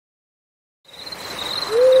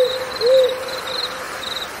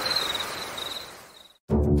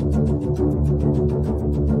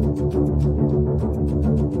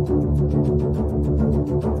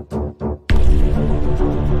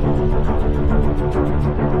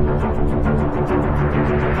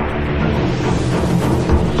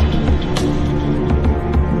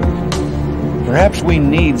Perhaps we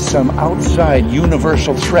need some outside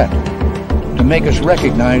universal threat to make us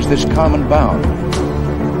recognize this common bound.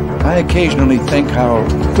 I occasionally think how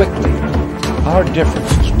quickly our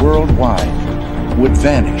differences worldwide would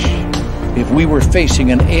vanish if we were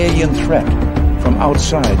facing an alien threat from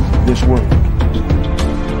outside this world.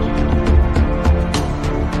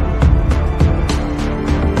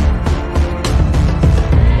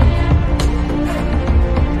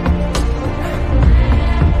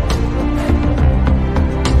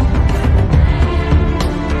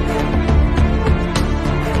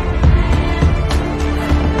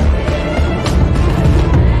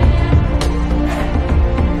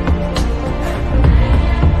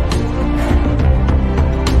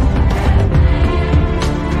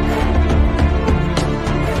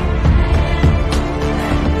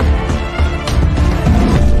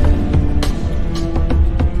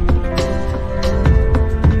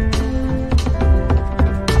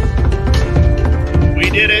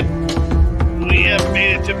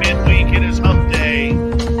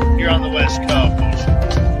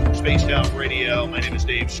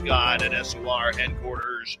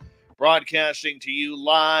 Broadcasting to you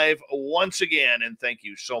live once again, and thank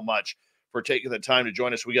you so much for taking the time to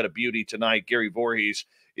join us. We got a beauty tonight. Gary Voorhis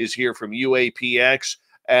is here from UAPx,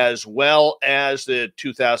 as well as the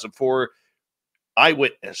 2004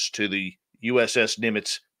 eyewitness to the U.S.S.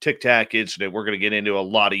 Nimitz Tic Tac incident. We're going to get into a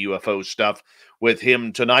lot of UFO stuff with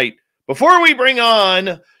him tonight. Before we bring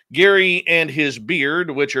on Gary and his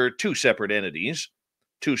beard, which are two separate entities,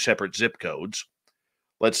 two separate zip codes,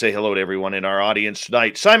 let's say hello to everyone in our audience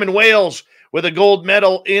tonight. Simon Wales with a gold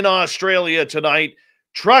medal in Australia tonight.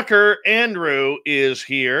 Trucker Andrew is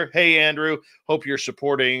here. Hey, Andrew. Hope you're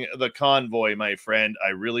supporting the convoy, my friend. I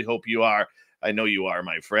really hope you are. I know you are,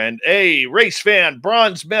 my friend. Hey, race fan,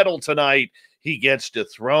 bronze medal tonight. He gets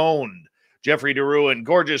dethroned. Jeffrey DeRuin,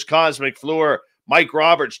 gorgeous cosmic floor. Mike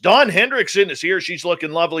Roberts. Dawn Hendrickson is here. She's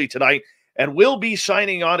looking lovely tonight. And we'll be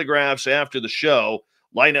signing autographs after the show.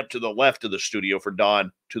 Line up to the left of the studio for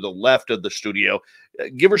Dawn, to the left of the studio.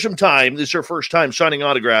 Give her some time. This is her first time signing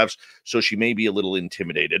autographs, so she may be a little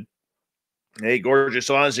intimidated. Hey, gorgeous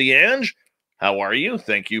Aussie Ange, how are you?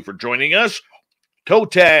 Thank you for joining us. Toe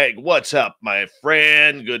Tag, what's up, my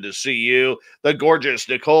friend? Good to see you. The gorgeous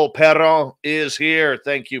Nicole Perron is here.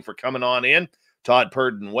 Thank you for coming on in. Todd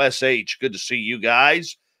Purden, Wes H., good to see you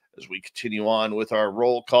guys as we continue on with our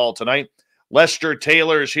roll call tonight. Lester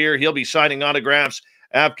Taylor's here. He'll be signing autographs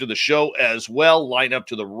after the show as well. Line up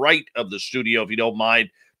to the right of the studio, if you don't mind,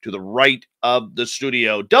 to the right of the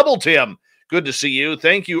studio. Double Tim, good to see you.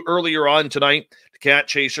 Thank you earlier on tonight to Cat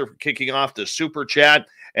Chaser for kicking off the super chat.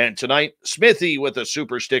 And tonight, Smithy with a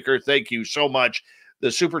super sticker. Thank you so much.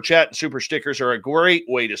 The super chat and super stickers are a great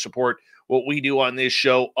way to support what we do on this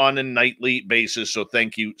show on a nightly basis. So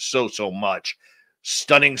thank you so much.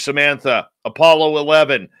 Stunning Samantha, Apollo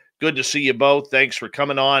 11. Good to see you both. Thanks for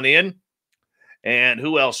coming on in. And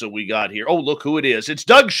who else have we got here? Oh, look who it is. It's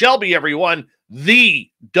Doug Shelby, everyone. The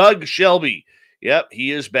Doug Shelby. Yep,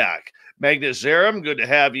 he is back. Magnus Zerum, good to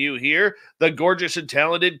have you here. The gorgeous and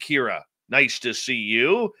talented Kira. Nice to see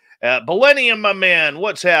you. Millennium, my man.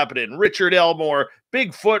 What's happening? Richard Elmore.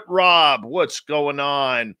 Bigfoot Rob. What's going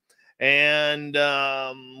on? And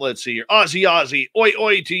let's see here. Ozzy. Oi,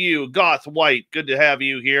 oi to you. Goth White. Good to have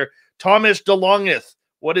you here. Thomas DeLongeth.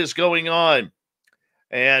 What is going on?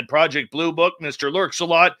 And Project Blue Book, Mr.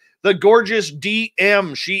 Lurks-a-Lot, the gorgeous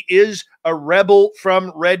DM. She is a rebel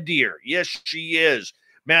from Red Deer. Yes, she is.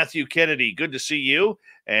 Matthew Kennedy, good to see you.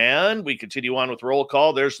 And we continue on with roll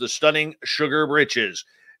call. There's the stunning Sugar Britches.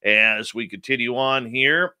 As we continue on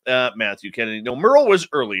here, Matthew Kennedy. No, Merle was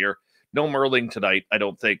earlier. No Merling tonight, I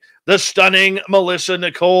don't think. The stunning Melissa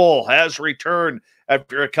Nicole has returned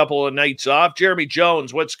after a couple of nights off. Jeremy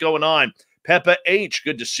Jones, what's going on? Peppa H,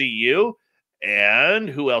 good to see you. And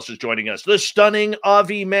who else is joining us? The stunning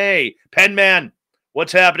Avi May. Penman.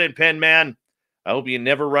 What's happening, Penman? I hope you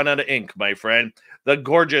never run out of ink, my friend. The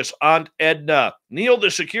gorgeous Aunt Edna. Neil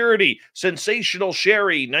the Security. Sensational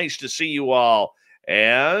Sherry. Nice to see you all.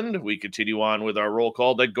 And we continue on with our roll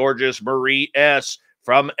call. The gorgeous Marie S.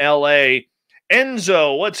 from L.A.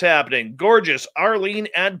 Enzo, what's happening? Gorgeous Arlene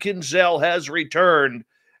Adkinzel has returned.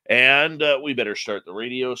 And we better start the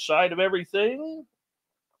radio side of everything,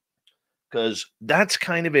 because that's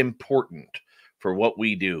kind of important for what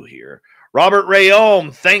we do here. Robert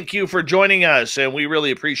Rayom, thank you for joining us, and we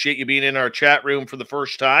really appreciate you being in our chat room for the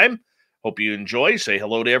first time. Hope you enjoy. Say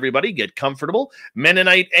hello to everybody. Get comfortable.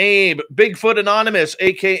 Mennonite Abe, Bigfoot Anonymous,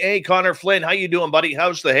 a.k.a. Connor Flynn. How you doing, buddy?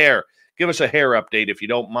 How's the hair? Give us a hair update if you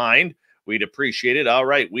don't mind. We'd appreciate it. All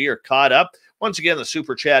right, we are caught up. Once again, the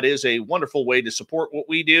Super Chat is a wonderful way to support what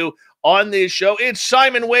we do on this show. It's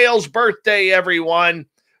Simon Wales' birthday, everyone.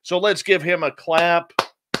 So let's give him a clap.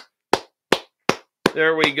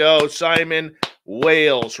 There we go. Simon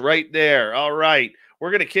Wales right there. All right.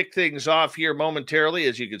 We're going to kick things off here momentarily.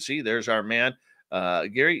 As you can see, there's our man.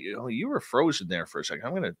 Gary, you were frozen there for a second.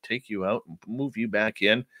 I'm going to take you out and move you back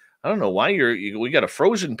in. I don't know why we got a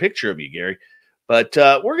frozen picture of you, Gary. But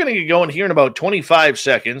we're going to get going here in about 25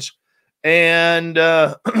 seconds. And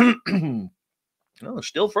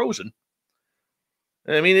still frozen.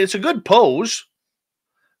 I mean, it's a good pose.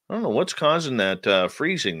 I don't know what's causing that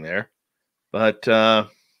freezing there. But I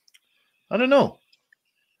don't know.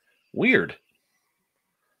 Weird.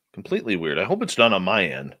 Completely weird. I hope it's done on my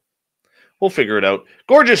end. We'll figure it out.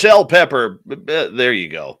 Gorgeous L Pepper. There you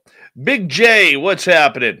go. Big J, what's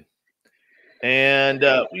happening? And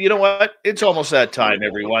you know what? It's almost that time,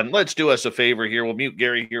 everyone. Let's do us a favor here. We'll mute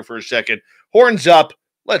Gary here for a second. Horns up.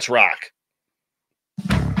 Let's rock.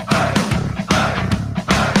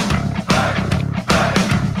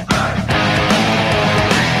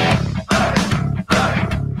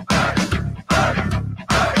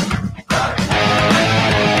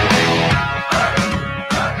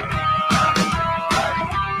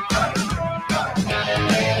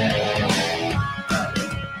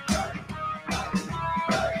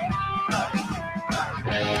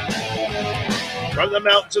 From the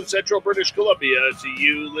mountains of central British Columbia to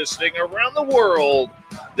you listening around the world,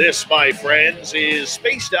 this, my friends, is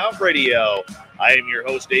Spaced Out Radio. I am your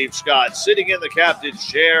host, Dave Scott, sitting in the captain's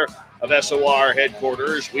chair of SOR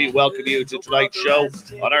headquarters. We welcome you to tonight's show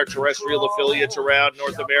on our terrestrial affiliates around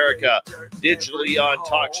North America, digitally on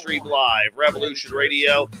TalkStream Live, Revolution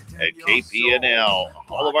Radio, and KPNL.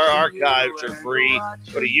 All of our archives are free.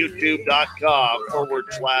 Go to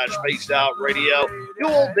youtube.com/Spaced Out Radio. Do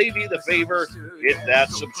old Davey the favor, hit that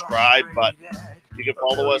subscribe button. You can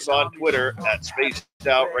follow us on Twitter at Spaced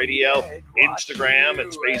Out Radio, Instagram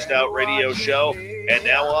at Spaced Out Radio Show, and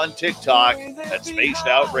now on TikTok at Spaced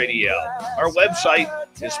Out Radio. Our website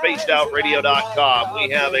is spacedoutradio.com. We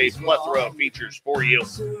have a plethora of features for you.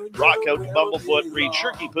 Rock out to Bumblefoot, read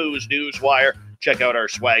Shirky Poo's Newswire. Check out our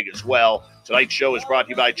swag as well. Tonight's show is brought to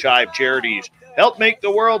you by Chive Charities. Help make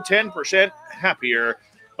the world 10% happier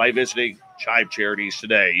by visiting Chive Charities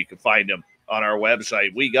today. You can find them on our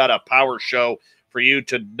website. We got a power show for you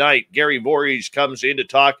tonight. Gary Voorhis comes in to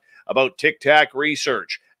talk about Tic-Tac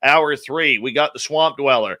research. Hour 3, we got the Swamp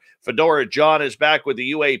Dweller. Fedora John is back with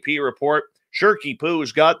the UAP report. Shirky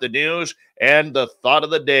Poo's got the news and the thought of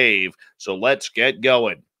the Dave. So let's get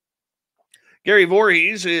going. Gary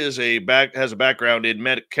Voorhis has a background in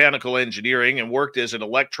mechanical engineering and worked as an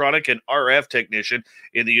electronic and RF technician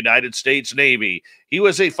in the United States Navy. He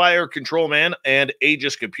was a fire controlman and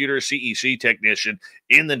Aegis Computer CEC technician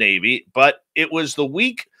in the Navy, but it was the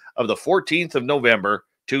week of the 14th of November,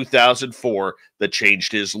 2004 that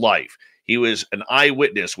changed his life. He was an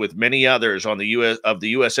eyewitness with many others on the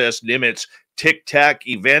U.S.S. Nimitz Tic-Tac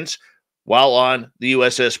events while on the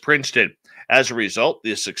U.S.S. Princeton. As a result,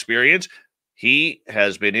 this experience, he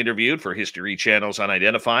has been interviewed for History Channel's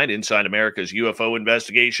Unidentified Inside America's UFO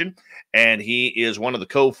Investigation, and he is one of the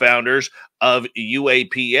co-founders of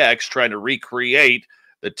UAPx, trying to recreate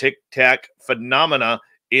the Tic-Tac phenomena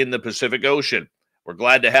in the Pacific Ocean. We're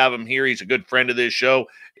glad to have him here. He's a good friend of this show.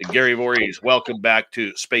 Gary Voorhis, welcome back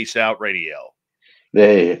to Spaced Out Radio.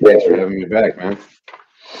 Hey, thanks for having me back, man.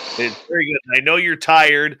 It's very good. I know you're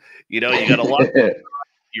tired. You got a lot.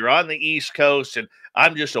 You're on the East Coast, and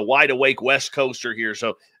I'm just a wide-awake West Coaster here,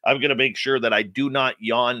 so I'm going to make sure that I do not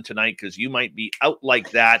yawn tonight because you might be out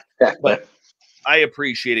like that, but I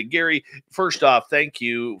appreciate it. Gary, first off, thank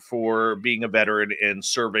you for being a veteran and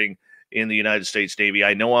serving in the United States Navy.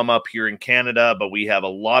 I know I'm up here in Canada, but we have a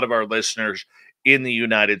lot of our listeners in the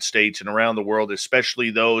United States and around the world, especially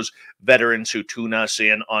those veterans who tune us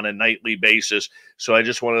in on a nightly basis. So I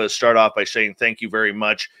just wanted to start off by saying thank you very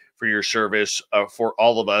much for your service for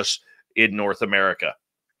all of us in North America.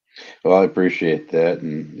 Well, I appreciate that.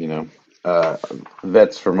 And,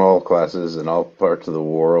 vets from all classes and all parts of the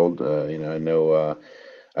world. I know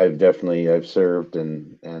I've served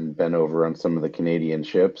and been over on some of the Canadian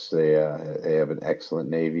ships. They have an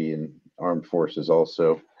excellent Navy and armed forces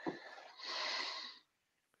also.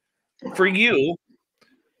 For you,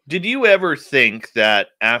 did you ever think that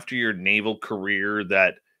after your naval career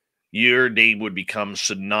that your name would become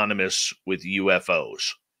synonymous with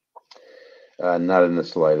UFOs? Not in the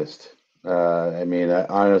slightest. I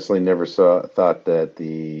honestly never thought that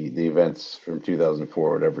the events from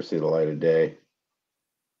 2004 would ever see the light of day.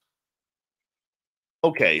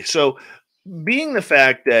 Okay, so being the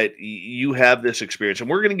fact that you have this experience, and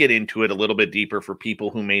we're going to get into it a little bit deeper for people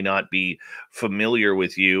who may not be familiar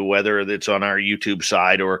with you, whether it's on our YouTube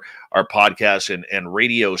side or our podcast and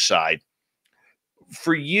radio side.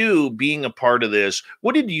 For you being a part of this,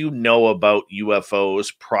 what did you know about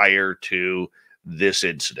UFOs prior to this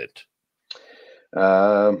incident?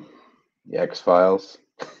 The X-Files.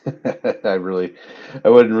 I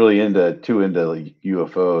wasn't really too into like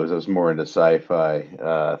UFOs. I was more into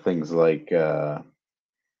sci-fi, things like you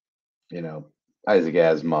know, Isaac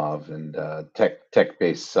Asimov and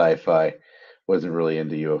tech-based sci-fi. Wasn't really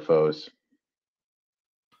into UFOs.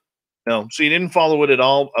 No, so you didn't follow it at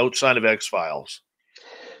all outside of X Files.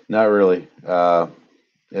 Not really,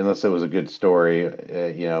 unless it was a good story.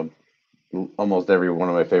 Almost every one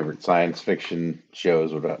of my favorite science fiction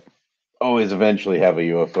shows would always eventually have a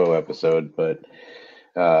UFO episode, but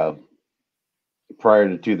uh, prior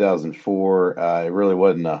to 2004, it really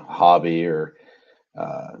wasn't a hobby, or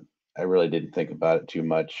uh, I really didn't think about it too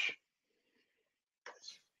much.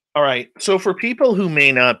 All right. So for people who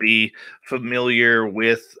may not be familiar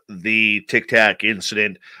with the Tic Tac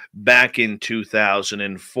incident back in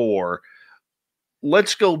 2004,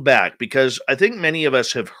 let's go back because I think many of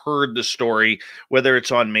us have heard the story, whether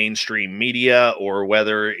it's on mainstream media or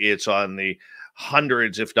whether it's on the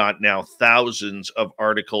hundreds, if not now thousands, of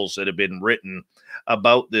articles that have been written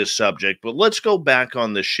about this subject. But let's go back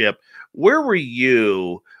on the ship. Where were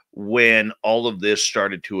you when all of this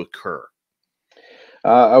started to occur?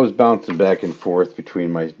 I was bouncing back and forth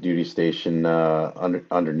between my duty station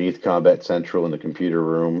underneath Combat Central in the computer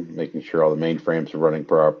room, making sure all the mainframes are running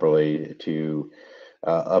properly, to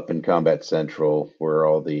up in Combat Central, where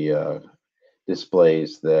all the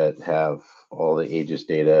displays that have all the Aegis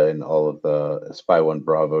data and all of the Spy One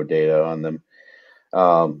Bravo data on them.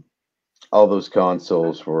 Um, all those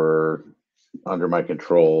consoles were under my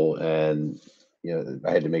control, and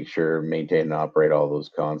I had to make sure, maintain, and operate all those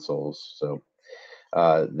consoles. So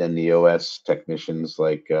then the OS technicians,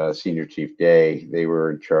 like Senior Chief Day, they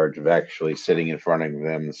were in charge of actually sitting in front of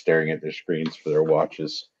them and staring at their screens for their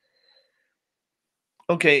watches.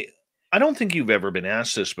 Okay. I don't think you've ever been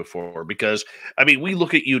asked this before because, I mean, we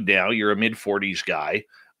look at you now, you're a mid 40s guy,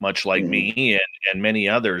 much like Mhm. me and many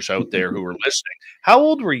others out there who are listening. How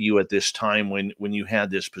old were you at this time when you had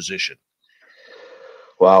this position?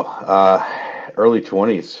 Wow, early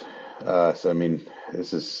 20s. So I mean,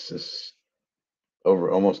 this is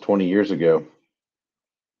over almost 20 years ago.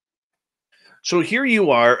 So here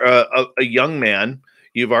you are, a young man.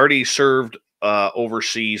 You've already served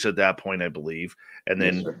overseas at that point, I believe, and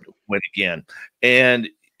Yes, then sir. went again. And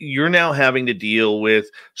you're now having to deal with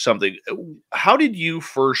something. How did you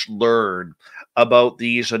first learn about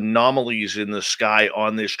these anomalies in the sky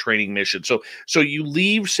on this training mission? So you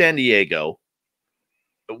leave San Diego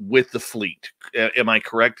with the fleet. Am I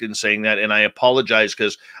correct in saying that? And I apologize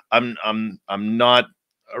because I'm not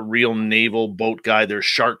a real naval boat guy. There's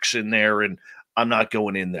sharks in there, and I'm not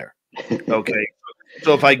going in there. Okay.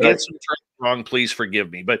 So if I Right. get some terms wrong, please forgive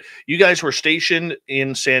me. But you guys were stationed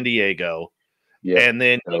in San Diego, Yep. and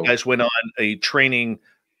then you So guys went on a training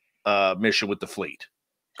mission with the fleet,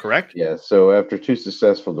 correct? yeah. So after two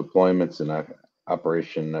successful deployments in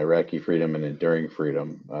Operation Iraqi Freedom and Enduring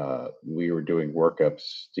Freedom, we were doing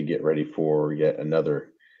workups to get ready for yet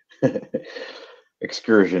another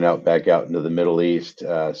excursion back out into the Middle East.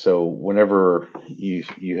 So whenever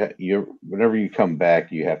whenever you come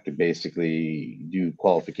back, you have to basically do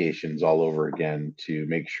qualifications all over again to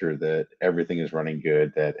make sure that everything is running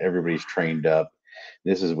good, that everybody's trained up.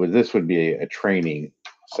 This would be a training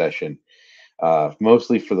session,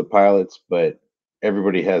 mostly for the pilots, but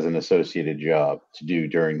everybody has an associated job to do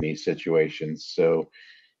during these situations. So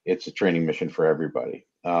it's a training mission for everybody.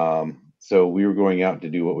 So we were going out to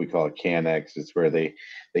do what we call a CanX. It's where they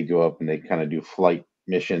go up and they kind of do flight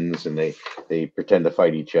missions, and they pretend to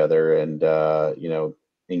fight each other, and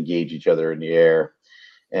engage each other in the air.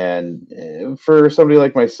 And for somebody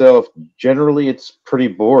like myself, generally it's pretty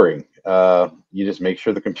boring. You just make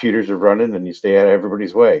sure the computers are running and you stay out of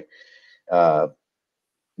everybody's way. Uh,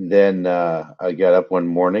 then I got up one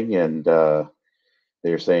morning, and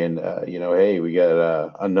they're saying, hey, we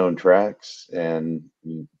got unknown tracks, and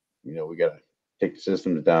we got to take the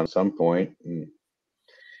systems down at some point and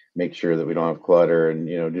make sure that we don't have clutter, and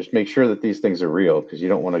just make sure that these things are real, because you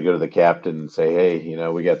don't want to go to the captain and say, hey,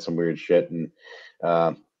 we got some weird shit, and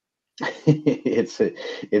uh,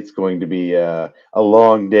 it's going to be a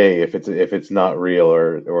long day if it's not real,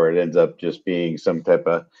 or it ends up just being some type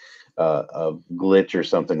of glitch or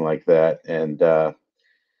something like that. And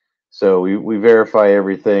so we verify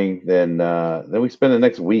everything. Then we spend the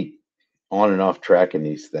next week on and off tracking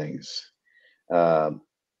these things. Um,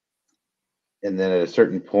 and then at a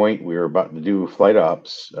certain point, we were about to do flight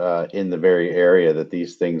ops in the very area that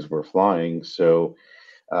these things were flying. So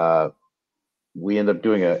uh, we end up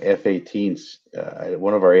doing a F-18s.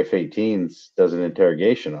 One of our F-18s does an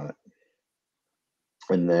interrogation on it.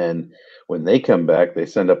 And then when they come back, they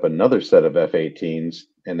send up another set of F-18s,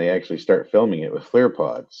 and they actually start filming it with FLIR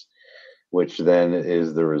pods, which then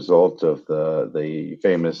is the result of the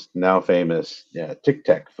famous, now famous Tic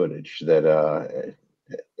Tac footage that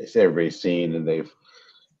everybody's seen, and they've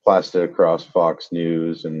plastered across Fox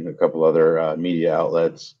News and a couple other media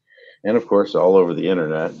outlets, and of course all over the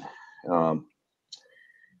internet,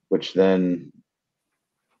 which then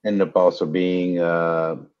ended up also being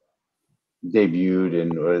debuted in,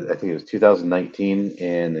 I think it was 2019,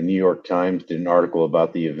 and the New York Times did an article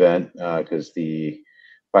about the event because the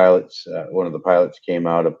pilots, one of the pilots came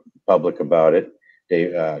out of public about it,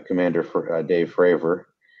 Commander Dave Fravor,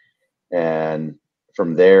 and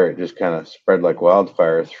from there it just kind of spread like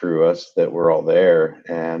wildfire through us that we're all there,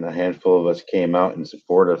 and a handful of us came out in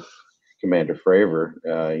support of Commander Fravor,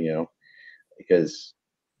 because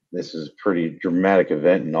this is a pretty dramatic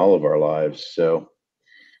event in all of our lives. So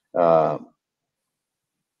uh,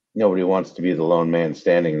 nobody wants to be the lone man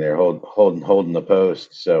standing there holding the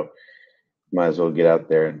post. So might as well get out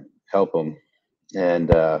there and help them. And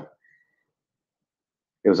it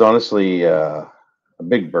was honestly a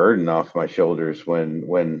big burden off my shoulders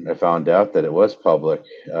when I found out that it was public.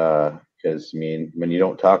 Because I mean, when you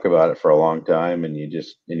don't talk about it for a long time and you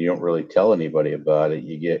don't really tell anybody about it,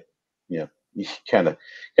 you get, you kind of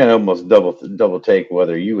almost double take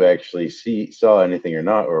whether you actually saw anything or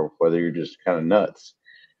not, or whether you're just kind of nuts.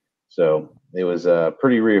 So it was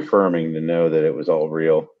pretty reaffirming to know that it was all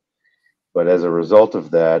real. But as a result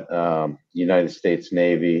of that, the United States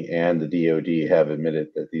Navy and the DoD have admitted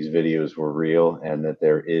that these videos were real and that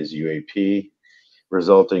there is UAP,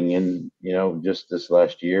 resulting in, just this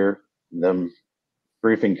last year, them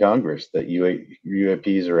briefing Congress that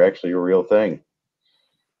UAPs are actually a real thing.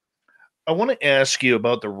 I want to ask you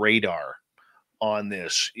about the radar on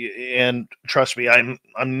this, and trust me, I'm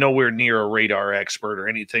nowhere near a radar expert or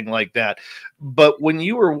anything like that, but when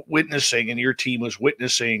you were witnessing and your team was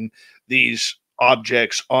witnessing these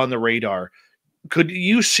objects on the radar, could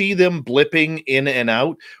you see them blipping in and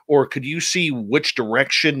out, or could you see which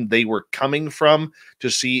direction they were coming from to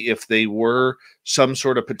see if they were some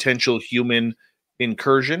sort of potential human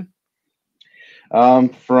incursion?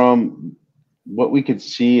 From what we could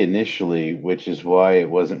see initially, which is why it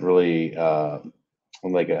wasn't really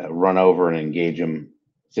like a run over and engage them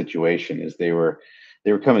situation, is they were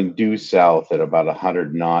coming due south at about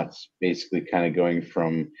 100 knots, basically kind of going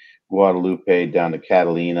from Guadalupe down to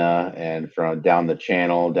Catalina, and from down the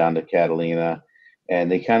channel down to Catalina, and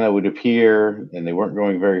they kind of would appear, and they weren't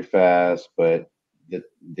going very fast, but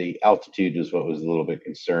the altitude is what was a little bit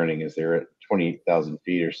concerning, as they're at 28,000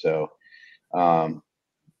 feet or so.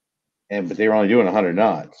 But they were only doing 100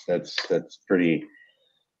 knots. That's pretty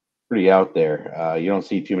out there. You don't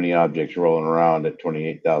see too many objects rolling around at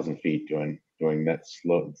 28,000 feet doing that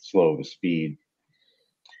slow of a speed.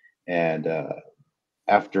 And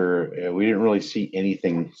after we didn't really see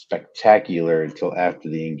anything spectacular until after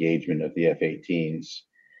the engagement of the F-18s.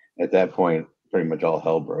 At that point, pretty much all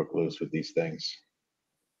hell broke loose with these things.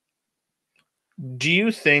 Do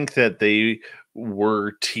you think that they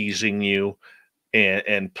were teasing you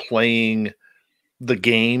and playing the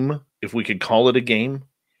game, if we could call it a game?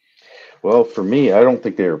 Well, for me, I don't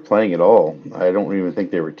think they were playing at all. I don't even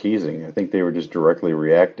think they were teasing. I think they were just directly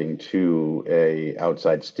reacting to a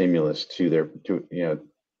outside stimulus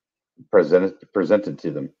presented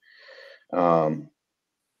to them.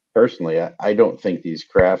 Personally, I don't think these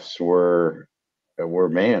crafts were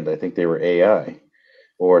manned. I think they were AI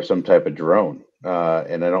or some type of drone.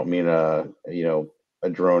 And I don't mean a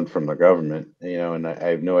drone from the government, and I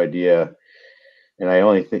have no idea. And I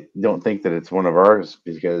only don't think that it's one of ours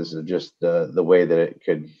because of just the way that it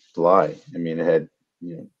could fly. I mean, it had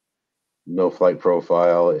no flight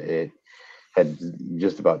profile. It had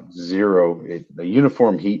just about zero, a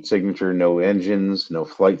uniform heat signature, no engines, no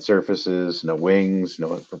flight surfaces, no wings,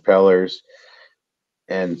 no propellers,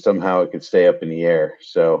 and somehow it could stay up in the air.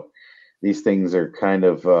 So these things are kind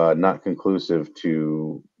of not conclusive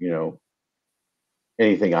to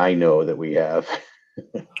anything I know that we have.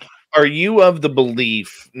 Are you of the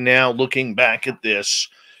belief, now looking back at this,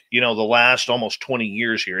 the last almost 20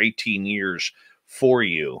 years here, 18 years for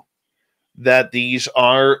you, that these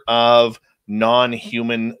are of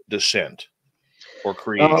non-human descent or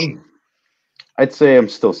creation? I'd say I'm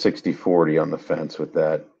still 60-40 on the fence with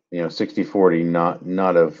that. 60-40,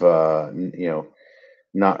 not of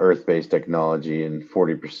not Earth-based technology, and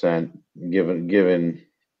 40%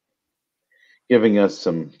 giving us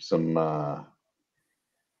some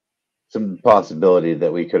possibility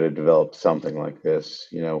that we could have developed something like this,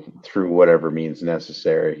 through whatever means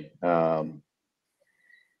necessary.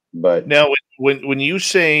 But Now, when you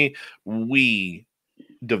say we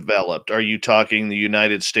developed, are you talking the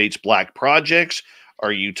United States Black Projects?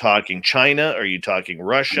 Are you talking China? Are you talking I'm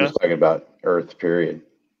Russia? just talking about Earth, period.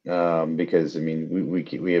 Because I mean,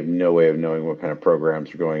 we have no way of knowing what kind of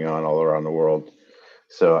programs are going on all around the world.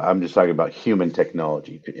 So I'm just talking about human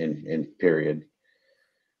technology in period.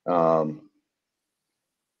 Um,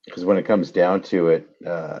 because when it comes down to it,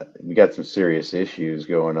 we got some serious issues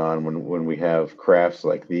going on when we have crafts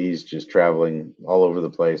like these just traveling all over the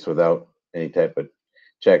place without any type of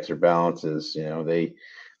checks or balances. They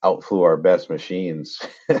outflew our best machines.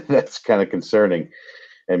 That's kind of concerning.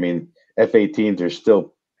 I mean, F-18s are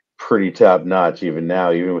still pretty top notch even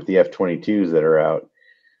now, even with the F-22s that are out.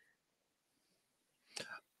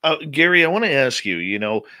 Gary, I want to ask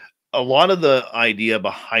you, a lot of the idea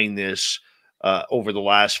behind this over the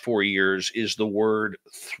last 4 years is the word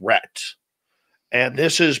threat. And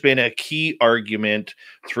this has been a key argument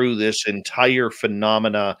through this entire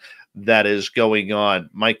phenomena that is going on.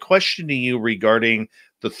 My question to you regarding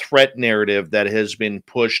the threat narrative that has been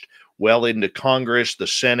pushed well into Congress, the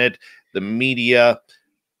Senate, the media,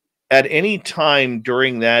 at any time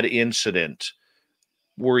during that incident,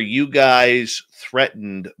 were you guys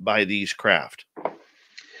threatened by these craft?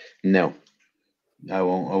 No, I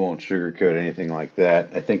won't sugarcoat anything like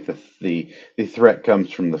that. I think the threat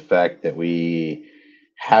comes from the fact that we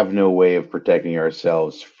have no way of protecting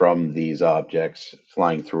ourselves from these objects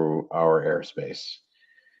flying through our airspace.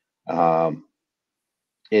 Um,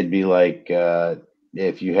 it'd be like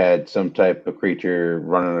if you had some type of creature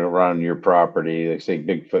running around your property, like say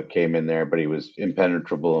Bigfoot came in there, but he was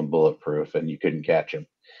impenetrable and bulletproof, and you couldn't catch him.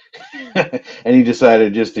 And he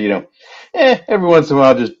decided just to, every once in a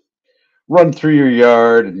while, just run through your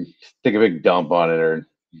yard and take a big dump on it, or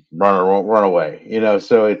run away.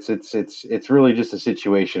 So it's really just a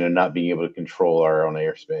situation of not being able to control our own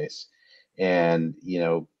airspace. And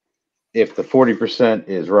if the 40%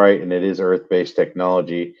 is right and it is Earth-based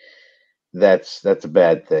technology, that's a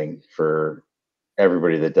bad thing for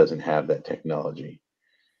everybody that doesn't have that technology.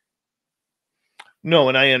 No,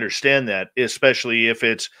 and I understand that, especially if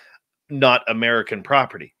it's not American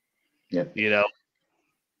property, Yeah. you know.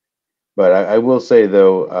 But I will say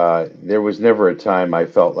though, there was never a time I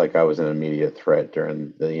felt like I was an immediate threat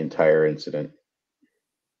during the entire incident.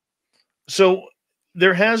 So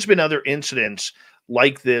there has been other incidents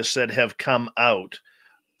like this that have come out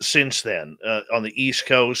since then on the East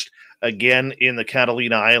Coast, again in the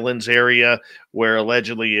Catalina Islands area, where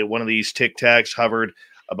allegedly one of these Tic Tacs hovered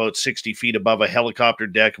about 60 feet above a helicopter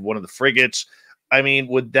deck of one of the frigates. I mean,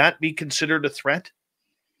 would that be considered a threat?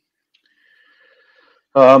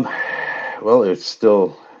 Um, well, it's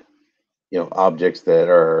still, objects that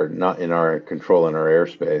are not in our control in our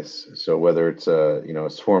airspace. So whether it's a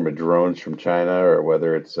swarm of drones from China, or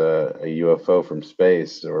whether it's a UFO from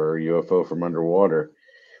space, or a UFO from underwater,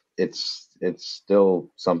 it's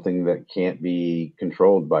still something that can't be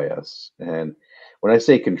controlled by us. And when I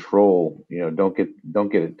say control, don't get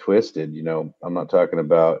it twisted. I'm not talking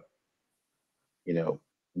about, you know,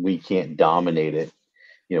 we can't dominate it.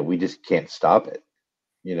 We just can't stop it.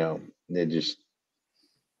 It just,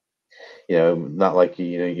 not like I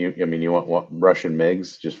mean, you want Russian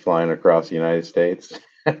MiGs just flying across the United States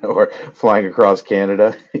or flying across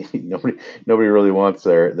Canada. Nobody really wants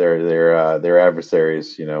their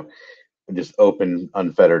adversaries, just open,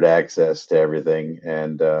 unfettered access to everything,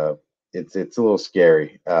 and it's a little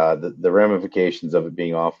scary. The ramifications of it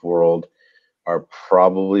being off world are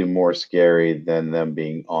probably more scary than them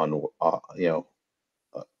being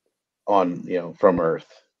from Earth.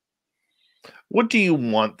 What do you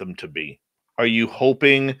want them to be? Are you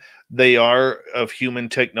hoping they are of human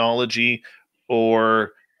technology,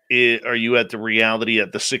 or are you at the reality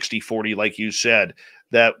at the 60-40, like you said,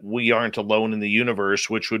 that we aren't alone in the universe,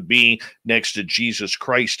 which would be next to Jesus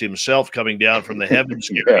Christ himself coming down from the heavens,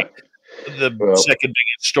 Yeah. Gary, the Well, second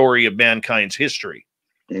biggest story of mankind's history?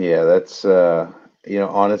 yeah, that's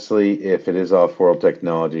honestly, if it is off-world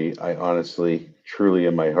technology, I honestly, truly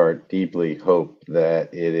in my heart, deeply hope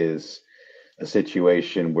that it is a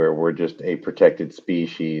situation where we're just a protected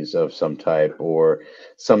species of some type, or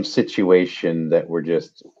some situation that we're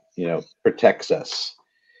just, protects us.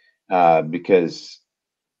 Because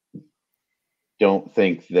don't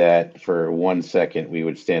think that for 1 second we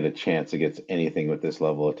would stand a chance against anything with this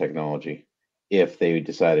level of technology if they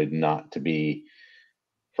decided not to be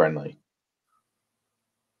friendly.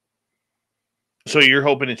 So you're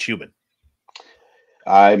hoping it's human.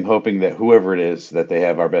 I'm hoping that whoever it is, that they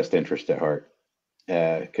have our best interest at heart.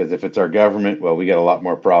 Because if it's our government, well, we got a lot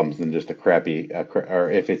more problems than just a crappy, or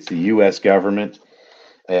if it's the U.S. government,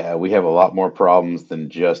 we have a lot more problems than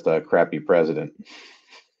just a crappy president.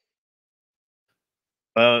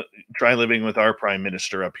 Try living with our prime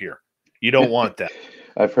minister up here. You don't want that.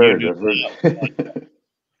 I've heard.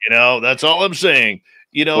 That's all I'm saying.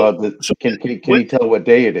 Well, can he tell what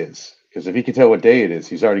day it is? Because if he can tell what day it is,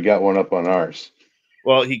 he's already got one up on ours.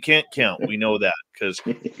 Well, he can't count. We know that because,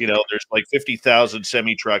 there's like 50,000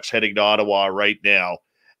 semi-trucks heading to Ottawa right now,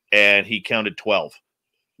 and he counted 12.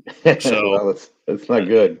 So, well, that's not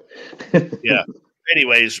good. Yeah.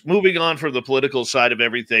 Anyways, moving on from the political side of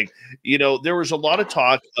everything, there was a lot of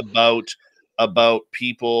talk about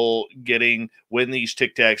people getting, when these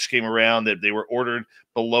Tic Tacs came around, that they were ordered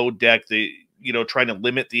below deck. They, trying to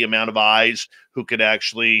limit the amount of eyes who could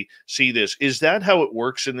actually see this. Is that how it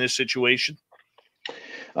works in this situation?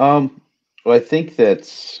 Well, I think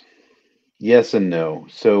that's yes and no.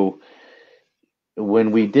 So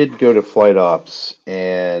when we did go to flight ops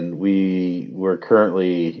and we were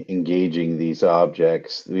currently engaging these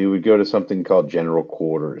objects, we would go to something called general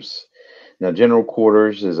quarters. Now, general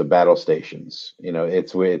quarters is a battle stations.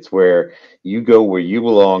 It's where you go where you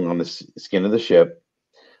belong on the skin of the ship.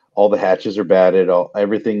 All the hatches are batted.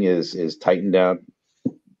 Everything is tightened down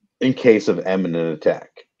in case of imminent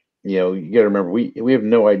attack. You got to remember we have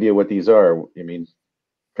no idea what these are. I mean,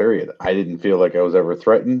 period. I didn't feel like I was ever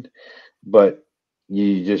threatened, but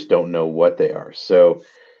you just don't know what they are. So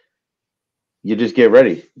you just get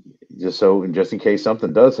ready, just in case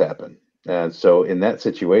something does happen. And so in that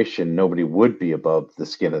situation, nobody would be above the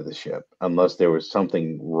skin of the ship unless there was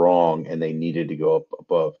something wrong and they needed to go up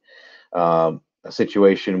above. A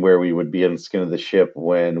situation where we would be on the skin of the ship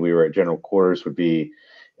when we were at general quarters would be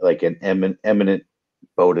like an imminent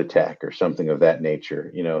boat attack or something of that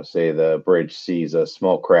nature. Say the bridge sees a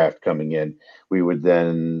small craft coming in, we would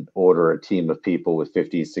then order a team of people with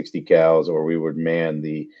 50, 60 cals, or we would man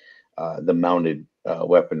the mounted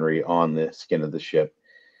weaponry on the skin of the ship.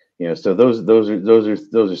 So those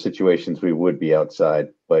are situations we would be outside.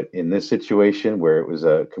 But in this situation where it was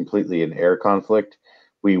completely an air conflict,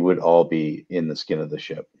 we would all be in the skin of the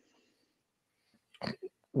ship.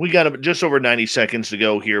 We got just over 90 seconds to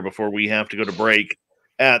go here before we have to go to break.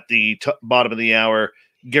 At the bottom of the hour,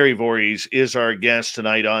 Gary Voorhis is our guest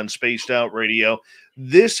tonight on Spaced Out Radio.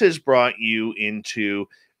 This has brought you into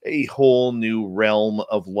a whole new realm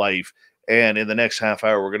of life. And in the next half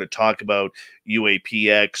hour, we're going to talk about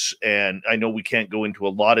UAPx. And I know we can't go into a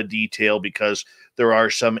lot of detail because there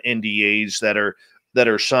are some NDAs that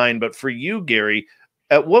are signed. But for you, Gary,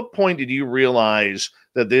 at what point did you realize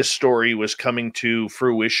that this story was coming to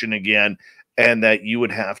fruition again and that you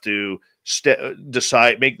would have to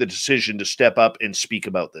make the decision to step up and speak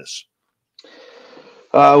about this?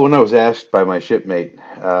 When I was asked by my shipmate,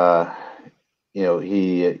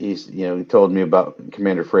 he told me about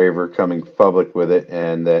Commander Fravor coming public with it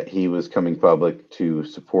and that he was coming public to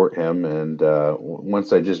support him. And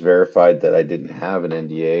once I just verified that I didn't have an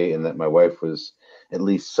NDA and that my wife was at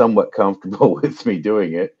least somewhat comfortable with me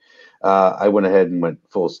doing it, I went ahead and went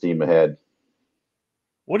full steam ahead.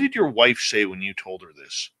 What did your wife say when you told her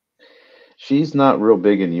this? She's not real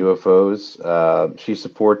big in UFOs. She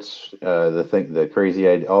supports the crazy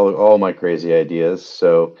idea, all my crazy ideas.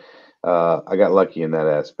 So I got lucky in that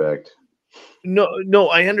aspect. No,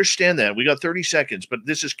 I understand that. We got 30 seconds, but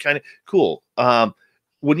this is kind of cool.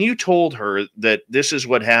 When you told her that this is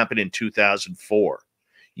what happened in 2004,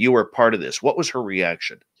 you were part of this. What was her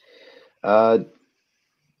reaction?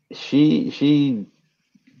 She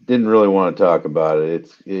didn't really want to talk about it.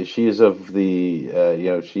 She is of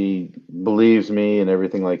the she believes me and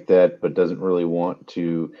everything like that, but doesn't really want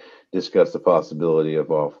to discuss the possibility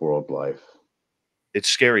of off-world life. It's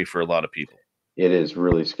scary for a lot of people. It is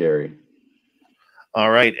really scary. All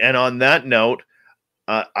right, and on that note,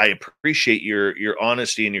 I appreciate your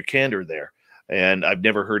honesty and your candor there. And I've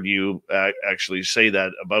never heard you actually say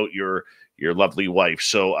that about your lovely wife.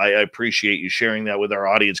 So I appreciate you sharing that with our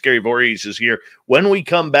audience. Gary Voorhis is here. When we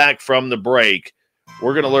come back from the break,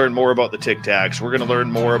 we're going to learn more about the Tic Tacs. We're going to learn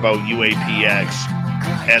more about UAPx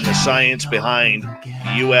and the science behind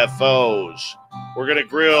UFOs. We're going to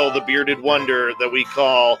grill the bearded wonder that we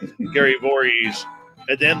call Gary Voorhis.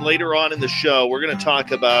 And then later on in the show, we're going to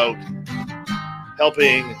talk about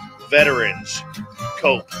helping veterans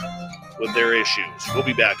cope with their issues. We'll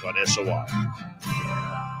be back on SOR.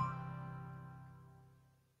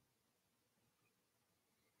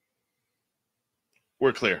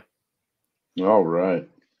 We're clear. All right.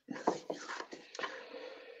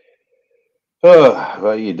 Oh,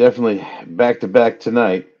 well, you definitely back to back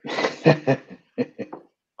tonight.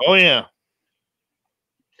 Oh yeah.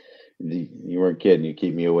 You weren't kidding. You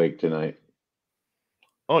keep me awake tonight.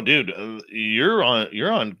 Oh, dude, you're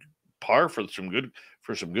on par for some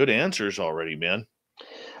good answers already, man.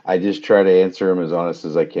 I just try to answer them as honest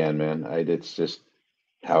as I can, man. It's just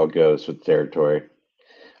how it goes with territory.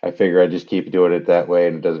 I figure I just keep doing it that way,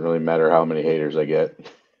 and it doesn't really matter how many haters I get.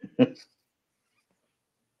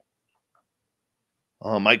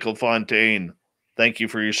 Michael Fontaine, thank you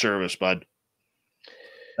for your service, bud.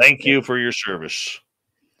 Thank you for your service.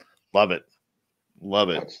 Love it. Love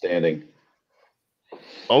it. Outstanding.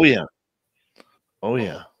 Oh yeah. Oh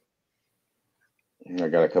yeah. I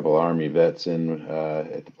got a couple Army vets in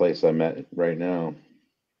at the place I'm at right now.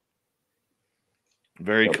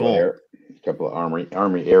 Very cool. Couple of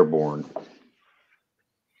Army Airborne.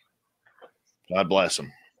 God bless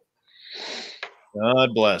them. God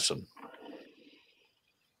bless them.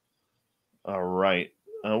 All right.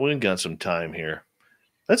 We've got some time here.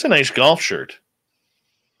 That's a nice golf shirt.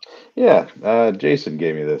 Yeah, Jason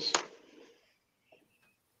gave me this.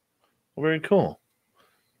 Very cool.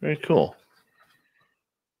 Very cool.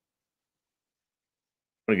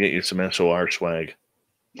 I'm gonna get you some SOR swag.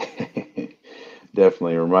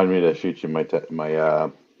 Definitely remind me to shoot you my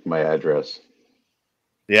address.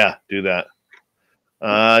 Yeah, do that.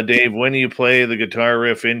 Dave, when you play the guitar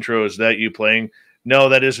riff intro, is that you playing? No,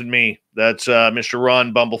 that isn't me. That's Mr.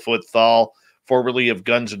 Ron Bumblefoot Thal, formerly of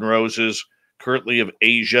Guns N' Roses, currently of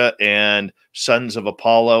Asia and Sons of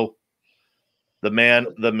Apollo. The man,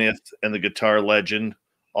 the myth, and the guitar legend,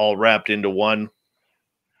 all wrapped into one.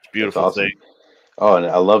 It's a beautiful That's awesome. thing. Oh, and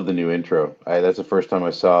I love the new intro. That's the first time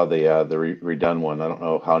I saw the redone one. I don't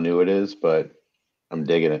know how new it is, but I'm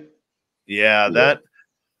digging it. Yeah,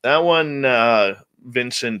 that one,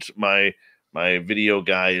 Vincent, my video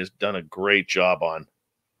guy, has done a great job on.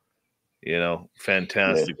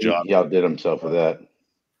 Fantastic job. He outdid himself with that.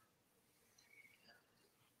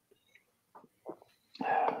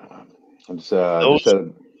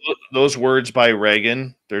 Those words by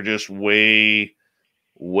Reagan, they're just way,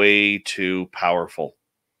 way too powerful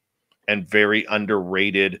and very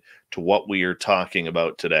underrated to what we are talking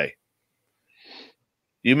about today.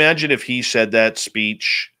 You imagine if he said that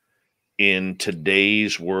speech in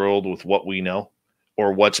today's world with what we know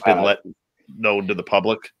or what's been let known to the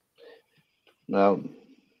public? Well,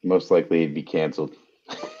 most likely he'd be canceled.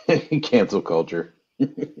 Cancel culture.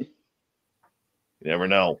 You never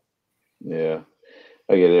know. Yeah,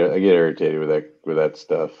 I get irritated with that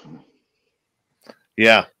stuff.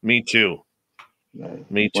 Yeah, me too.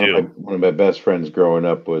 Me too. One of my best friends growing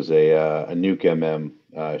up was a Nuke MM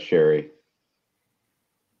Sherry.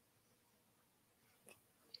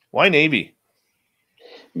 Why Navy?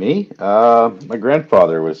 Me? My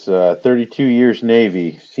grandfather was 32 years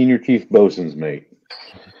Navy, senior chief bosun's mate.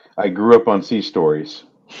 I grew up on sea stories.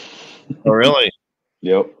 Oh, really?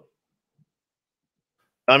 Yep.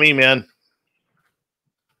 I mean, man,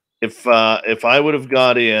 if I would have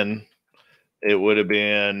got in, it would have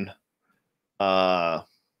been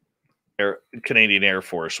Canadian Air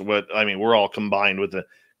Force. We're all combined with the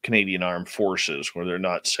Canadian Armed Forces, where they're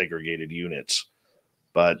not segregated units.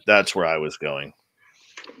 But that's where I was going.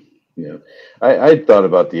 Yeah, I'd thought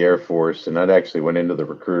about the Air Force, and I'd actually went into the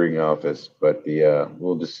recruiting office, but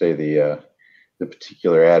we'll just say the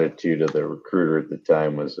particular attitude of the recruiter at the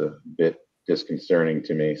time was a bit disconcerting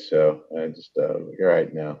to me. So I just, all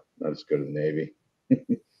right, now I'll just go to the Navy.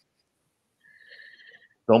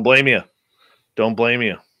 Don't blame you. Don't blame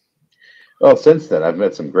you. Well, since then, I've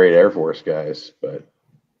met some great Air Force guys, but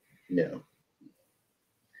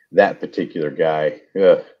that particular guy,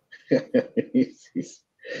 he's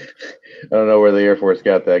I don't know where the Air Force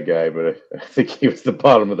got that guy, but I think he was the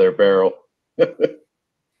bottom of their barrel.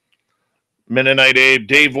 Mennonite Abe,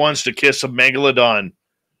 Dave wants to kiss a megalodon.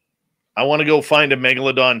 I want to go find a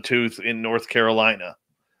megalodon tooth in North Carolina.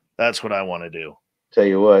 That's what I want to do. Tell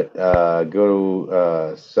you what, go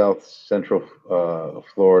to South Central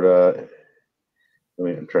Florida.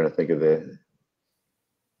 I'm trying to think of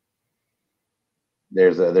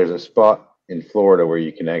there's a spot in Florida where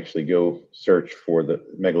you can actually go search for the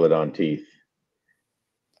megalodon teeth.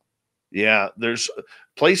 Yeah, there's a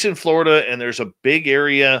place in Florida, and there's a big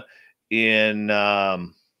area in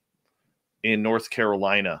North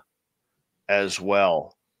Carolina as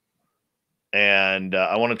well. And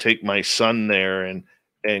I want to take my son there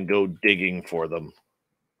and go digging for them.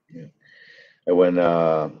 Yeah. And when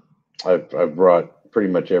I've brought pretty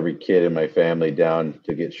much every kid in my family down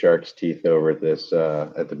to get shark's teeth over at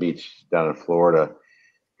the beach down in Florida,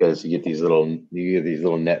 because you get these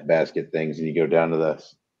little net basket things, and you go down to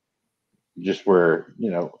just where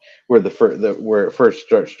where where it first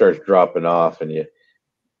starts dropping off, and you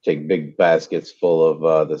take big baskets full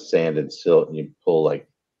of the sand and silt, and you pull like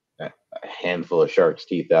a handful of shark's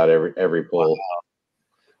teeth out every pull.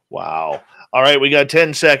 Wow. All right, we got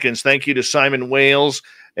 10 seconds. Thank you to Simon Wales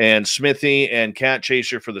and Smithy and Cat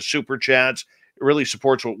Chaser for the super chats. It really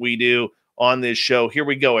supports what we do on this show. Here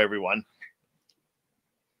we go, everyone.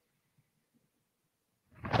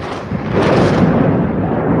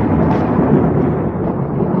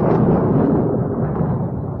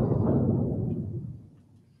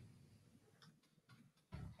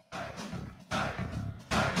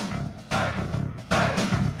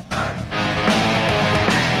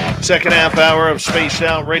 Second half hour of Spaced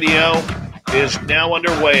Out Radio is now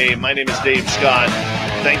underway. My name is Dave Scott.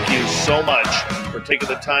 Thank you so much for taking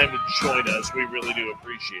the time to join us. We really do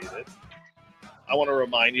appreciate it. I want to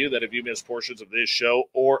remind you that if you miss portions of this show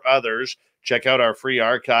or others, check out our free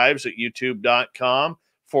archives at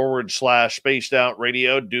youtube.com/Spaced Out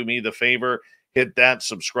Radio. Do me the favor, hit that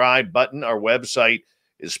subscribe button. Our website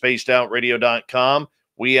is spacedoutradio.com.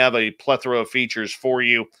 We have a plethora of features for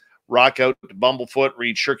you. Rock out to Bumblefoot,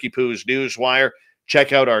 read Shirky Poo's Newswire.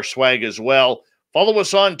 Check out our swag as well. Follow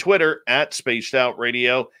us on Twitter at Spaced Out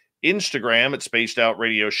Radio, Instagram at Spaced Out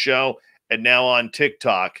Radio Show, and now on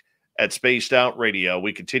TikTok at Spaced Out Radio.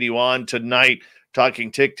 We continue on tonight talking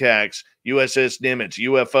Tic Tacs, U.S.S. Nimitz,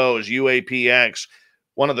 UFOs, UAPx,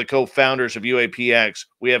 one of the co-founders of UAPx.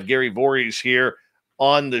 We have Gary Voorhis here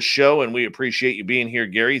on the show, and we appreciate you being here,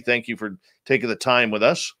 Gary. Thank you for taking the time with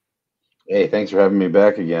us. Hey, thanks for having me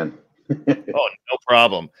back again. Oh, no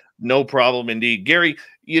problem. No problem indeed. Gary,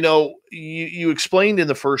 you explained in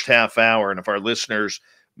the first half hour, and if our listeners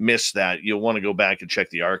missed that, you'll want to go back and check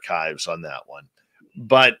the archives on that one.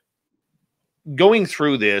 But going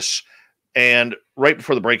through this, and right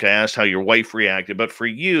before the break, I asked how your wife reacted. But for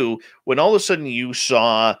you, when all of a sudden you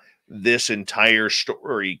saw this entire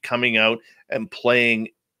story coming out and playing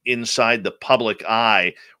inside the public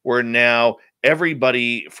eye, where now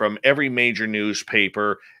everybody from every major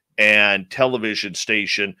newspaper and television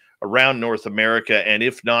station around North America, and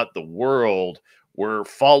if not the world, were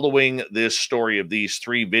following this story of these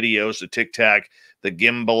three videos, the Tic Tac, the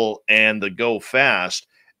Gimbal, and the Go Fast,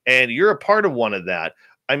 and you're a part of one of that.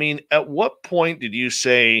 I mean, at what point did you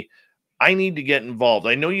say, I need to get involved?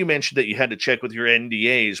 I know you mentioned that you had to check with your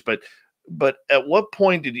NDAs, but at what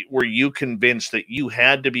point were you convinced that you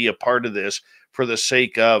had to be a part of this for the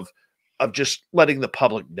sake of just letting the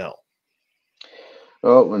public know?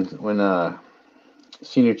 Well, when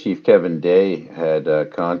Senior Chief Kevin Day had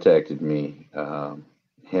contacted me,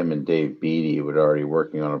 him and Dave Beatty were already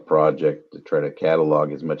working on a project to try to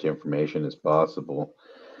catalog as much information as possible,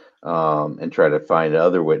 and try to find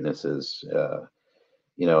other witnesses.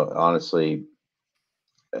 Honestly,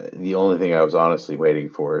 the only thing I was honestly waiting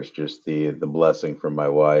for is just the blessing from my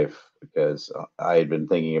wife, because I had been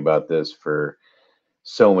thinking about this for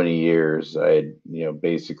so many years. I had,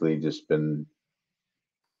 basically just been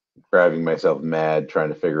driving myself mad trying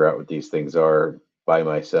to figure out what these things are by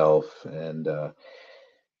myself. And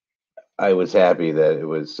I was happy that it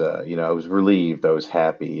was, I was relieved. I was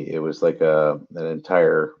happy. It was like an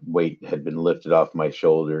entire weight had been lifted off my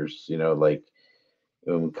shoulders, like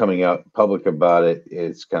when coming out public about it,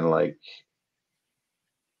 it's kind of like,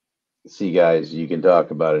 see, guys, you can talk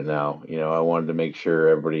about it now. I wanted to make sure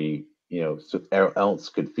everybody, else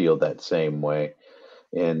could feel that same way.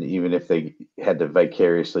 And even if they had to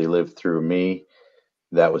vicariously live through me,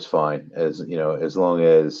 that was fine. As as long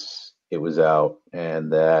as it was out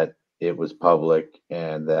and that it was public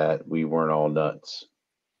and that we weren't all nuts.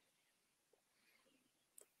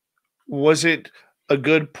 Was it a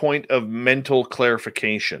good point of mental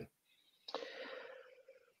clarification?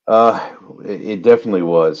 It definitely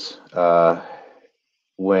was.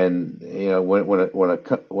 When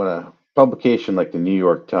a publication like the New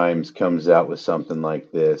York Times comes out with something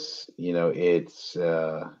like this, it's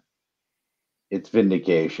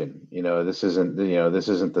vindication. This isn't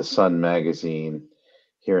the Sun magazine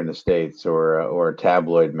here in the States, or a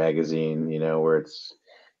tabloid magazine, where it's,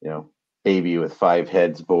 baby with 5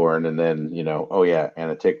 heads born, and then, oh yeah,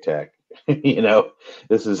 and a Tic Tac.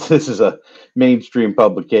 This is a mainstream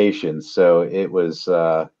publication, so it was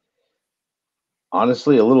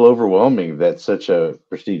honestly a little overwhelming that such a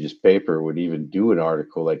prestigious paper would even do an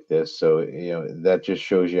article like this. So that just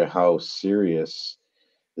shows you how serious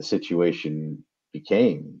the situation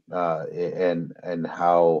became, and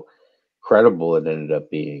how credible it ended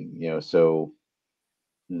up being. So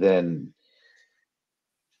then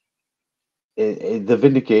the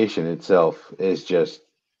vindication itself is just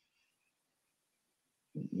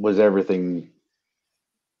was everything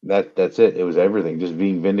That's it. It was everything, just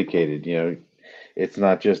being vindicated. It's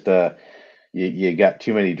not just you got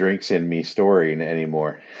too many drinks in me story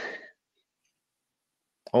anymore.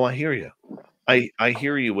 Oh, I hear you. I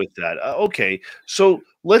hear you with that. Okay, so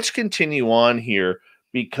let's continue on here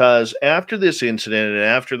because after this incident and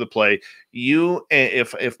after the play,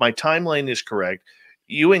 if my timeline is correct,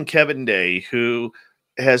 you and Kevin Day, who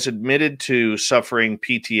has admitted to suffering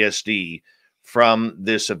PTSD from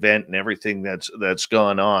this event and everything that's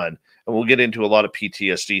gone on, and we'll get into a lot of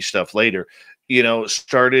PTSD stuff later.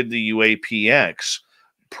 Started the UAPx.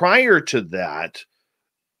 Prior to that,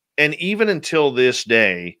 and even until this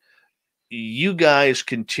day, you guys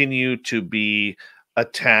continue to be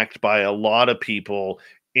attacked by a lot of people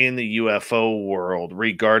in the UFO world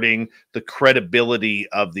regarding the credibility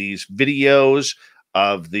of these videos,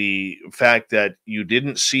 of the fact that you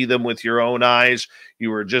didn't see them with your own eyes.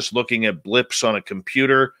 You were just looking at blips on a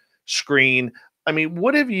computer screen. I mean,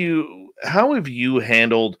 how have you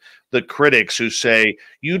handled the critics who say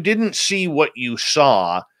you didn't see what you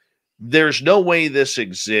saw? There's no way this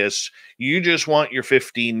exists. You just want your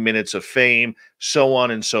 15 minutes of fame, so on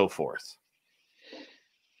and so forth.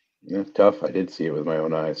 Yeah, tough. I did see it with my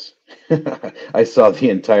own eyes. I saw the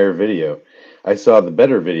entire video. I saw the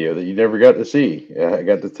better video that you never got to see. I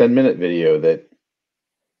got the 10-minute video that,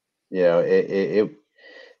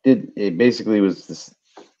 it basically was the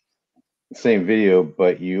same video,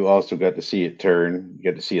 but you also got to see it turn.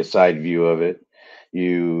 You got to see a side view of it.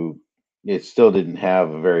 You, it still didn't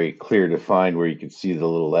have a very clear defined where you could see the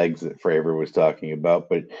little legs that Fravor was talking about,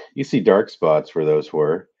 but you see dark spots where those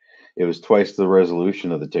were. It was twice the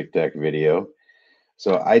resolution of the Tic Tac video.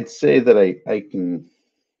 So I'd say that I can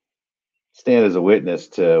stand as a witness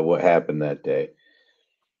to what happened that day.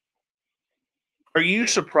 Are you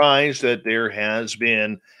surprised that there has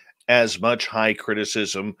been as much high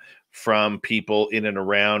criticism from people in and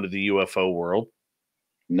around the UFO world?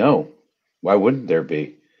 No, why wouldn't there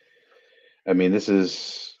be? I mean, this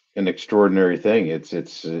is an extraordinary thing.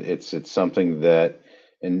 It's something that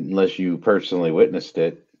unless you personally witnessed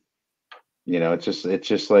it, it's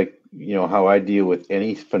just like, how I deal with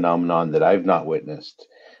any phenomenon that I've not witnessed.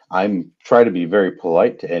 I'm try to be very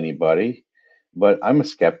polite to anybody, but I'm a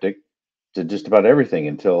skeptic to just about everything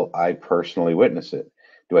until I personally witness it.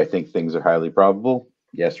 Do I think things are highly probable?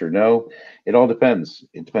 Yes or no? It all depends.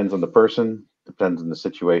 It depends on the person, depends on the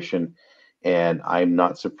situation. And I'm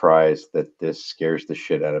not surprised that this scares the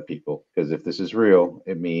shit out of people because if this is real,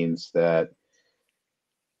 it means that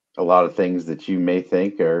a lot of things that you may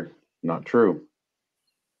think are not true.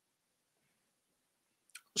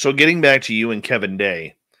 So getting back to you and Kevin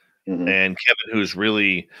Day, Hmm. and Kevin, who's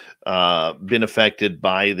really been affected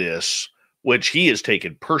by this, which he has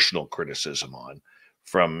taken personal criticism on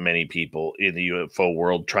from many people in the UFO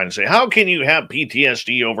world, trying to say, how can you have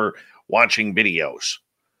PTSD over watching videos?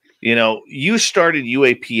 You started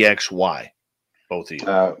UAPx. Why? Both of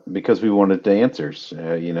you. Because we wanted the answers.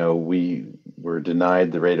 We were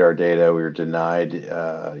denied the radar data. We were denied,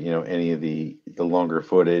 any of the longer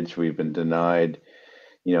footage. We've been denied,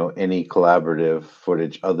 any collaborative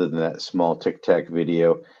footage other than that small Tic Tac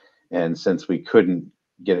video. And since we couldn't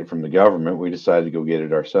get it from the government, we decided to go get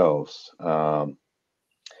it ourselves.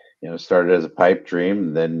 Started as a pipe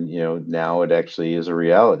dream, then now it actually is a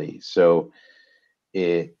reality. So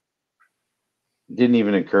it didn't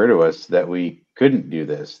even occur to us that we couldn't do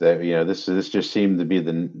this. That this just seemed to be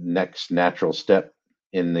the next natural step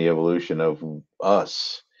in the evolution of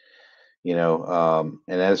us. And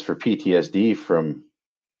as for PTSD from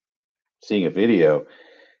seeing a video,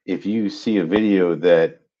 if you see a video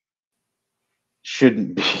that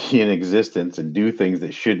shouldn't be in existence and do things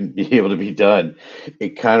that shouldn't be able to be done,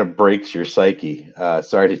 it kind of breaks your psyche.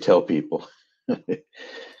 Sorry to tell people.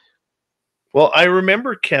 Well, I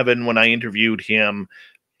remember Kevin when I interviewed him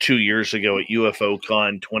 2 years ago at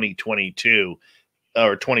UFOCon 2022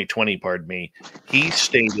 or 2020, pardon me. He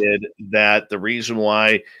stated that the reason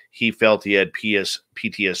why he felt he had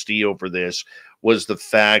PTSD over this was the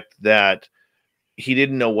fact that he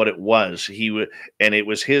didn't know what it was. And it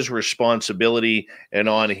was his responsibility and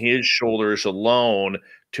on his shoulders alone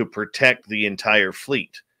to protect the entire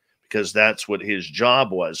fleet because that's what his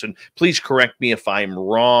job was. And please correct me if I'm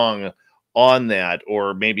wrong on that,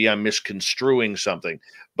 or maybe I'm misconstruing something.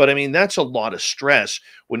 But I mean, that's a lot of stress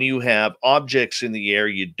when you have objects in the air.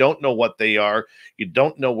 You don't know what they are. You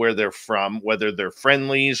don't know where they're from, whether they're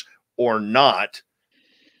friendlies or not.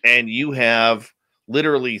 And you have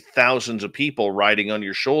literally thousands of people riding on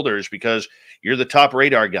your shoulders because you're the top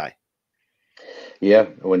radar guy. Yeah,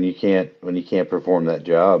 when you can't perform that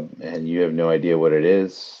job and you have no idea what it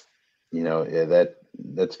is, yeah,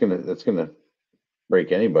 that's gonna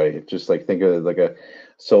break anybody. It's just like, think of it like a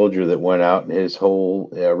soldier that went out and his whole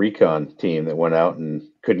recon team that went out and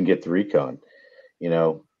couldn't get the recon,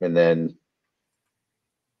 and then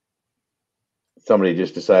somebody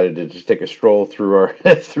just decided to just take a stroll through our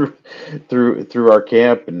through our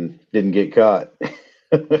camp and didn't get caught.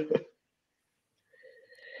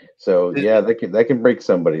 So I- yeah, that can break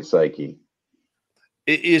somebody's psyche.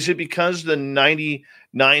 Is it because the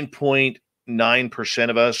 99.9%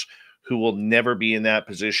 of us who will never be in that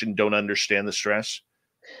position don't understand the stress?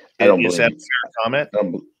 I don't Is that a believe fair comment?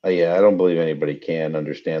 yeah, I don't believe anybody can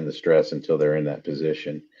understand the stress until they're in that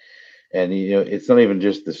position. And it's not even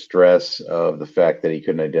just the stress of the fact that he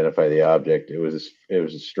couldn't identify the object. It was a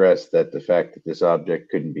stress that the fact that this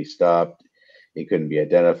object couldn't be stopped, it couldn't be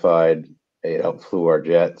identified, it outflew our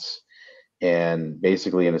jets, and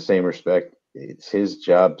basically in the same respect, it's his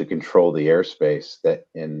job to control the airspace. That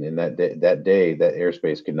and in that day, that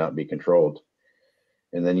airspace could not be controlled.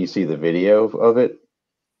 And then you see the video of it.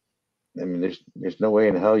 I mean, there's no way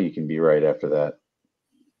in hell you can be right after that.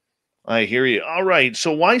 I hear you. All right.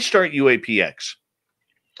 So why start UAPx?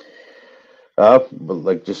 But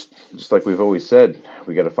like just like we've always said,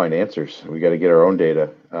 we got to find answers. We got to get our own data.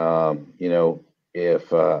 If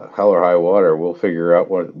hell or high water, we'll figure out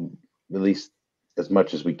what at least as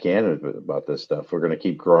much as we can about this stuff. We're going to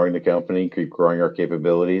keep growing the company, keep growing our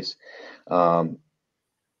capabilities, um,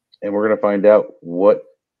 and we're going to find out what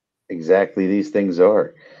exactly these things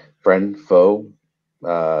are: friend, foe,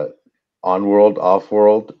 uh, on world, off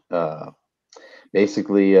world.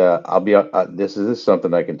 Basically, I'll be. This is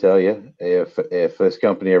something I can tell you. If this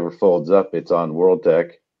company ever folds up, it's on World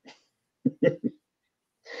Tech,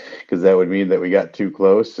 because that would mean that we got too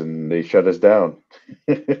close and they shut us down.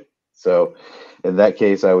 So, in that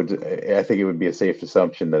case, I think it would be a safe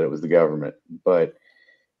assumption that it was the government. But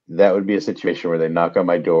that would be a situation where they knock on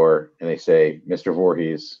my door and they say, "Mr.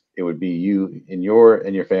 Voorhis, it would be you in your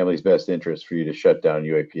and your family's best interest for you to shut down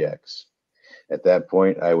UAPx." At that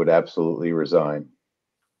point, I would absolutely resign.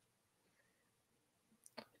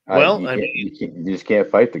 Well, You I can't, mean, you just can't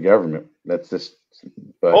fight the government. That's just,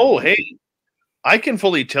 but oh, hey, I can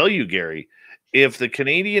fully tell you, Gary, if the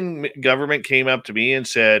Canadian government came up to me and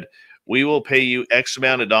said, "We will pay you X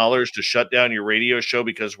amount of dollars to shut down your radio show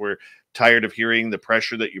because we're tired of hearing the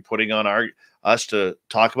pressure that you're putting on us to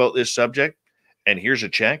talk about this subject, and here's a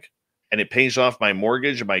check, and it pays off my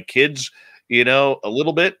mortgage and my kids, a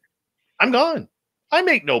little bit," I'm gone. I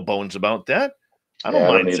make no bones about that. I don't yeah,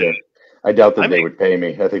 I don't mind saying either. I doubt I that they make would pay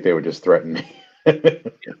me. I think they would just threaten me. a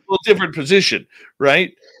little different position,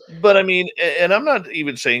 right? But I mean, and I'm not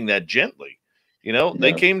even saying that gently. They No,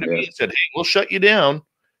 came to yeah. me and said, "Hey, we'll shut you down,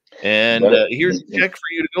 and But here's a check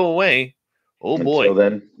for you to go away." Oh boy.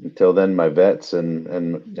 until then, my vets and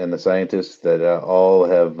the scientists that all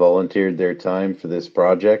have volunteered their time for this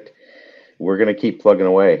project, we're going to keep plugging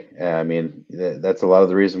away. I mean, that's a lot of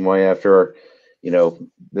the reason why after you know,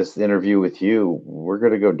 this interview with you, we're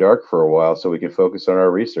going to go dark for a while so we can focus on our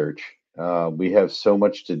research. We have so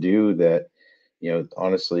much to do that,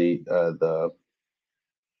 honestly, the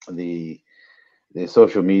the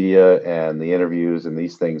social media and the interviews and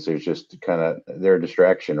these things are just they're a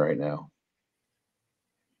distraction right now.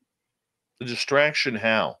 The distraction,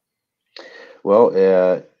 how? Well,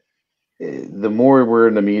 the more we're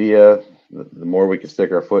in the media, the more we can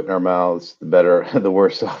stick our foot in our mouths, the better, the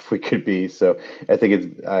worse off we could be. So I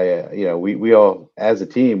think we all, as a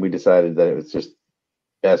team, we decided that it was just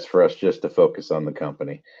best for us just to focus on the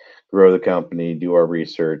company, grow the company, do our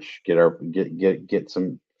research, get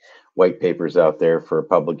some white papers out there for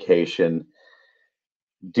publication,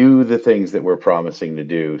 do the things that we're promising to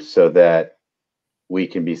do so that we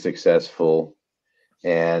can be successful.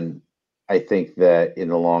 And I think that in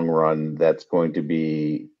the long run, that's going to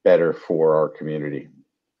be better for our community.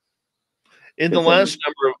 In the Because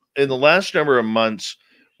then, last number of months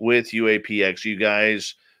with UAPx, you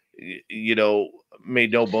guys,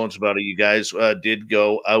 made no bones about it. You guys did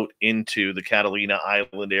go out into the Catalina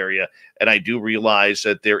Island area, and I do realize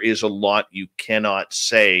that there is a lot you cannot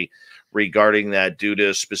say regarding that due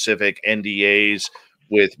to specific NDAs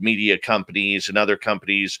with media companies and other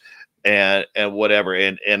companies and whatever.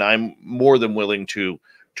 And I'm more than willing to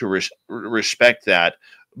respect that.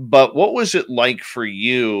 But what was it like for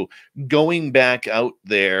you going back out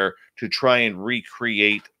there to try and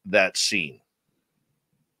recreate that scene?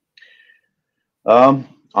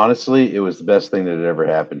 honestly, it was the best thing that had ever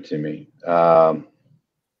happened to me. I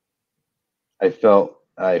felt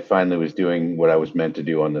I finally was doing what I was meant to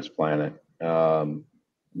do on this planet.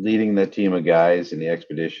 Leading the team of guys in the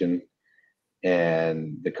expedition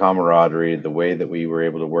and the camaraderie, the way that we were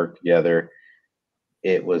able to work together,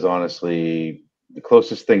 it was honestly the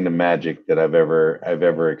closest thing to magic that I've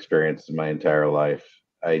ever experienced in my entire life.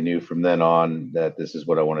 I knew from then on that this is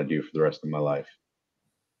what I want to do for the rest of my life.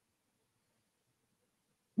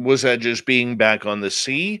 Was that just being back on the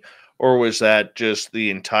sea, or was that just the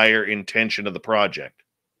entire intention of the project?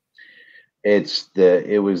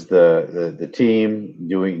 It was the team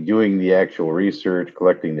doing the actual research,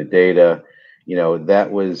 collecting the data.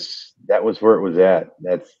 That was where it was at.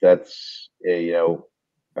 That's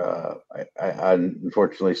I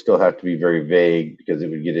unfortunately still have to be very vague because it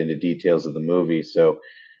would get into details of the movie. So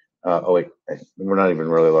oh wait, we're not even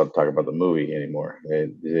really allowed to talk about the movie anymore.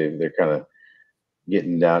 They're kind of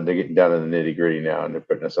getting down to the nitty gritty now, and they're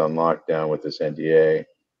putting us on lockdown with this NDA.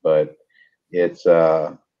 But it's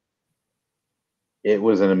it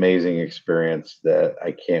was an amazing experience that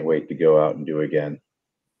I can't wait to go out and do again.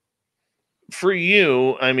 For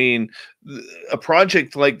you, I mean, a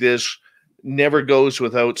project like this never goes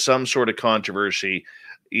without some sort of controversy,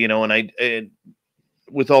 and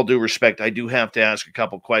with all due respect, I do have to ask a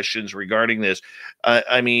couple questions regarding this.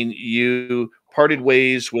 I mean, you parted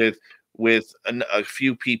ways with a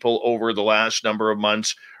few people over the last number of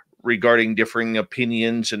months regarding differing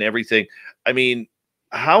opinions and everything. I mean,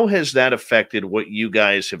 how has that affected what you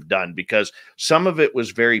guys have done? Because some of it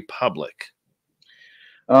was very public.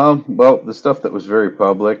 Well, the stuff that was very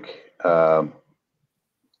public, that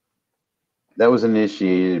was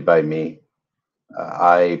initiated by me.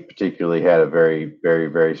 I particularly had a very, very,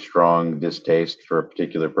 very strong distaste for a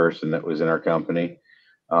particular person that was in our company.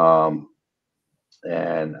 Um,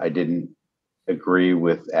 and I didn't agree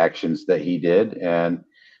with actions that he did. And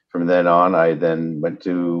from then on, I then went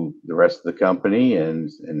to the rest of the company,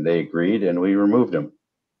 and they agreed, and we removed him.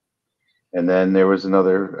 And then there was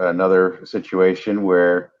another situation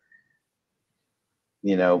where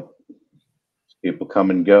you know people come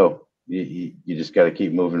and go. You just got to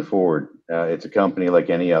keep moving forward. It's a company like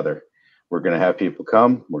any other. We're going to have people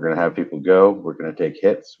come. We're going to have people go. We're going to take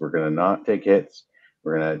hits. We're going to not take hits.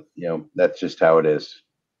 We're going to, that's just how it is.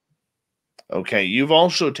 Okay, you've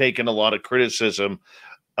also taken a lot of criticism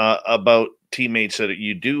about teammates that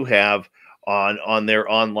you do have on their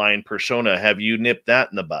online persona. Have you nipped that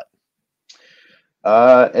in the butt?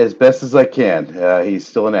 As best as I can. He's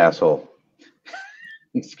still an asshole.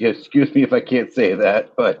 Excuse me if I can't say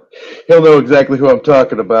that, but he'll know exactly who I'm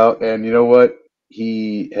talking about. And you know what?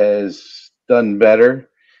 He has done better,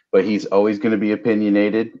 but he's always going to be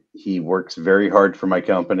opinionated. He works very hard for my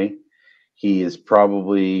company. He has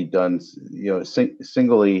probably done,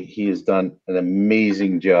 singly, he has done an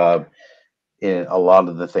amazing job in a lot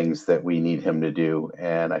of the things that we need him to do.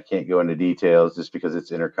 And I can't go into details just because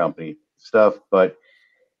it's intercompany stuff, but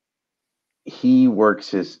he works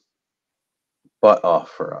his butt off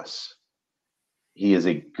for us. He is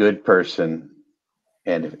a good person,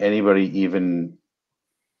 and if anybody even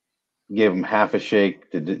gave him half a shake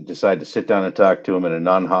to decide to sit down and talk to him in a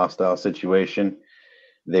non-hostile situation,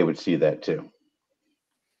 they would see that too.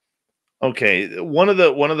 Okay, one of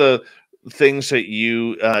the things that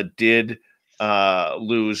you did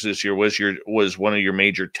lose this year was one of your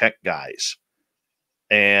major tech guys,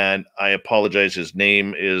 and I apologize, his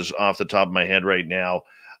name is off the top of my head right now.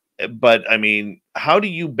 But I mean, how do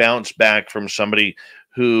you bounce back from somebody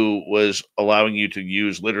who was allowing you to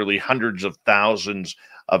use literally hundreds of thousands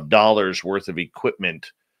of dollars worth of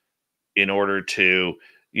equipment in order to,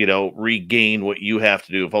 regain what you have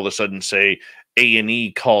to do? If all of a sudden, say,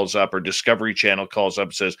 A&E calls up or Discovery Channel calls up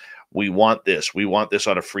and says, we want this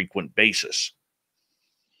on a frequent basis.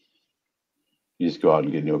 You just go out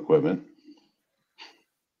and get new equipment.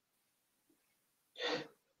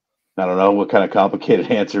 I don't know what kind of complicated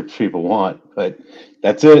answer people want, but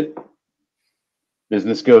that's it.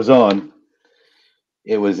 Business goes on.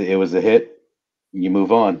 It was a hit. You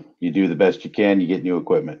move on. You do the best you can. You get new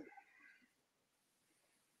equipment.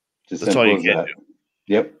 Just That's all simple you as can that. do.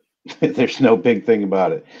 Yep. There's no big thing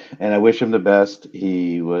about it. And I wish him the best.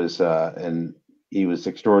 He was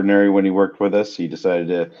extraordinary when he worked with us. He decided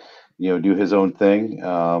to, do his own thing.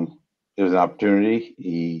 It was an opportunity.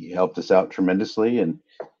 He helped us out tremendously, and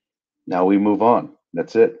now we move on.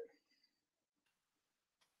 That's it.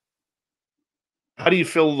 How do you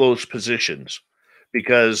fill those positions?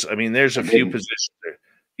 Because I mean, there's a few positions there.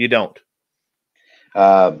 You don't.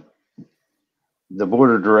 Uh, the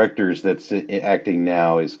board of directors that's acting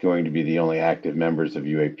now is going to be the only active members of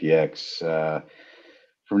UAPx.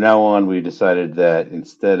 From now on, we decided that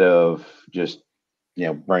instead of just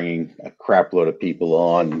bringing a crap load of people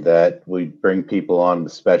on, that we bring people on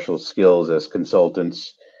with special skills as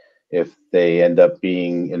consultants. If they end up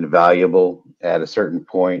being invaluable at a certain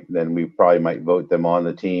point, then we probably might vote them on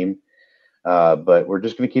the team. But we're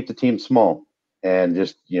just going to keep the team small. and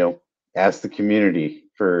just, ask the community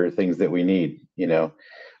for things that we need. We're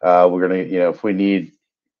going to, if we need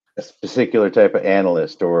a particular type of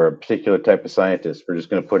analyst or a particular type of scientist, we're just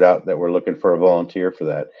going to put out that we're looking for a volunteer for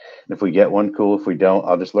that. And if we get one, cool. If we don't,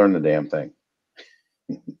 I'll just learn the damn thing.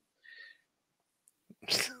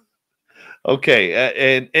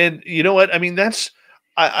 Okay, and you know what? I mean,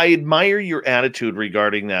 I admire your attitude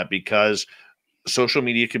regarding that, because social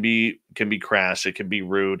media can be crass. It can be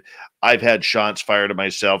rude. I've had shots fired at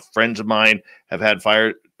myself. Friends of mine have had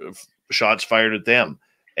shots fired at them,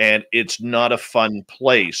 and it's not a fun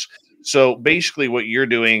place. So basically, what you're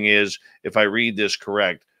doing is, if I read this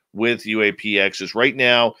correct, with UAPx, is right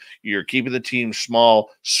now you're keeping the team small,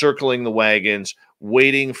 circling the wagons,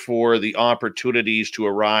 waiting for the opportunities to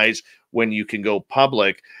arise when you can go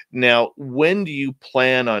public. Now, when do you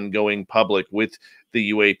plan on going public with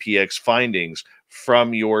the UAPx findings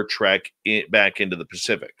from your trek back into the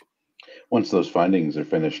Pacific? Once those findings are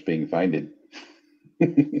finished being finded.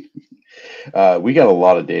 We got a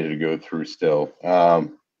lot of data to go through still.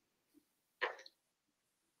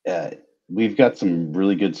 We've got some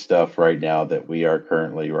really good stuff right now that we are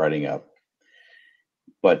currently writing up,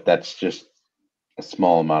 but that's just a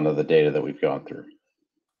small amount of the data that we've gone through.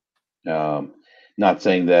 Not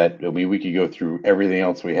saying that, I mean, we could go through everything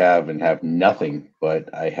else we have and have nothing,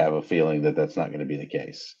 but I have a feeling that that's not going to be the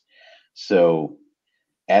case. So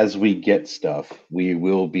as we get stuff, we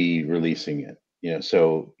will be releasing it.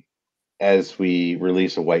 So as we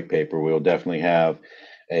release a white paper, we'll definitely have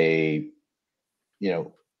a,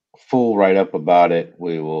 full write-up about it.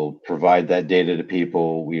 We will provide that data to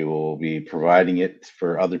people. We will be providing it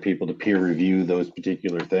for other people to peer review those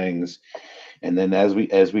particular things. And then as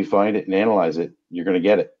we find it and analyze it, you're going to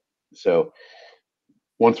get it. So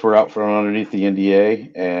once we're out from underneath the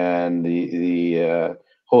NDA and the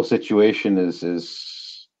whole situation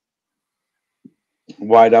is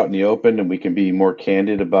wide out in the open, and we can be more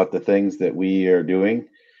candid about the things that we are doing,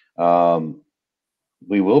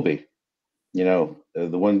 we will be.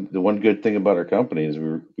 The one good thing about our company is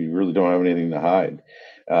we really don't have anything to hide.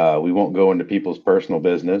 We won't go into people's personal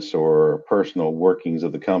business or personal workings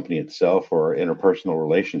of the company itself or interpersonal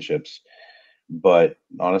relationships. But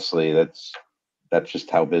honestly, that's just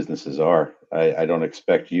how businesses are. I don't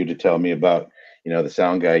expect you to tell me about, the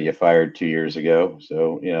sound guy you fired 2 years ago.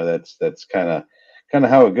 So, that's kind of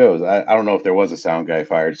how it goes. I don't know if there was a sound guy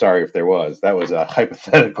fired. Sorry if there was. That was a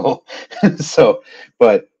hypothetical. So,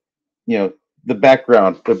 but the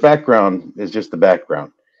background is just the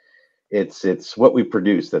background. It's what we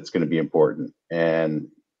produce that's going to be important, and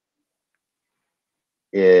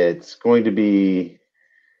it's going to be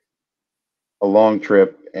a long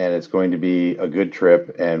trip, and it's going to be a good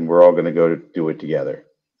trip, and we're all going to go to do it together.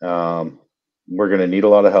 We're going to need a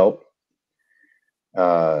lot of help.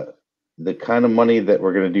 The kind of money that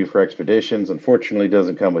we're going to do for expeditions, unfortunately,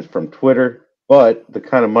 doesn't come from Twitter, but the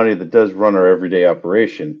kind of money that does run our everyday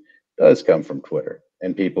operation does come from Twitter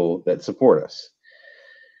and people that support us.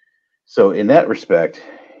 So in that respect,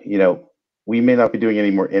 we may not be doing any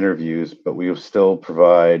more interviews, but we will still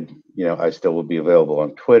provide, I still will be available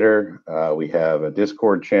on Twitter. We have a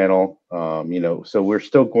Discord channel, so we're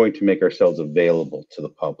still going to make ourselves available to the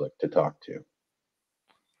public to talk to.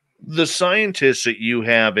 The scientists that you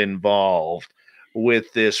have involved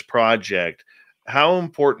with this project, how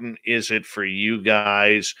important is it for you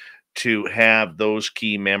guys to have those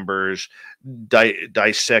key members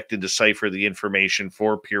dissect and decipher the information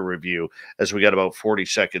for peer review, as we got about 40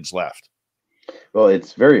 seconds left? Well,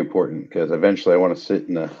 it's very important because eventually I want to sit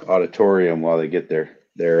in the auditorium while they get their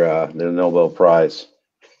Nobel Prize.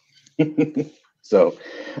 So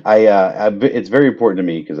it's very important to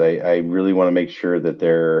me because I really want to make sure that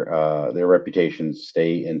their reputations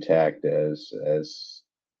stay intact as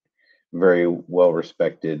very well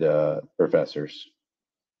respected professors.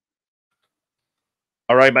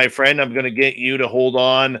 All right, my friend, I'm going to get you to hold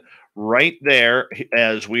on right there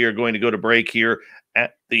as we are going to go to break here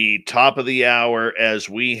at the top of the hour, as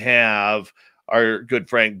we have our good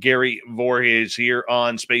friend Gary Voorhis here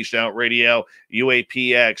on Spaced Out Radio,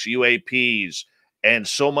 UAPx, UAPs, and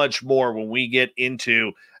so much more. When we get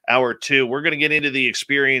into hour two, we're going to get into the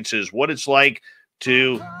experiences, what it's like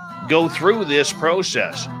to go through this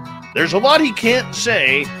process. There's a lot he can't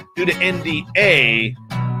say due to NDA,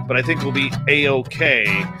 but I think we'll be A-okay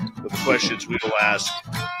with the questions we will ask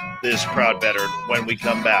this proud veteran when we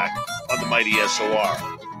come back on the mighty SOR.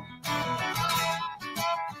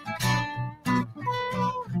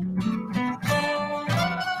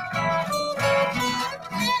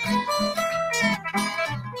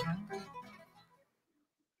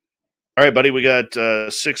 All right, buddy, we got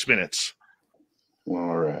 6 minutes.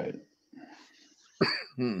 All right.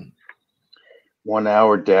 1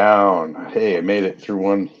 hour down. Hey, I made it through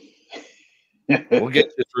one. We'll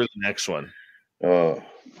get you through the next one. Oh,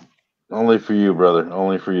 only for you, brother.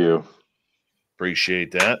 Only for you.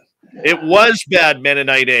 Appreciate that. It was bad,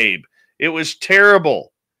 Mennonite Abe. It was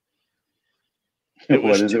terrible. It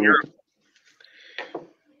was terrible.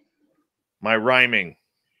 My rhyming.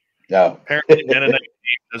 No. Apparently, Mennonite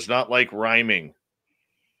Abe does not like rhyming.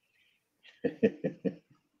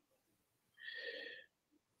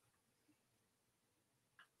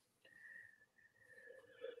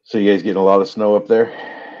 So you guys getting a lot of snow up there?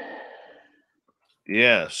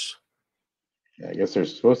 Yes. Yeah, I guess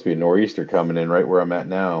there's supposed to be a nor'easter coming in right where I'm at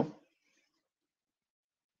now.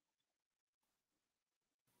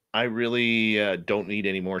 I really don't need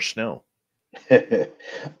any more snow.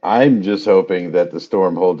 I'm just hoping that the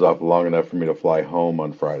storm holds off long enough for me to fly home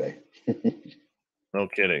on Friday. No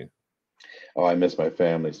kidding. Oh, I miss my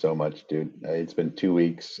family so much, dude. It's been 2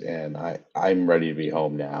 weeks, and I'm ready to be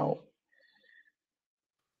home now.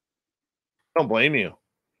 Don't blame you.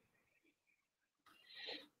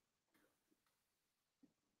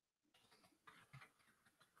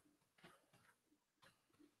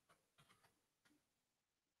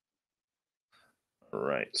 All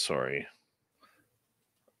right, sorry.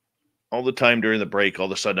 All the time during the break, all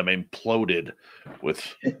of a sudden I'm imploded with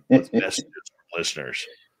messages from listeners.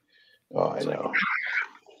 Oh, I know.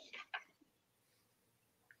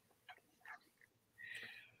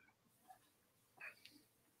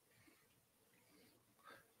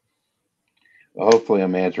 Well, hopefully,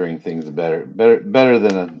 I'm answering things better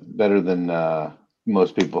than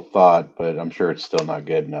most people thought. But I'm sure it's still not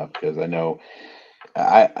good enough because I know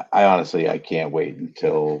I honestly I can't wait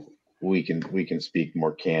until we can speak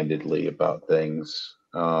more candidly about things.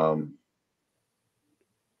 So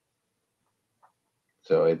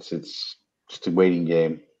it's just a waiting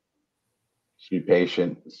game. Just be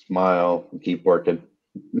patient, smile, and keep working.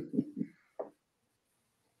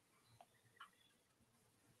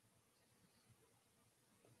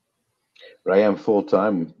 But I am full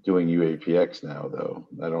time doing UAPx now, though.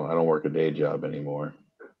 I don't work a day job anymore.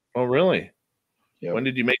 Oh, really? Yep. When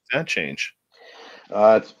did you make that change?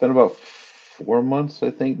 It's been about 4 months, I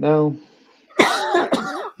think now.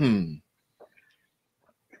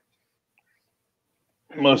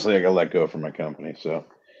 Mostly, I got let go from my company, so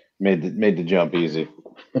made the jump easy.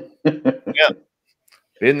 Yeah,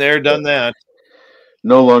 been there, done that.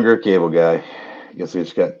 No longer a cable guy. I guess I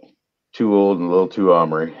just got too old and a little too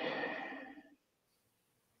ornery.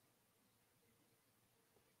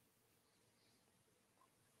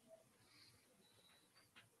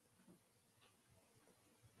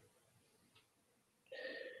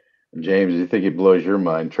 James, you think it blows your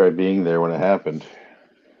mind? Try being there when it happened.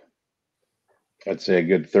 I'd say a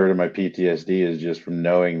good third of my PTSD is just from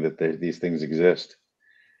knowing that these things exist.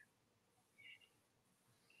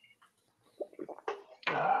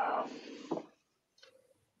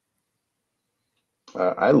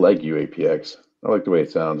 I like UAPx. I like the way it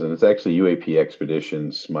sounds, and it's actually UAP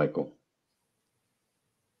Expeditions, Michael.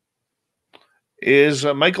 Is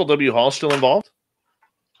Michael W. Hall still involved?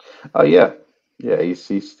 Oh yeah, he's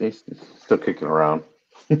still kicking around.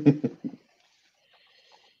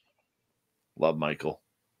 Love Michael.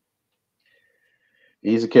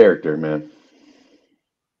 He's a character, man.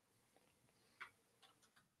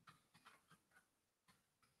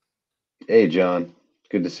 Hey, John.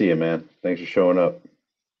 Good to see you, man. Thanks for showing up.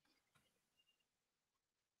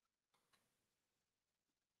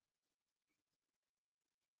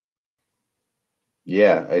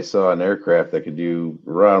 Yeah, I saw an aircraft that could do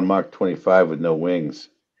around Mach 25 with no wings.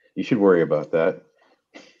 You should worry about that,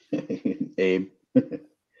 Abe.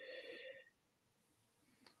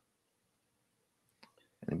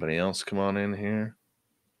 Anybody else come on in here?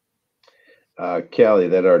 Callie,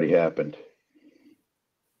 that already happened.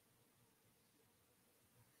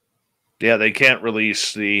 Yeah, they can't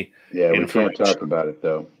release the Yeah, we can't talk about it,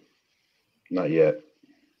 though. Not yet.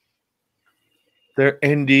 They're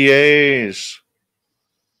NDAs.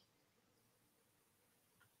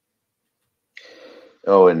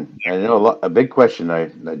 Oh, and I know a big question I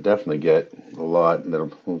definitely get a lot, and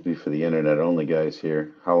that'll be for the internet only guys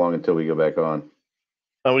here. How long until we go back on?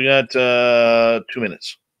 We got 2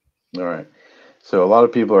 minutes. All right. So a lot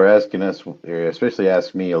of people are asking us, especially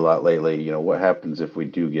ask me a lot lately, what happens if we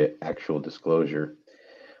do get actual disclosure?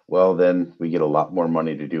 Well, then we get a lot more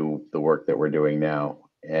money to do the work that we're doing now,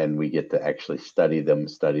 and we get to actually study them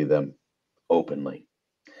openly.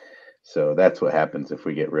 So that's what happens if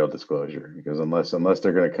we get real disclosure, because unless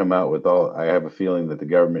they're going to come out with I have a feeling that the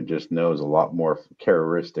government just knows a lot more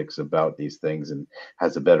characteristics about these things and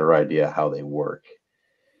has a better idea how they work.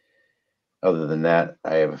 Other than that,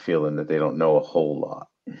 I have a feeling that they don't know a whole lot,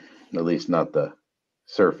 at least not the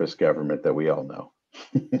surface government that we all know.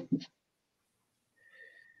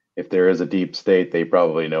 If there is a deep state, they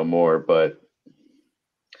probably know more, but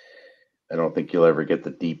I don't think you'll ever get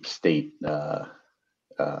the deep state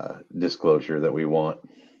disclosure that we want.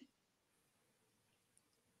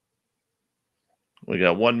 We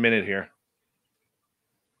got 1 minute here.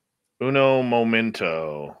 Uno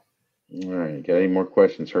momento. All right, got any more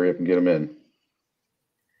questions? Hurry up and get them in.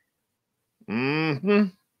 Mm-hmm.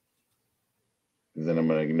 Then I'm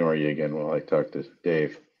going to ignore you again while I talk to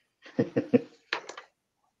Dave.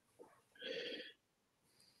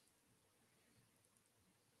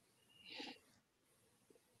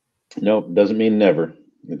 Nope, doesn't mean never.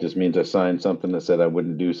 It just means I signed something that said I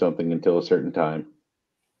wouldn't do something until a certain time.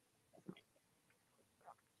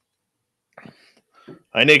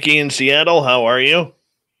 Hi, Nikki in Seattle. How are you?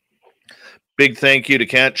 Big thank you to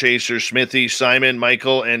Cat Chaser, Smithy, Simon,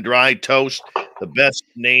 Michael, and Dry Toast, the best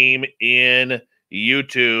name in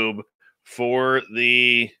YouTube for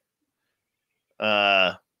the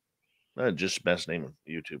just best name of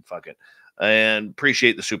YouTube. Fuck it. And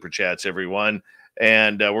appreciate the super chats, everyone.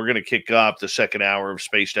 And we're going to kick off the second hour of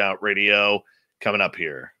Spaced Out Radio coming up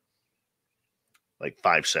here. Like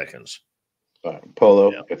 5 seconds.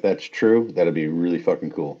 Polo, yeah. If that's true, that'd be really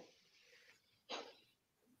fucking cool.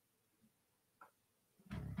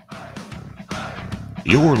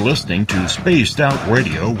 You're listening to Spaced Out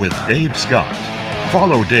Radio with Dave Scott.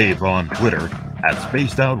 Follow Dave on Twitter at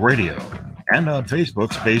Spaced Out Radio and on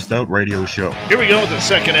Facebook, Spaced Out Radio Show. Here we go with the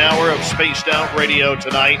second hour of Spaced Out Radio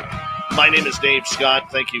tonight. My name is Dave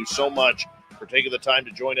Scott. Thank you so much for taking the time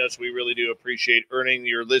to join us. We really do appreciate earning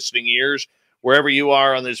your listening ears wherever you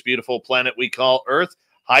are on this beautiful planet we call Earth.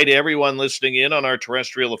 Hi to everyone listening in on our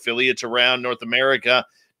terrestrial affiliates around North America,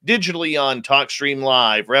 digitally on TalkStream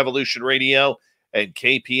Live, Revolution Radio, and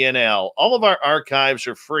KPNL. All of our archives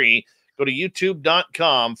are free. Go to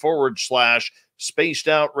youtube.com/Spaced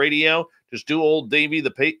Out Radio. Just do old Davey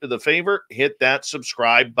the favor, hit that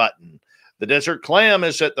subscribe button. The Desert Clam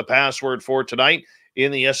is set the password for tonight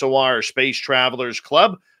in the SOR Space Travelers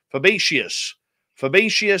Club. Fabaceous.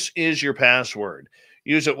 Fabaceous is your password.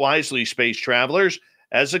 Use it wisely, Space Travelers,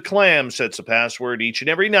 as the Clam sets a password each and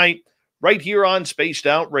every night right here on Spaced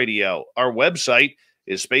Out Radio. Our website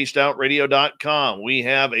is spacedoutradio.com. We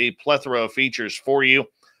have a plethora of features for you.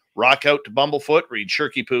 Rock out to Bumblefoot, read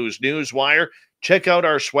Shirky Poo's Newswire, check out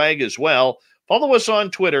our swag as well. Follow us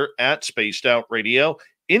on Twitter at Spaced Out Radio,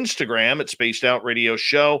 Instagram at Spaced Out Radio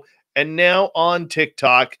Show, and now on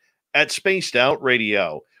TikTok at Spaced Out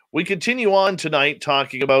Radio. We continue on tonight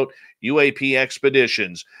talking about UAP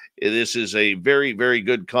expeditions. This is a very, very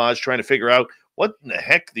good cause, trying to figure out what in the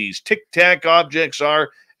heck these tic-tac objects are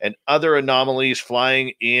and other anomalies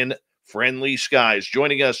flying in friendly skies.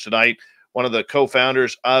 Joining us tonight, one of the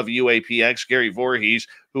co-founders of UAPx, Gary Voorhis,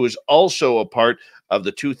 who is also a part of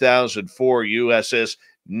the 2004 U.S.S.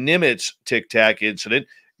 Nimitz tic-tac incident.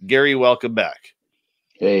 Gary, welcome back.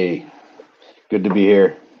 Hey, good to be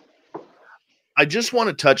here. I just want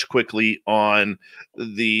to touch quickly on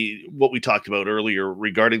what we talked about earlier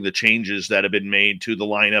regarding the changes that have been made to the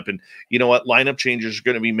lineup. And you know what? Lineup changes are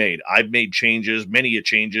going to be made. I've made changes, many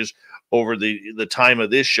changes over the time of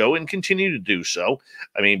this show and continue to do so.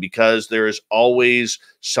 I mean, because there is always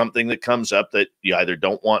something that comes up that you either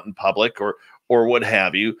don't want in public or what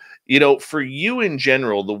have you. You know, for you in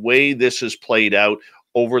general, the way this has played out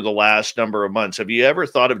over the last number of months, have you ever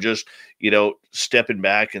thought of just, stepping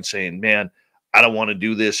back and saying, man, I don't want to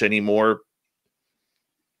do this anymore?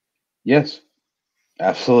 Yes,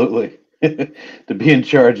 absolutely. To be in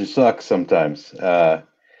charge, it sucks sometimes.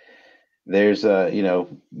 There's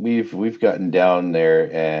we've gotten down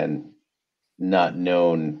there and not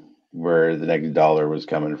known where the next dollar was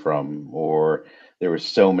coming from, or there were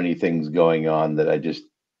so many things going on that I just,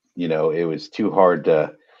 it was too hard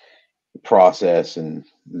to process. And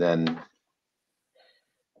then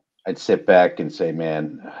I'd sit back and say,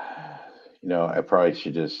 man, I probably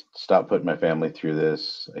should just stop putting my family through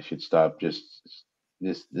this. I should stop this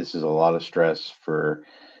is a lot of stress for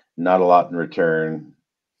not a lot in return.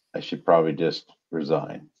 I should probably just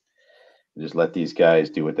resign. Just let these guys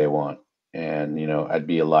do what they want. And, I'd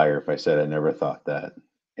be a liar if I said I never thought that.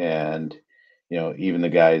 And, even the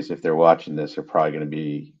guys, if they're watching this, are probably going to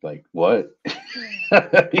be like, what?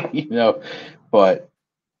 But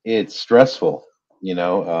it's stressful,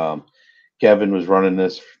 Kevin was running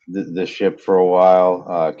this ship for a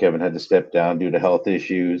while. Kevin had to step down due to health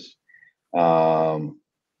issues.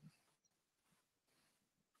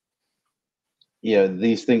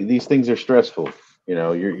 These things are stressful.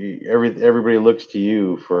 Everybody looks to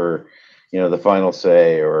you for, the final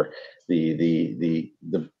say or the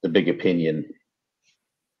big opinion.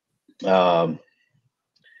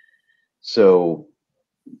 So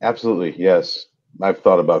absolutely, yes, I've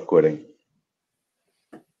thought about quitting.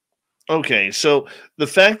 Okay, so the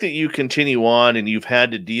fact that you continue on and you've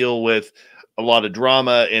had to deal with a lot of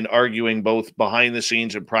drama and arguing both behind the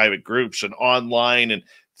scenes in private groups and online and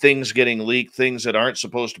things getting leaked, things that aren't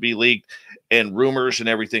supposed to be leaked, and rumors and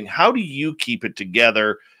everything, how do you keep it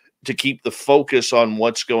together to keep the focus on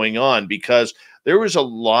what's going on? Because there was a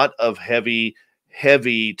lot of heavy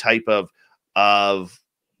type of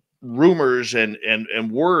rumors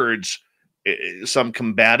and words, some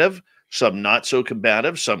combative, some not so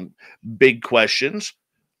combative, some big questions,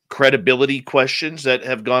 credibility questions that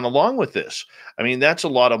have gone along with this. I mean, that's a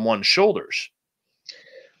lot on one's shoulders.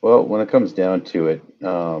 Well, when it comes down to it,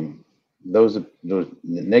 those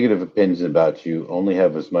negative opinions about you only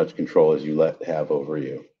have as much control as you let have over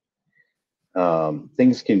you.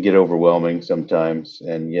 Things can get overwhelming sometimes,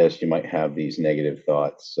 and yes, you might have these negative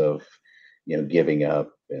thoughts of, giving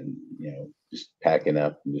up and just packing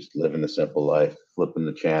up and just living the simple life, flipping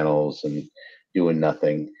the channels and doing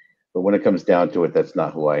nothing. But when it comes down to it, that's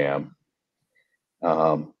not who I am.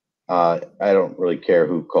 I don't really care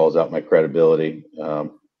who calls out my credibility.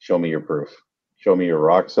 Show me your proof. Show me your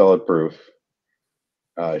rock solid proof.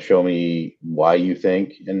 Show me why you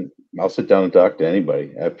think, and I'll sit down and talk to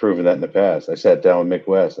anybody. I've proven that in the past. I sat down with Mick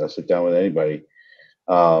West. I'll sit down with anybody.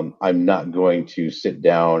 I'm not going to sit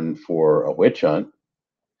down for a witch hunt.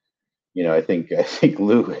 I think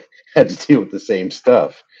Lou had to deal with the same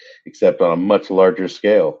stuff, except on a much larger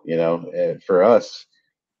scale. And for us,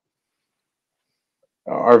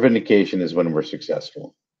 our vindication is when we're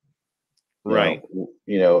successful. Right.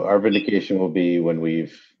 Our vindication will be when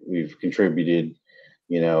we've contributed.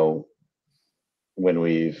 When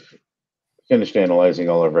we've finished analyzing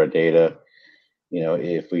all of our data.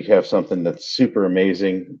 If we have something that's super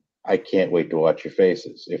amazing, I can't wait to watch your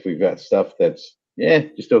faces. If we've got stuff that's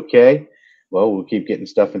just okay, well, we'll keep getting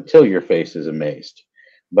stuff until your face is amazed.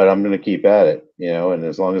 But I'm going to keep at it, and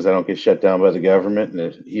as long as I don't get shut down by the government,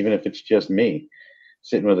 and even if it's just me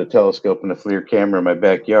sitting with a telescope and a FLIR camera in my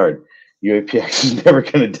backyard, UAPx is never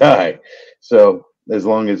going to die. So as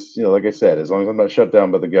long as, like I said, as long as I'm not shut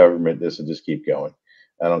down by the government, this will just keep going.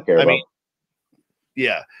 I don't care about.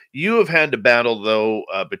 Yeah, you have had to battle though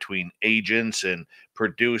between agents and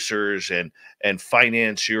producers and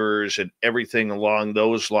financiers and everything along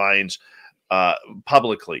those lines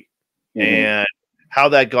publicly, and how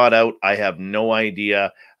that got out, I have no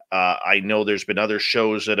idea. I know there's been other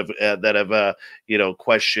shows that have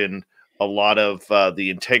questioned a lot of the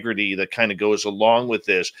integrity that kind of goes along with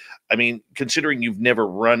this. I mean, considering you've never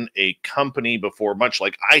run a company before, much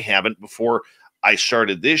like I haven't before I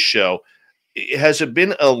started this show. Has it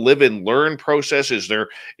been a live and learn process? Is there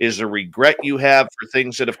regret you have for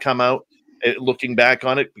things that have come out looking back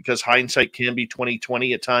on it, because hindsight can be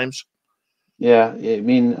 20/20 at times? Yeah, I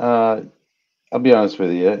mean, I'll be honest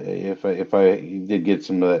with you. If I did get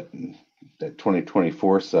some of that 2020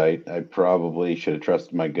 foresight, I probably should have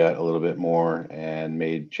trusted my gut a little bit more and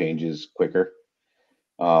made changes quicker.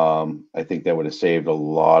 I think that would have saved a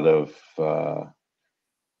lot of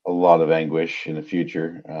anguish in the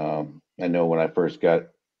future. I know when I first got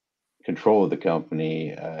control of the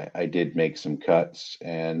company, I did make some cuts,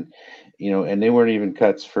 and and they weren't even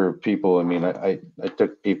cuts for people. I mean, I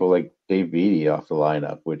took people like Dave Beatty off the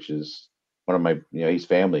lineup, which is one of my, he's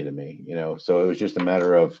family to me. So it was just a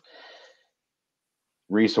matter of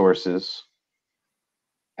resources,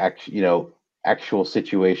 actual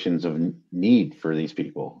situations of need for these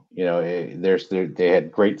people. They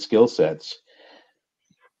had great skill sets,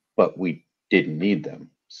 but we didn't need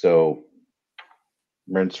them. So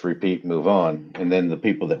rinse, repeat, move on. And then the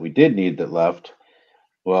people that we did need that left,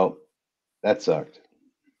 well, that sucked.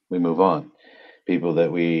 We move on. People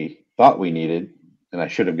that we thought we needed, and I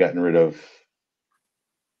should have gotten rid of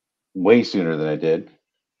way sooner than I did.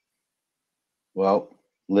 Well,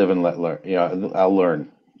 live and let learn. I'll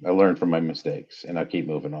learn. I learn from my mistakes, and I'll keep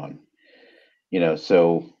moving on.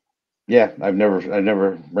 So yeah, I've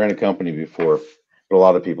never ran a company before, but a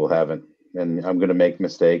lot of people haven't. And I'm going to make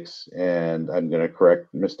mistakes, and I'm going to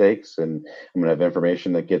correct mistakes, and I'm going to have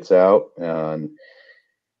information that gets out, and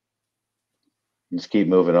just keep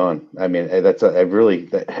moving on. I mean, unfortunately,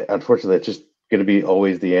 that's just going to be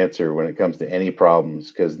always the answer when it comes to any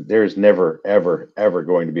problems, because there's never, ever, ever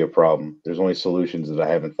going to be a problem. There's only solutions that I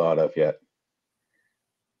haven't thought of yet.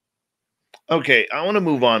 Okay, I want to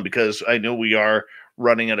move on because I know we are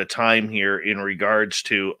running out of time here in regards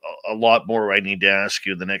to a lot more I need to ask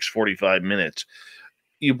you in the next 45 minutes.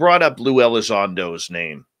 You brought up Lou Elizondo's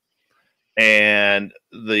name. and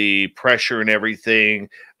the pressure and everything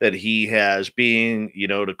that he has, being,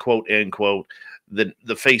 to quote end quote,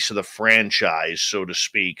 the face of the franchise, so to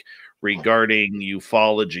speak, regarding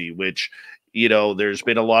ufology, which, there's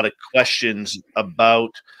been a lot of questions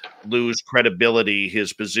about Lou's credibility,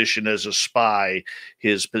 his position as a spy,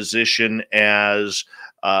 his position as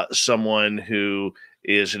someone who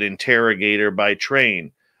is an interrogator by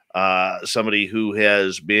train, somebody who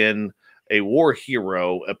has been a war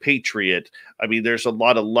hero, a patriot. I mean, there's a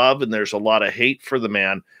lot of love and there's a lot of hate for the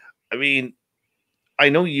man. I mean, I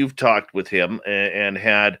know you've talked with him and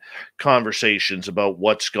had conversations about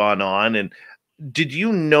what's gone on. And did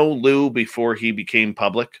you know Lou before he became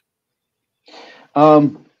public?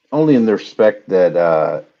 Only in the respect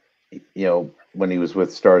that when he was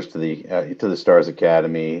with Stars to the Stars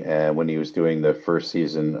Academy, and when he was doing the first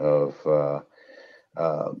season of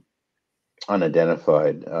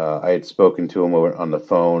Unidentified, I had spoken to him on the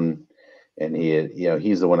phone, and he had,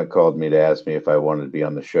 he's the one that called me to ask me if I wanted to be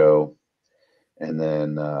on the show. And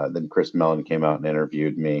then Chris Mellon came out and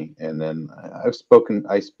interviewed me, and then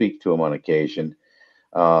I speak to him on occasion.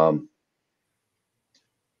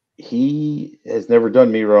 He has never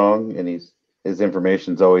done me wrong, and his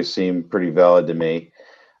information's always seemed pretty valid to me.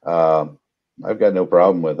 I've got no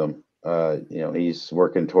problem with him. He's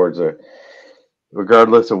working towards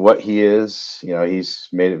regardless of what he is, he's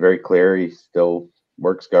made it very clear he still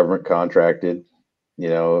works government contracted.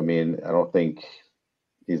 I mean, I don't think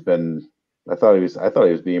he's been. I thought he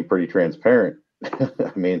was being pretty transparent.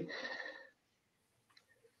 I mean,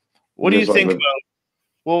 what do you think about?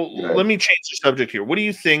 Well, let me change the subject here. What do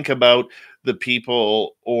you think about the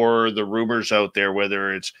people or the rumors out there,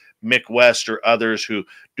 whether it's Mick West or others, who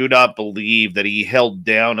do not believe that he held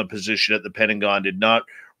down a position at the Pentagon, did not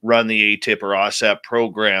run the ATIP or OSAP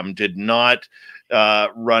program, did not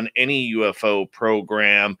run any UFO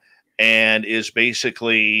program, and is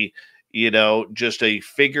basically, just a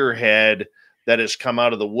figurehead that has come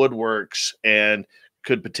out of the woodworks and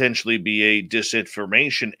could potentially be a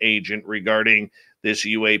disinformation agent regarding this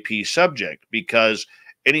UAP subject? Because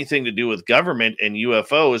anything to do with government and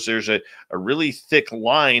UFOs, there's a really thick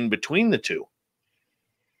line between the two.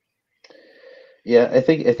 Yeah, I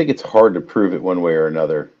think it's hard to prove it one way or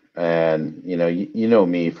another. And you know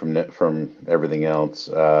me from everything else.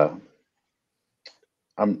 I'm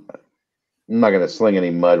not going to sling any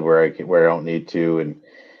mud where I don't need to. And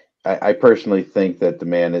I personally think that the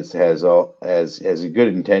man has good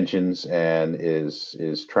intentions and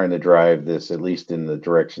is trying to drive this at least in the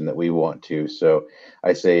direction that we want to. So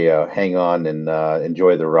I say hang on and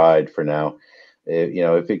enjoy the ride for now.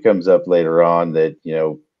 If it comes up later on that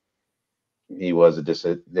he was a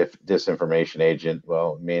disinformation agent,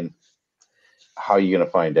 well, I mean, how are you going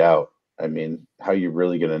to find out? I mean, how are you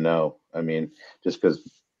really going to know? I mean, just because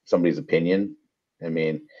somebody's opinion. I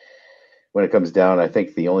mean, when it comes down, I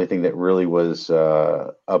think the only thing that really was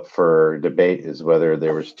up for debate is whether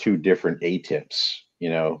there was two different ATIPs,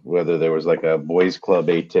 whether there was like a boys club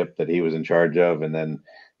ATIP that he was in charge of, and then,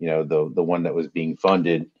 the one that was being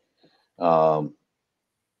funded.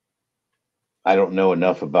 I don't know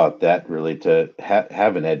enough about that really to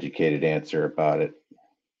have an educated answer about it.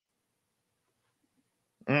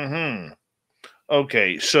 Mm-hmm.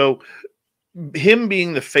 Okay, so him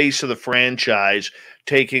being the face of the franchise,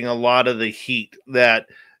 taking a lot of the heat that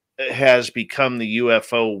has become the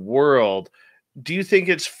UFO world, do you think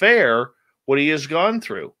it's fair what he has gone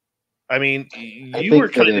through? I mean, you were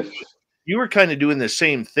kind of doing the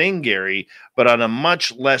same thing, Gary, but on a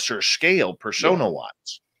much lesser scale,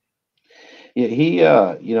 persona-wise. Yeah, he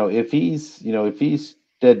if he's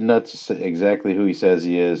dead nuts exactly who he says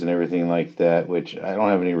he is and everything like that, which I don't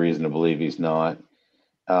have any reason to believe he's not.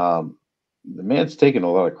 The man's taking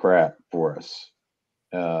a lot of crap for us.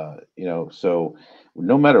 So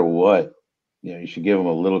no matter what, you should give him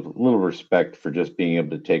a little respect for just being able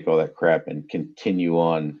to take all that crap and continue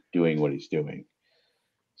on doing what he's doing.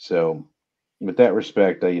 So with that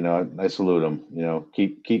respect, I salute him.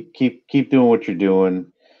 Keep doing what you're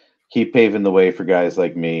doing. Keep paving the way for guys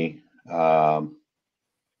like me.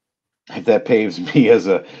 If that paves me as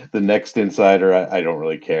the next insider, I don't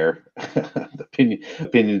really care.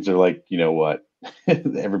 Opinions are like, what?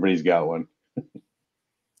 Everybody's got one.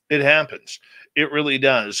 It happens. It really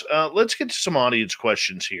does. Let's get to some audience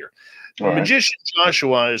questions here. All Magician right.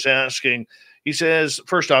 Joshua is asking, he says,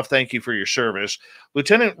 first off, thank you for your service.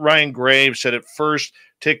 Lieutenant Ryan Graves said at first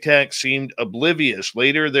Tic-Tac seemed oblivious.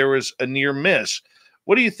 Later, there was a near miss.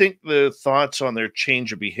 What do you think the thoughts on their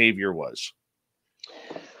change of behavior was?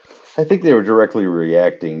 I think they were directly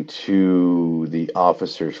reacting to the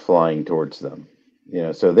officers flying towards them.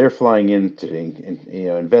 so they're flying in to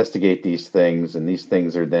investigate these things, and these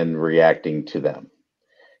things are then reacting to them.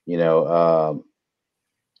 You know,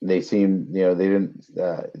 they seem,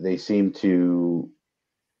 they seem to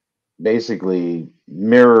basically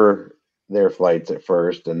mirror their flights at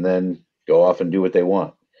first, and then go off and do what they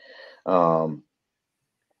want. Um,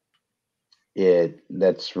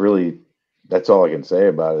 that's really, that's all I can say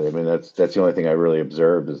about it. I mean, that's the only thing I really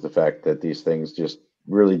observed, is the fact that these things just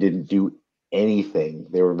really didn't do anything.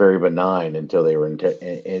 They were very benign until they were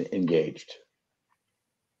engaged.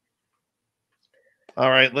 All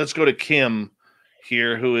right, let's go to Kim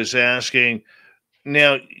here, who is asking,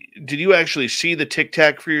 now, did you actually see the Tic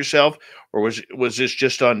Tac for yourself, or was this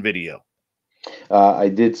just on video? I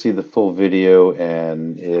did see the full video,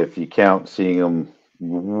 and if you count seeing them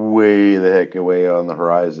way the heck away on the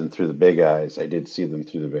horizon through the big eyes, I did see them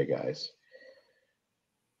through the big eyes.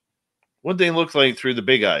 What they look like through the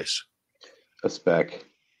big eyes? A speck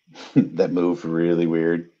that moved really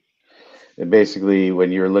weird. And basically,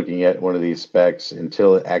 when you're looking at one of these specks,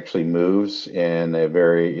 until it actually moves in a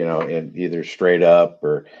very, in either straight up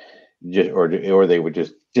or they would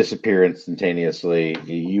just disappear instantaneously,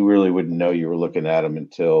 you really wouldn't know you were looking at them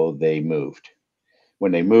until they moved.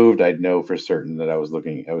 When they moved, I'd know for certain that I was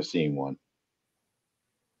seeing one.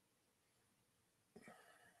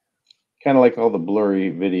 Kind of like all the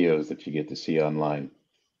blurry videos that you get to see online.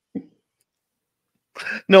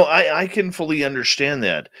 No, I can fully understand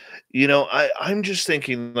that. I'm just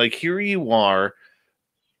thinking, like, here you are.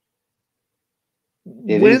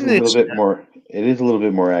 It is a little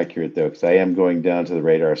bit more accurate, though, because I am going down to the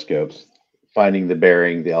radar scopes, finding the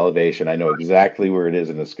bearing, the elevation. I know exactly where it is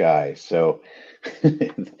in the sky. So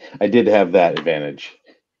I did have that advantage.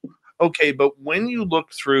 Okay, but when you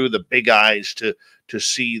look through the big eyes to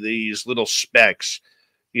see these little specks,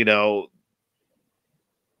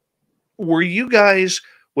 were you guys,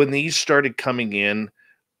 when these started coming in,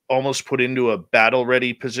 almost put into a battle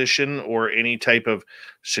ready position, or any type of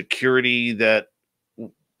security that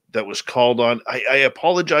was called on? I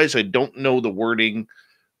apologize, I don't know the wording.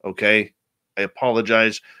 Okay, I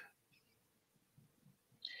apologize.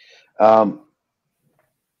 I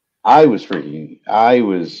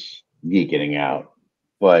was geeking out,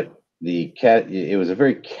 but it was a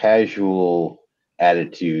very casual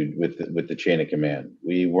attitude with the chain of command.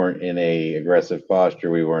 We weren't in a aggressive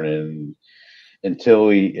posture. We weren't in, until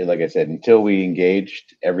we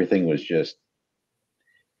engaged, everything was just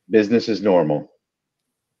business as normal.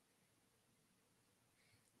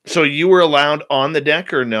 So you were allowed on the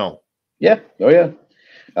deck, or no? Yeah. Oh yeah.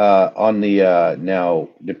 On the now,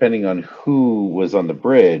 depending on who was on the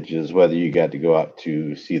bridge, is whether you got to go out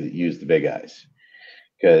to use the big eyes.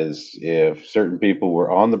 Because if certain people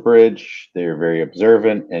were on the bridge, they were very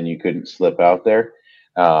observant, and you couldn't slip out there.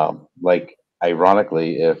 Like,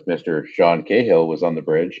 ironically, if Mr. Sean Cahill was on the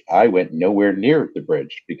bridge, I went nowhere near the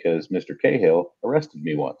bridge because Mr. Cahill arrested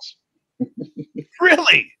me once.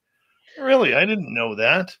 Really? Really? I didn't know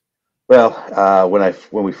that. Well,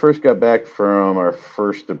 when we first got back from our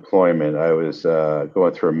first deployment, I was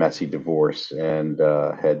going through a messy divorce, and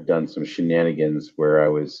had done some shenanigans where I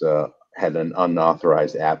was had an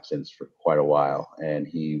unauthorized absence for quite a while, and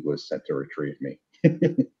he was sent to retrieve me.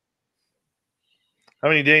 How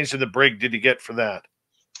many days in the brig did you get for that?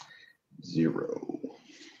 0.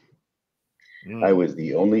 I was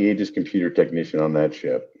the only Aegis computer technician on that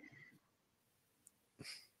ship.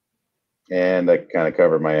 And I kind of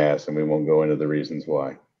covered my ass, and we won't go into the reasons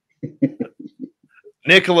why.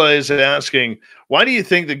 Nicola is asking, why do you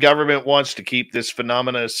think the government wants to keep this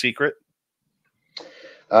phenomena a secret?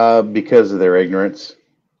 Because of their ignorance.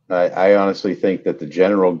 I honestly think that the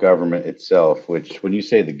general government itself, which, when you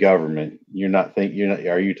say the government,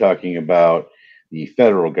 are you talking about the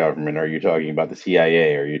federal government? Are you talking about the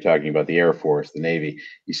CIA? Are you talking about the Air Force, the Navy?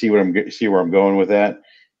 You see where I'm going with that?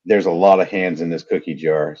 There's a lot of hands in this cookie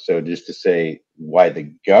jar. So just to say why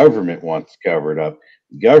the government wants covered up,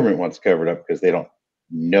 the government wants covered up because they don't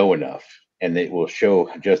know enough, and it will show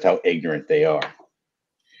just how ignorant they are.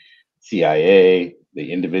 CIA,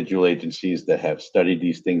 the individual agencies that have studied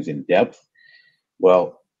these things in depth,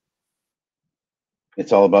 well,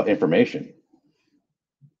 it's all about information.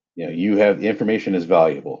 You have information is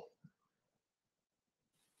valuable.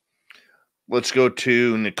 Let's go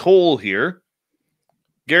to Nicole here.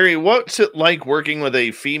 Gary, what's it like working with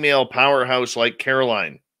a female powerhouse like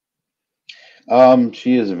Caroline?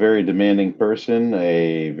 She is a very demanding person,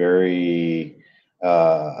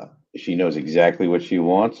 she knows exactly what she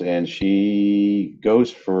wants, and she goes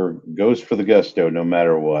for the gusto no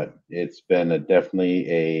matter what. It's been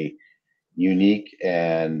definitely unique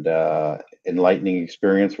and enlightening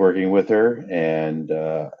experience working with her, and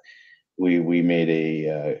we made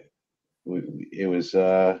it was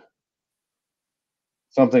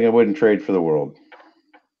something I wouldn't trade for the world.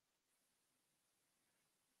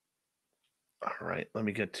 All right, let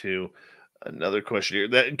me get to another question here.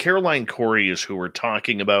 That Caroline Corey is who we're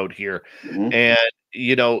talking about here, Mhm. and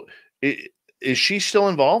you know, is she still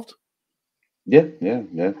involved? Yeah, yeah,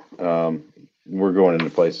 yeah. We're going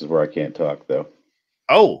into places where I can't talk, though.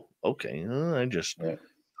 Oh, okay. Yeah.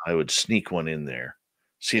 I would sneak one in there.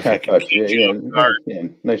 See if I you can thought, yeah, catch you yeah, off guard. yeah,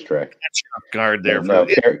 nice try. Catch you off guard No, there no,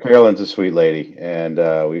 for Carolyn's a sweet lady, and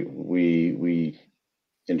we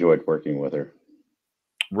enjoyed working with her.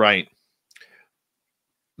 right.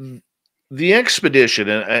 The expedition,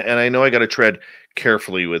 and I know I got to tread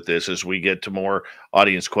carefully with this as we get to more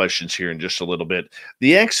audience questions here in just a little bit.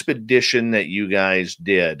 The expedition that you guys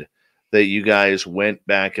did, that you guys went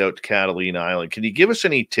back out to Catalina Island, can you give us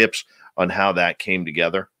any tips on how that came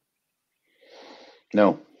together?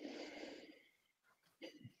 No,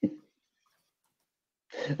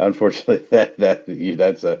 unfortunately,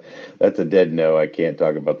 that's a dead no. I can't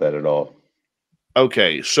talk about that at all.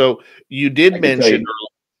 Okay, so you I did can tell mention. you,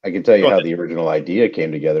 I can tell Go you how ahead. the original idea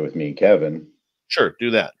came together with me and Kevin. Sure, do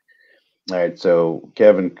that. All right, so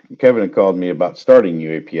Kevin had called me about starting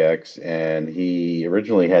UAPx, and he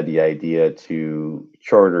originally had the idea to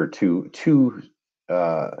charter two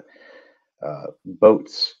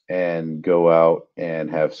boats and go out and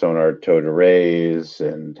have sonar towed arrays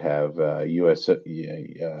and have U.S.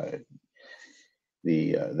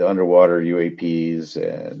 The underwater UAPs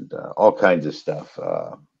and all kinds of stuff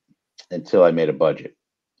until I made a budget,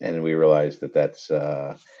 and we realized that that's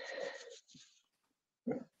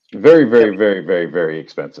very, Yeah, very, very, very, very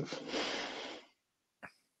expensive.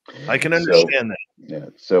 I can So understand that. yeah,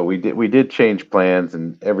 so we did change plans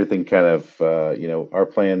and everything kind of our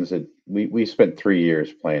plans had we spent 3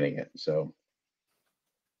 years planning it. So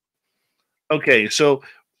Okay, so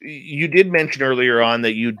you did mention earlier on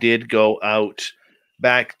that you did go out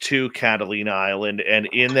back to Catalina Island and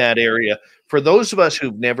in that area. For those of us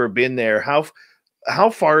who've never been there, how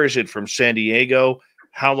far is it from San Diego?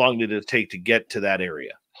 How long did it take to get to that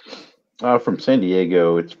area? from San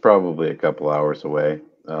Diego, it's probably a couple hours away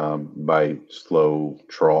by slow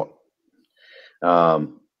trot.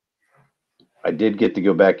 Um, I did get to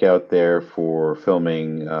go back out there for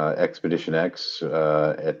filming Expedition X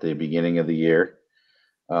at the beginning of the year.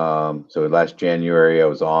 So last January, I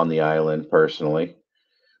was on the island personally.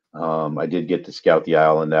 I did get to scout the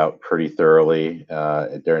island out pretty thoroughly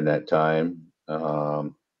during that time.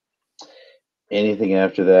 Anything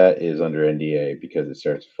after that is under NDA because it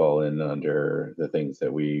starts to fall in under the things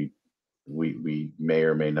that we may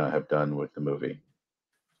or may not have done with the movie.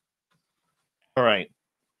 All right.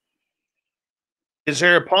 Is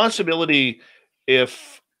there a possibility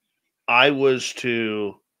if I was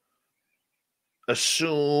to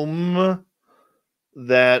assume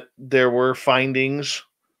that there were findings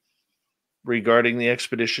regarding the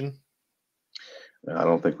expedition? I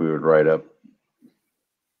don't think we would write up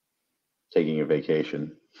taking a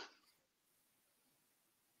vacation.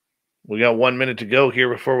 We got 1 minute to go here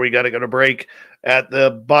before we got to go to break. At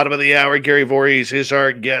the bottom of the hour, Gary Voorhis is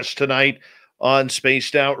our guest tonight on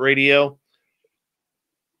Spaced Out Radio.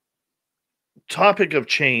 Topic of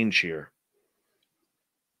change here.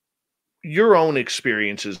 Your own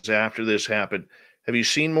experiences after this happened. Have you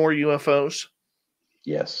seen more UFOs?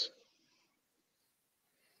 Yes.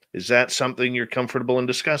 Is that something you're comfortable in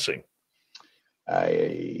discussing?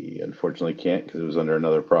 I unfortunately can't because it was under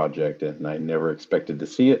another project and I never expected to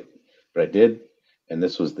see it, but I did. And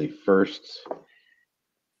this was the first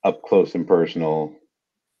up close and personal,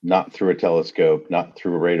 not through a telescope, not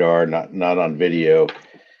through a radar, not on video,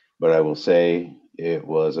 but I will say it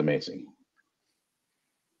was amazing.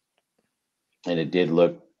 And it did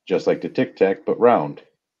look just like the Tic Tac, but round.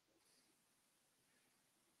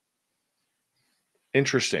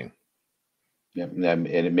 Interesting. Yeah, and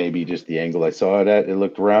it may be just the angle I saw it at. It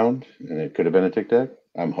looked round, and it could have been a Tic Tac.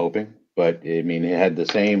 I'm hoping, but I mean, it had the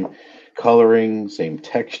same coloring, same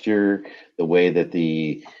texture, the way that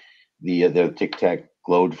the Tic Tac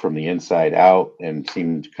glowed from the inside out and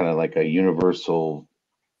seemed kind of like a universal,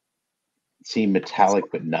 seemed metallic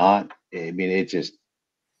but not. I mean,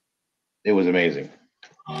 it was amazing.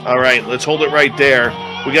 All right, let's hold it right there.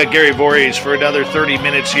 We got Gary Voorhis for another 30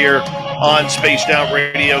 minutes here on Spaced Out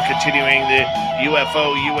Radio, continuing the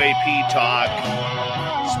UFO UAP talk.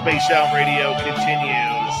 Spaced Out Radio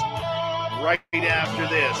continues right after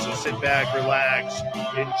this. So sit back, relax,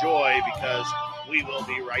 enjoy, because we will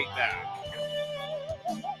be right back.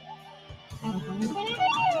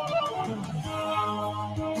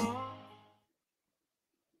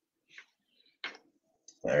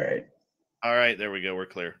 All right, there we go. We're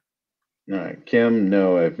clear. All right, Kim.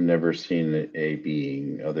 No, I've never seen a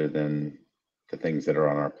being other than the things that are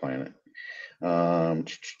on our planet.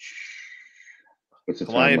 What's the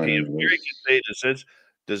Calliope, timeline if on Gary this? can say,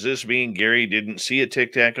 does this mean Gary didn't see a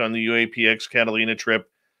Tic Tac on the UAPx Catalina trip?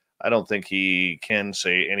 I don't think he can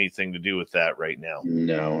say anything to do with that right now.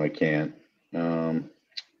 No, I can't. I'm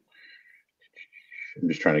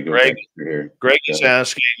just trying to go Greg, back through here. Greg is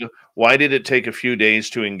asking, why did it take a few days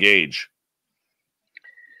to engage?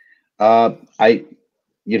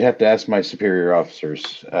 You'd have to ask my superior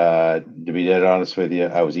officers. To be dead honest with you,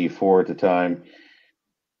 I was E4 at the time,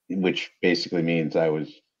 which basically means I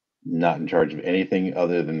was not in charge of anything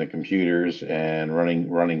other than the computers and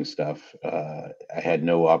running stuff. I had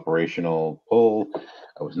no operational pull.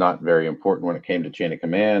 I was not very important when it came to chain of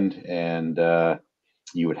command, and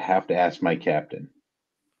you would have to ask my captain.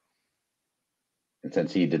 And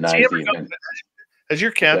since he denies the event, has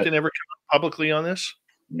your captain ever come publicly on this?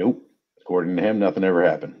 Nope. According to him, nothing ever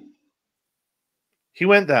happened. He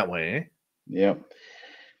went that way, eh? Yep.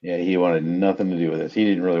 Yeah, he wanted nothing to do with this. He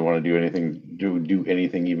didn't really want to do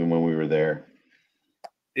anything even when we were there.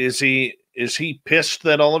 Is he pissed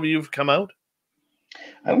that all of you have come out?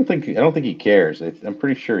 I don't think he cares. I'm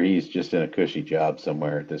pretty sure he's just in a cushy job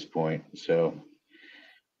somewhere at this point. So I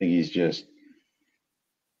think he's just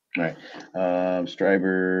all right.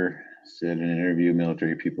 Stryber said in an interview,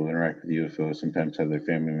 military people who interact with UFOs sometimes have their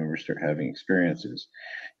family members start having experiences.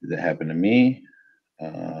 Did that happen to me?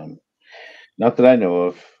 Not that I know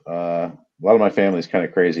of. A lot of my family is kind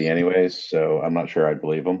of crazy anyways, so I'm not sure I'd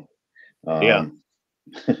believe them. Yeah.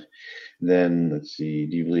 Then let's see.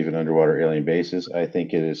 Do you believe in underwater alien bases? I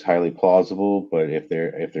think it is highly plausible, but if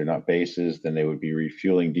they're not bases, then they would be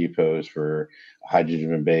refueling depots for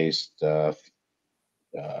hydrogen-based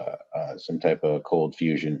some type of cold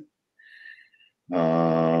fusion.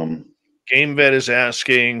 Game Vet is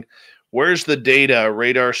asking, where's the data?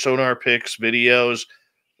 Radar, sonar pics, videos.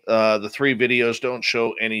 The 3 videos don't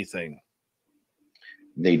show anything.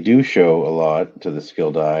 They do show a lot to the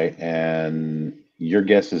skilled eye, and your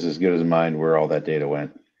guess is as good as mine where all that data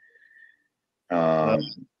went.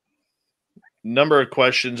 Number of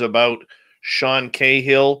questions about Sean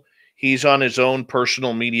Cahill. He's on his own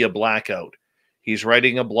personal media blackout. He's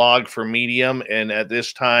writing a blog for Medium, and at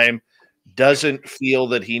this time doesn't feel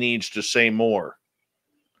that he needs to say more.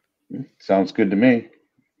 Sounds good to me.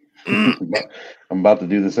 I'm about to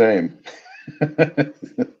do the same.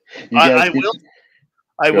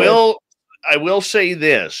 I will say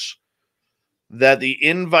this, that the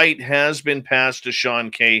invite has been passed to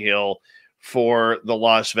Sean Cahill for the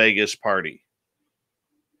Las Vegas party.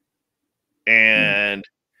 And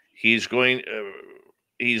he's going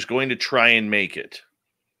to try and make it.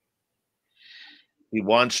 He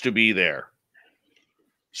wants to be there.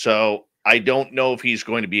 So I don't know if he's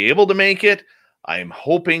going to be able to make it. I'm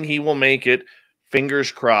hoping he will make it. Fingers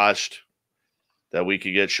crossed that we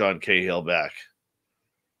could get Sean Cahill back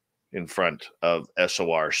in front of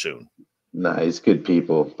SOR soon. Nice, good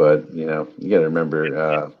people, but you got to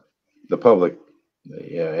remember the public,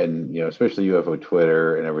 and especially UFO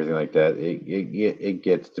Twitter and everything like that. It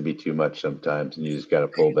gets to be too much sometimes, and you just got to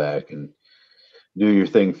pull back and do your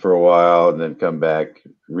thing for a while, and then come back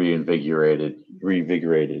reinvigorated.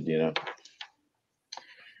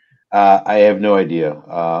 I have no idea.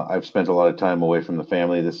 I've spent a lot of time away from the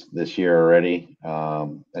family this year already. I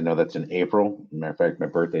know that's in April. Matter of fact, my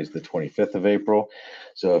birthday is the 25th of April.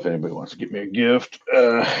 So if anybody wants to give me a gift,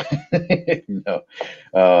 no.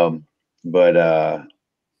 But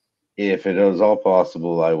if it is all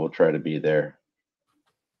possible, I will try to be there.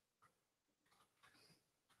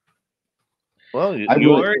 Well, you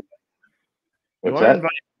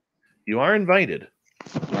are invited.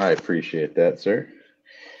 I appreciate that, sir.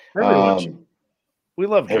 We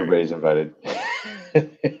love Gary. Everybody's invited.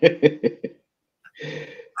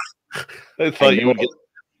 I thought you would get.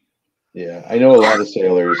 Yeah, I know a lot of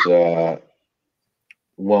sailors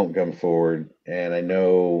won't come forward, and I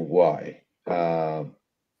know why.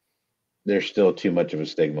 There's still too much of a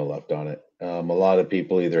stigma left on it. A lot of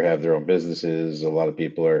people either have their own businesses, a lot of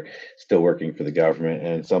people are still working for the government,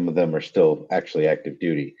 and some of them are still actually active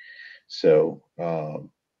duty. So,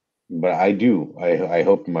 but I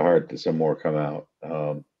hope in my heart that some more come out.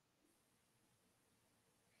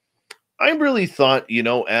 I really thought,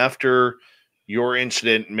 after your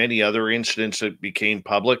incident, many other incidents that became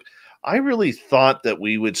public, I really thought that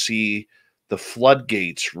we would see the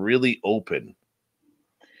floodgates really open.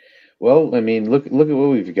 Well, I mean, look at what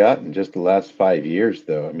we've got in just the last 5 years,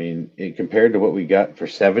 though. I mean, compared to what we got for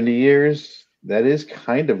 70 years, that is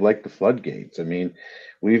kind of like the floodgates. I mean,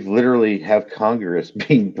 we've literally have Congress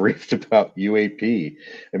being briefed about UAP.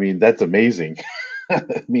 I mean, that's amazing.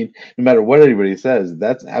 I mean, no matter what anybody says,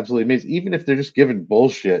 that's absolutely amazing. Even if they're just giving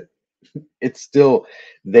bullshit, it's still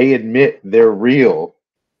they admit they're real.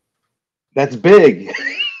 That's big.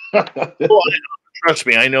 Well, trust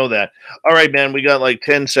me, I know that. All right, man, we got like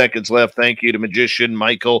 10 seconds left. Thank you to Magician,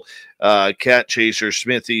 Michael, Cat Chaser,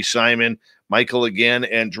 Smithy, Simon, Michael again,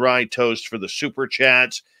 and Dry Toast for the super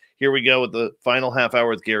chats. Here we go with the final half hour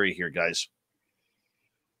with Gary here, guys.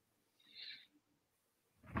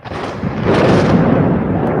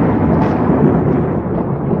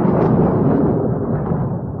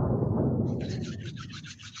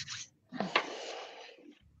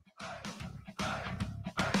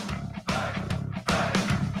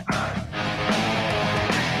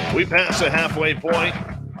 We pass the halfway point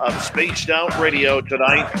of Spaced Out Radio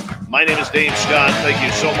tonight. My name is Dave Scott. Thank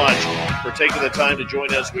you so much for taking the time to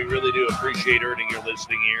join us. We really do appreciate earning your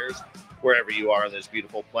listening ears wherever you are on this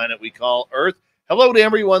beautiful planet we call Earth. Hello to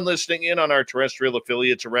everyone listening in on our terrestrial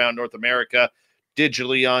affiliates around North America,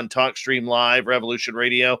 digitally on TalkStream Live, Revolution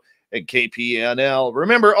Radio, and KPNL.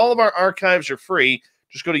 Remember, all of our archives are free.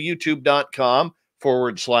 Just go to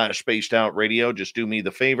youtube.com/Spaced Out Radio. Just do me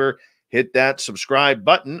the favor. Hit that subscribe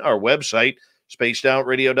button, our website,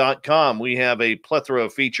 spacedoutradio.com. We have a plethora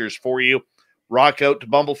of features for you. Rock out to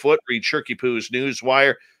Bumblefoot, read Shirky Poo's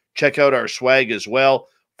Newswire. Check out our swag as well.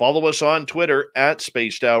 Follow us on Twitter at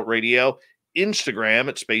Spaced Out Radio, Instagram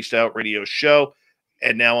at Spaced Out Radio Show,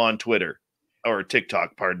 and now on Twitter, or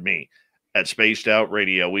TikTok, pardon me, at Spaced Out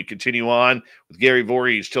Radio. We continue on with Gary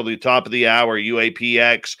Voorhis till the top of the hour,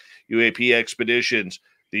 UAPx, UAP Expeditions,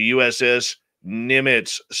 the U.S.S.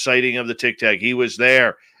 Nimitz sighting of the Tic Tac. He was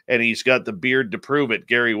there, and he's got the beard to prove it.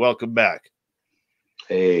 Gary, welcome back.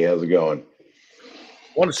 Hey, how's it going?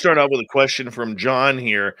 I want to start out with a question from John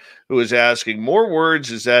here, who is asking, more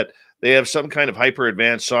words is that they have some kind of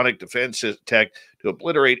hyper-advanced sonic defense tech to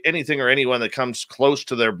obliterate anything or anyone that comes close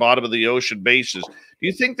to their bottom of the ocean bases. Do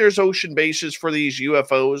you think there's ocean bases for these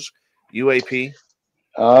UFOs, UAP?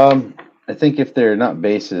 I think if they're not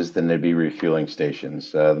bases, then they'd be refueling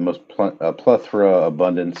stations. The most plethora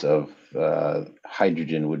abundance of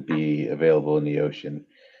hydrogen would be available in the ocean.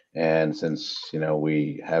 And since,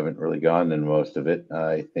 we haven't really gone in most of it,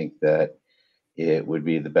 I think that it would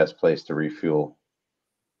be the best place to refuel.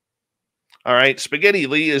 All right. Spaghetti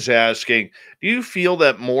Lee is asking, do you feel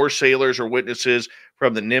that more sailors or witnesses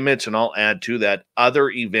from the Nimitz, and I'll add to that, other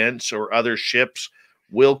events or other ships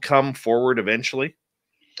will come forward eventually?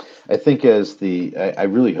 I think I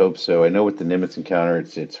really hope so. I know with the Nimitz encounter,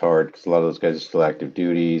 it's hard because a lot of those guys are still active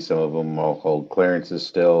duty. Some of them all hold clearances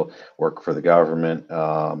still, work for the government.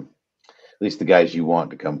 At least the guys you want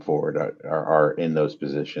to come forward are in those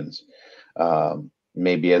positions.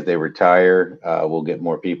 Maybe as they retire, we'll get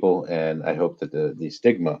more people, and I hope that the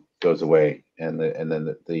stigma goes away, and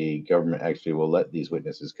then the government actually will let these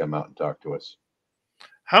witnesses come out and talk to us.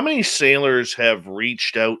 How many sailors have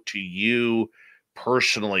reached out to you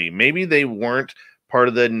personally? Maybe they weren't part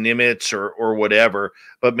of the Nimitz or whatever,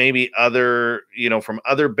 but maybe other, from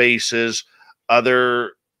other bases,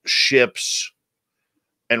 other ships,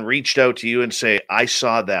 and reached out to you and say, I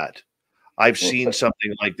saw that. I've seen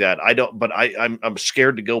something like that. I'm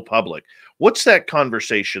scared to go public. What's that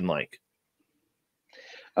conversation like?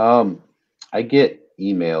 I get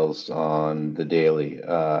emails on the daily,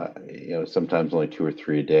 sometimes only 2 or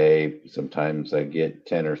 3 a day. Sometimes I get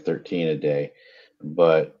 10 or 13 a day.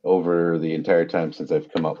 But over the entire time since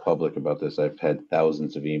I've come out public about this, I've had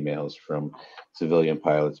thousands of emails from civilian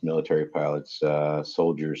pilots, military pilots,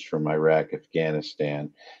 soldiers from Iraq,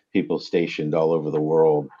 Afghanistan, people stationed all over the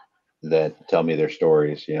world that tell me their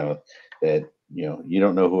stories, that, you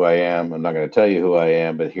don't know who I am. I'm not going to tell you who I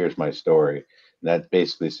am, but here's my story. And that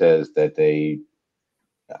basically says that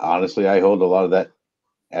honestly, I hold a lot of that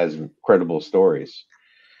as credible stories.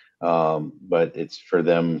 But it's for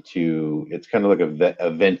them it's kind of like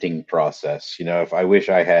a venting process. If I wish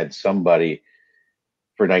I had somebody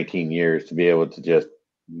for 19 years to be able to just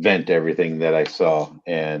vent everything that I saw.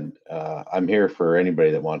 And I'm here for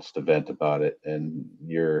anybody that wants to vent about it. And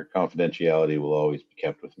your confidentiality will always be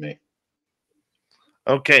kept with me.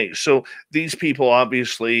 Okay. So these people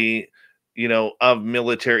obviously, of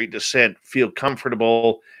military descent feel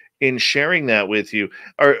comfortable in sharing that with you.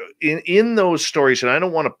 Are in those stories, and I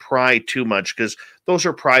don't want to pry too much because those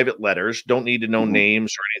are private letters, don't need to know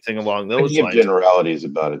names or anything along those lines. Generalities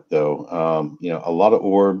about it though. A lot of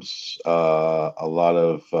orbs, a lot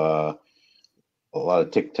of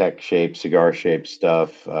tic tac shaped, cigar shaped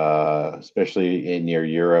stuff, especially in near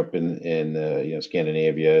Europe and in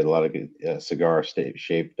Scandinavia, a lot of cigar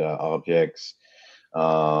shaped objects.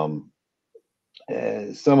 Um,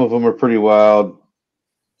 some of them are pretty wild,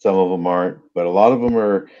 some of them aren't, but a lot of them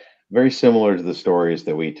are very similar to the stories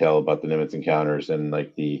that we tell about the Nimitz encounters and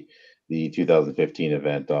like the 2015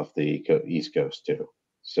 event off the East Coast too.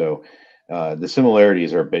 So the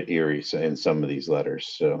similarities are a bit eerie in some of these letters.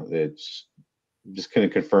 So it's just kind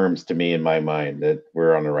of confirms to me in my mind that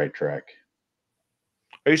we're on the right track.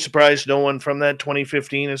 Are you surprised no one from that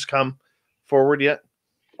 2015 has come forward yet,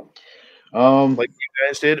 Um, like you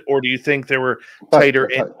guys did? Or do you think there were I thought, tighter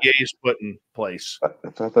I thought, NDAs put in place? I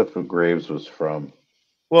thought that's what Graves was from.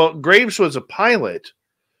 Well, Graves was a pilot,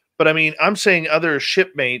 but I mean, I'm saying other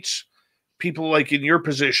shipmates, people like in your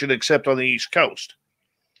position, except on the East Coast.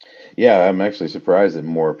 Yeah, I'm actually surprised that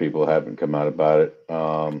more people haven't come out about it.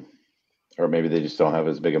 Or maybe they just don't have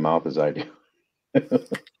as big a mouth as I do.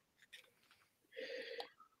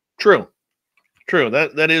 True.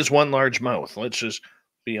 That is one large mouth. Let's just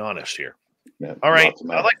be honest here. Yeah, All right. lots of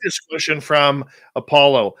I mouth. like this question from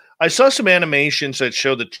Apollo. I saw some animations that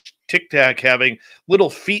show the Tic Tac having little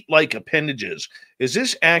feet-like appendages. Is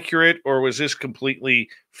this accurate, or was this completely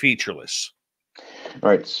featureless? All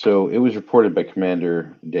right, so it was reported by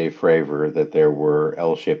Commander Dave Fravor that there were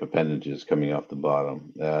L-shaped appendages coming off the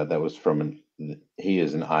bottom. That was he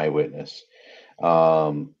is an eyewitness.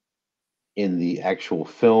 Um, in the actual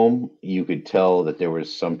film, you could tell that there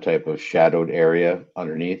was some type of shadowed area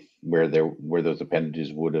underneath where those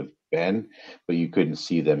appendages would have been, but you couldn't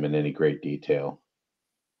see them in any great detail.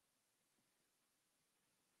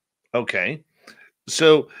 Okay.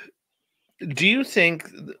 So, do you think,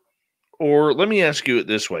 or let me ask you it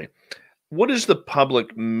this way: what is the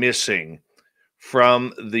public missing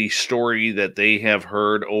from the story that they have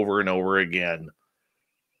heard over and over again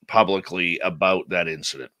publicly about that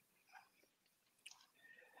incident?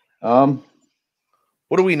 Um,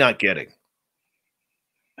 What are we not getting?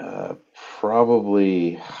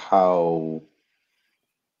 Probably how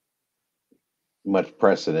much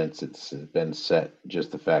precedence it's been set.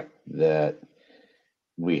 Just the fact that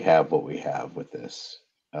we have what we have with this.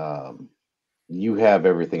 Um, you have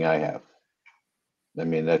everything I have. I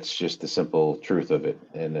mean, that's just the simple truth of it.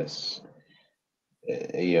 And this,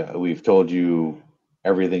 yeah, we've told you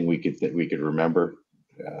everything we could remember.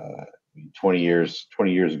 20 years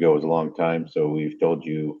ago was a long time, so we've told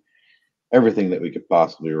you everything that we could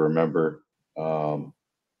possibly remember. Um,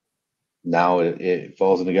 Now it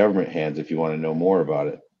falls in the government hands if you want to know more about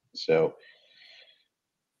it. So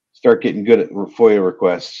start getting good at FOIA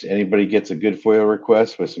requests. Anybody gets a good FOIA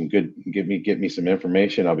request with some good, get me some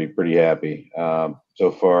information, I'll be pretty happy.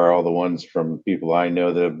 So far, all the ones from people I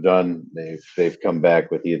know that have done, they've come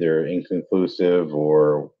back with either inconclusive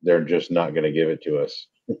or they're just not going to give it to us.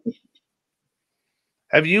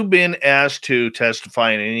 Have you been asked to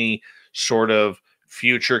testify in any sort of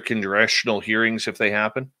future congressional hearings if they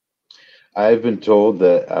happen? I've been told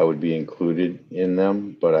that I would be included in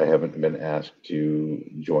them, but I haven't been asked to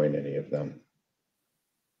join any of them.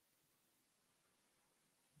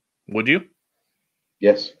 Would you?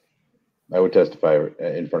 Yes, I would testify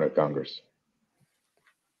in front of Congress.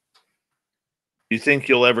 You think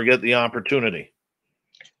you'll ever get the opportunity?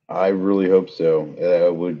 I really hope so.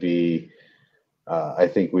 It would be. I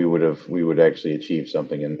think we would actually achieve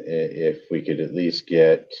something, and if we could at least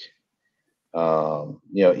get,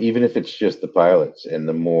 even if it's just the pilots and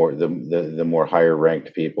the more higher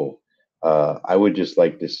ranked people, I would just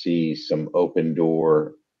like to see some open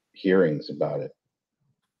door hearings about it.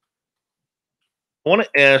 I want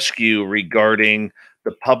to ask you regarding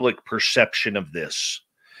the public perception of this,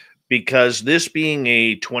 because this being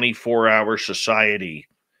a 24-hour society,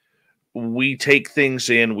 we take things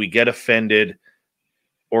in, we get offended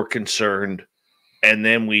or concerned, and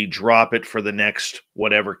then we drop it for the next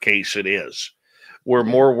whatever case it is. We're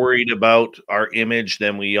more worried about our image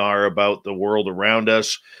than we are about the world around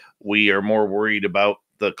us. We are more worried about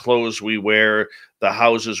the clothes we wear, the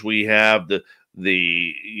houses we have, the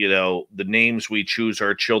names we choose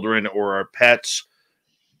our children or our pets,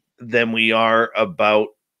 than we are about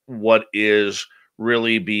what is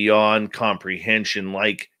really beyond comprehension,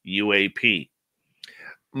 like UAP.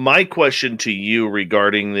 My question to you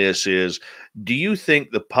regarding this is, do you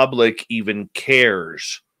think the public even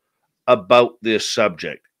cares about this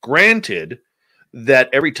subject? Granted that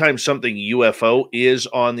every time something UFO is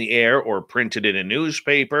on the air or printed in a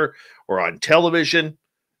newspaper or on television,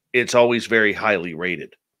 it's always very highly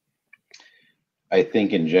rated. I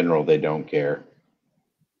think in general they don't care.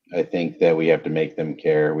 I think that we have to make them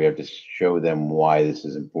care. We have to show them why this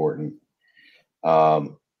is important.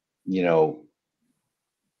 Um, you know,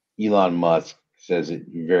 Elon Musk says it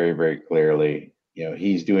very, very clearly. You know,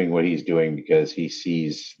 he's doing what he's doing because he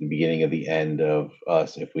sees the beginning of the end of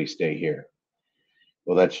us if we stay here.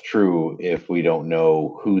 Well, that's true if we don't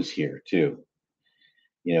know who's here, too.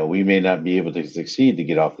 You know, we may not be able to succeed to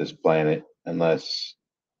get off this planet unless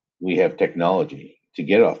we have technology to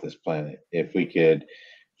get off this planet. If we could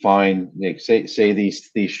find, like, say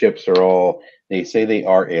these ships are all, they say they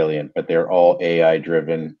are alien, but they're all AI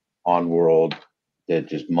driven on world that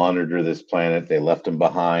just monitor this planet. They left them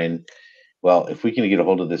behind. Well, if we can get a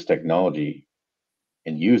hold of this technology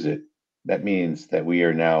and use it, that means that we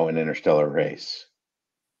are now an interstellar race.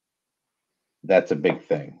 That's a big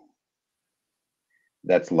thing.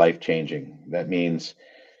 That's life changing. That means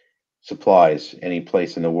supplies any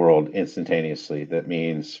place in the world instantaneously. That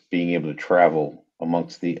means being able to travel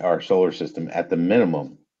amongst our solar system at the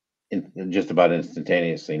minimum in just about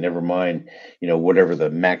instantaneously. Never mind, you know, whatever the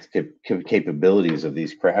max capabilities of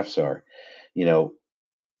these crafts are. You know,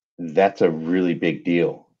 that's a really big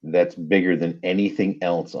deal. That's bigger than anything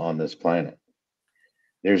else on this planet.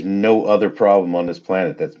 There's no other problem on this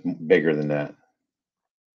planet that's bigger than that.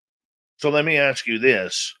 So let me ask you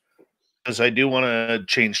this, because I do want to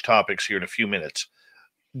change topics here in a few minutes.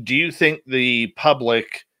 Do you think the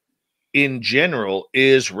public in general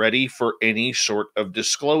is ready for any sort of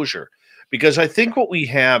disclosure? Because I think what we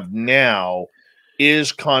have now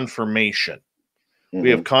is confirmation.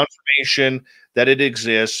 We have confirmation that it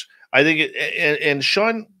exists. I think and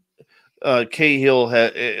Sean Cahill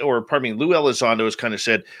or pardon me, Lou Elizondo has kind of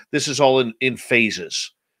said this is all in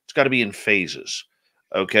phases. It's got to be in phases.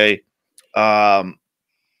 Okay.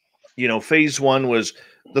 You know, phase one was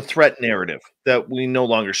the threat narrative, that we no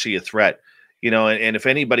longer see a threat. You know, and if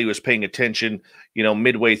anybody was paying attention, you know,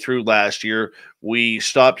 midway through last year, we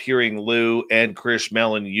stopped hearing Lou and Chris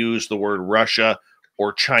Mellon use the word Russia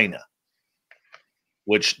or China,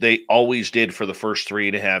 which they always did for the first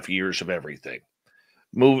 3.5 years of everything.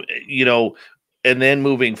 You know, and then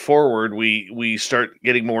moving forward, we start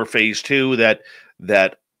getting more phase two,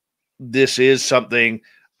 that this is something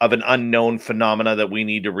of an unknown phenomena that we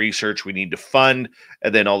need to research, we need to fund,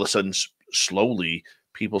 and then all of a sudden, slowly,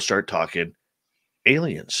 people start talking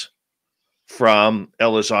aliens, from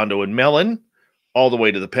Elizondo and Mellon, all the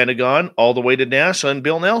way to the Pentagon, all the way to NASA and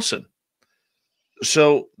Bill Nelson.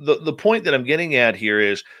 So the point that I'm getting at here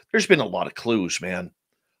is there's been a lot of clues, man,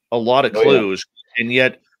 a lot of clues, and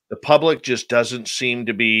yet the public just doesn't seem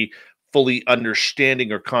to be fully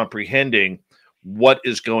understanding or comprehending what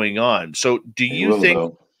is going on. So do you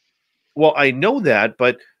think, well, I know that,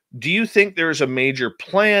 but do you think there's a major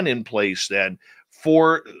plan in place then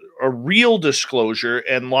for a real disclosure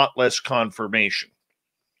and a lot less confirmation?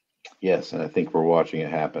 Yes, and I think we're watching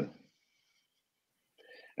it happen.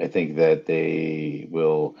 I think that they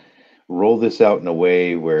will roll this out in a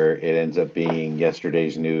way where it ends up being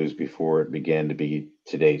yesterday's news before it began to be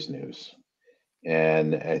today's news.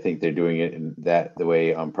 And I think they're doing it in the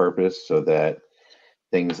way on purpose, so that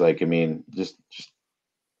things like, I mean, just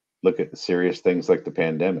look at serious things like the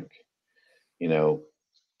pandemic. You know,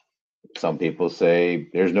 some people say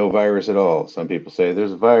there's no virus at all. Some people say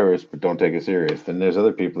there's a virus, but don't take it serious. Then there's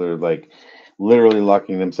other people that are like literally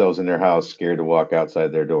locking themselves in their house, scared to walk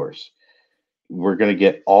outside their doors. We're going to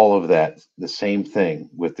get all of that, the same thing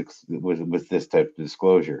with this type of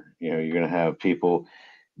disclosure. You know, you're going to have people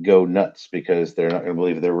go nuts because they're not going to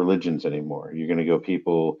believe their religions anymore. You're going to go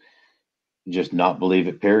people just not believe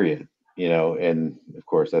it, period. You know, and of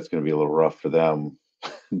course that's going to be a little rough for them,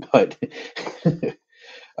 but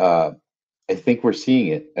I think we're seeing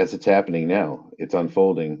it as it's happening now. It's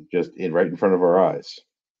unfolding just right in front of our eyes.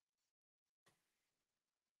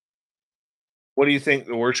 What do you think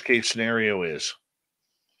the worst case scenario is?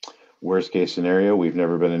 Worst case scenario, we've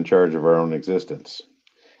never been in charge of our own existence.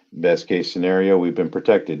 Best case scenario, we've been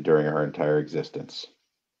protected during our entire existence.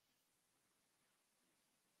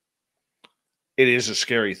 It is a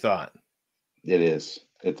scary thought. It is.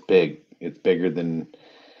 It's big. It's bigger than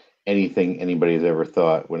anything anybody's ever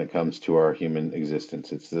thought when it comes to our human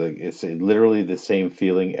existence. It's literally the same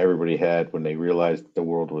feeling everybody had when they realized that the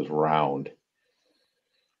world was round.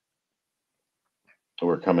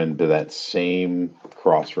 We're coming to that same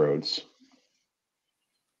crossroads.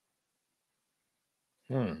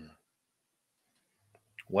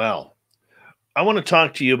 Well, I want to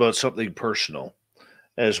talk to you about something personal,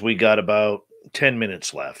 as we got about 10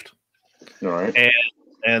 minutes left. All right.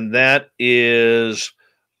 And that is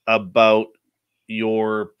about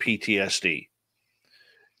your PTSD.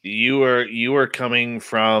 You are coming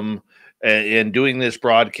from and doing this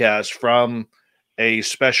broadcast from a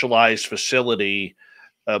specialized facility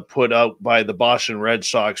put out by the Boston Red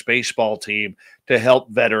Sox baseball team to help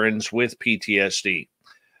veterans with PTSD.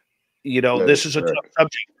 You know, That this is is a tough correct.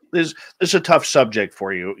 subject. This is a tough subject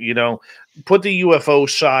for you. You know, put the UFO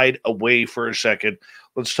side away for a second.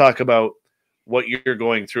 Let's talk about what you're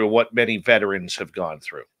going through, what many veterans have gone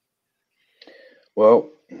through. Well,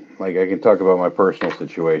 like I can talk about my personal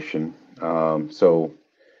situation. So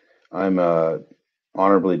I'm a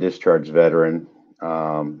honorably discharged veteran,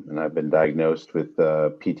 and I've been diagnosed with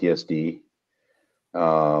PTSD.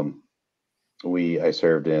 Um, I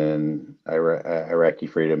served in Iraqi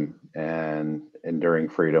freedom and enduring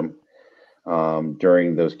freedom.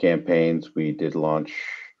 During those campaigns, we did launch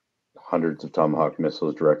hundreds of Tomahawk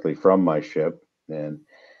missiles directly from my ship, and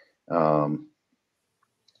um,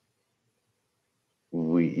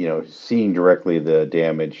 seeing directly the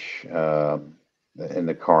damage and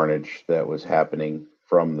the carnage that was happening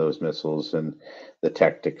from those missiles and the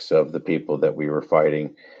tactics of the people that we were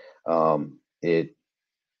fighting, it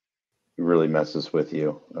really messes with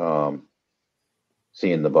you.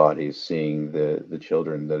 Seeing the bodies, seeing the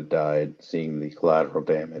children that died, seeing the collateral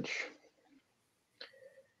damage.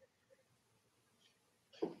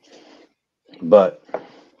 But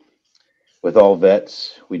with all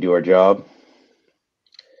vets, we do our job,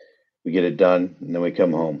 we get it done, and then we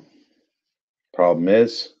come home. Problem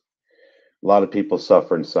is, a lot of people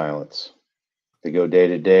suffer in silence. They go day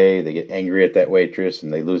to day, they get angry at that waitress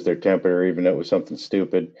and they lose their temper even though it was something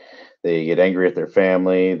stupid. They get angry at their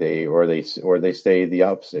family, they stay the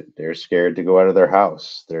opposite. They're scared to go out of their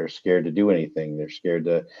house. They're scared to do anything. They're scared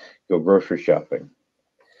to go grocery shopping.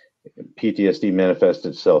 PTSD manifests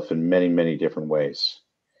itself in many, many different ways.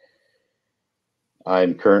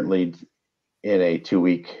 I'm currently in a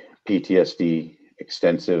 2-week PTSD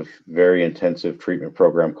extensive, very intensive treatment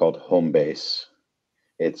program called Home Base.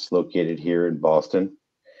 It's located here in Boston,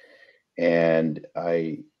 and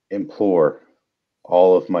I implore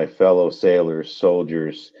all of my fellow sailors,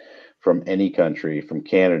 soldiers from any country, from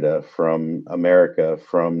Canada, from America,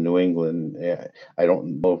 from New England. I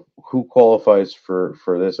don't know who qualifies for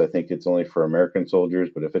this. I think it's only for American soldiers,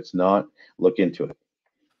 but if it's not, look into it.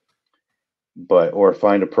 Or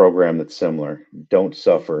find a program that's similar. Don't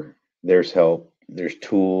suffer. There's help. There's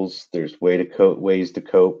tools. There's ways to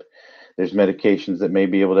cope. There's medications that may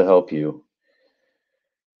be able to help you.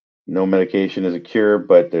 No medication is a cure,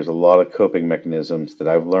 but there's a lot of coping mechanisms that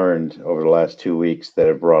I've learned over the last 2 weeks that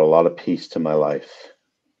have brought a lot of peace to my life.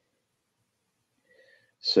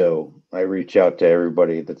 So I reach out to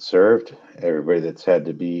everybody that's served, everybody that's had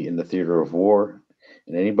to be in the theater of war,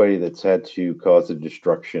 and anybody that's had to cause the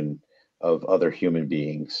destruction of other human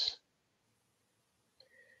beings.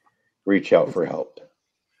 Reach out for help.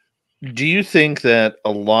 Do you think that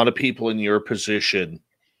a lot of people in your position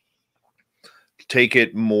take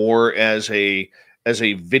it more as a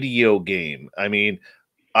video game? I mean,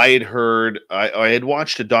 I had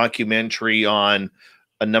watched a documentary on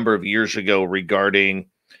a number of years ago regarding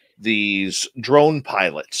these drone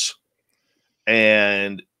pilots,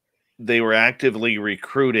 and they were actively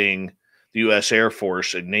recruiting. The U.S. Air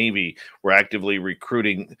Force and Navy were actively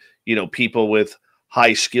recruiting, people with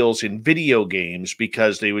high skills in video games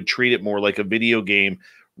because they would treat it more like a video game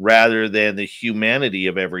rather than the humanity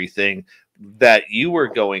of everything that you were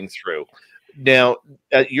going through. Now,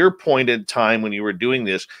 at your point in time when you were doing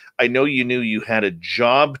this, I know you knew you had a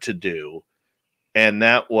job to do, and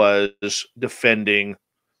that was defending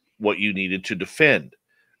what you needed to defend.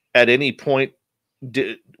 At any point,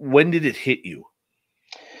 when did it hit you?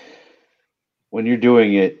 When you're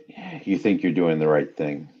doing it, you think you're doing the right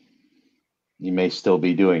thing. You may still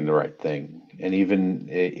be doing the right thing. And even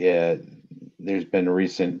there's been a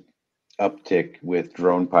recent uptick with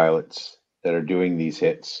drone pilots that are doing these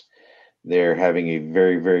hits. They're having a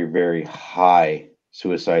very, very, very high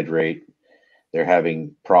suicide rate. They're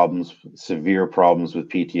having severe problems with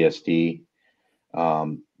PTSD.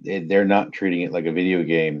 They're not treating it like a video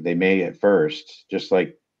game. They may at first, just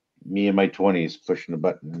like me in my 20s, pushing a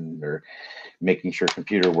button or making sure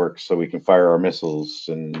computer works so we can fire our missiles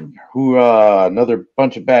and hoorah, another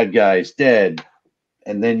bunch of bad guys dead.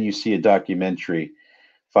 And then you see a documentary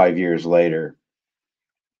 5 years later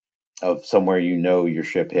of somewhere your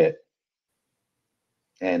ship hit,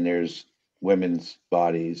 and there's women's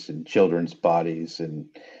bodies and children's bodies, and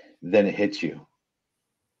then it hits you.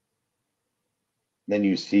 Then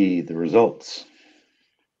you see the results.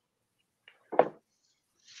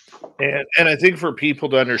 And I think for people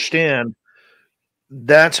to understand,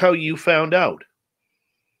 that's how you found out.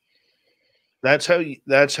 That's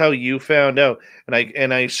how you found out.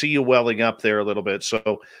 And I see you welling up there a little bit. So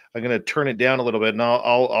I'm going to turn it down a little bit, and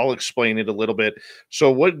I'll explain it a little bit.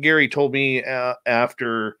 So what Gary told me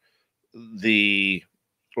after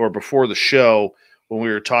or before the show when we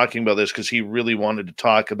were talking about this, because he really wanted to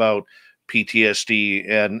talk about PTSD,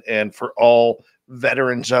 and for all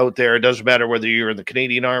veterans out there, it doesn't matter whether you're in the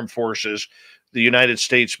Canadian Armed Forces, the United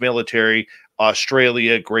States military,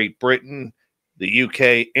 Australia, Great Britain, the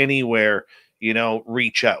UK, anywhere, you know,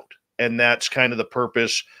 reach out. And that's kind of the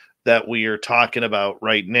purpose that we are talking about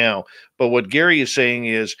right now. But what Gary is saying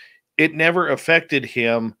is it never affected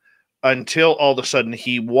him until all of a sudden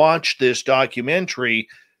he watched this documentary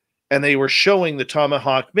and they were showing the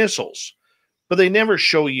Tomahawk missiles, but they never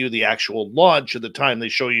show you the actual launch at the time. They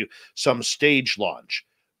show you some stage launch,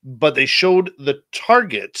 but they showed the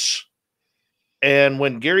targets. And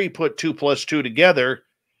when Gary put 2 + 2 together,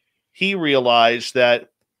 he realized that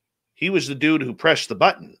he was the dude who pressed the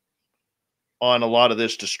button on a lot of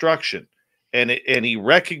this destruction. And he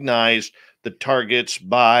recognized the targets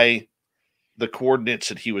by the coordinates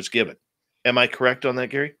that he was given. Am I correct on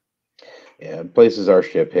that, Gary? Yeah, places our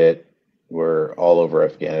ship hit were all over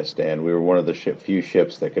Afghanistan. We were one of the few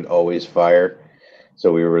ships that could always fire,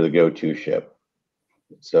 so we were the go-to ship.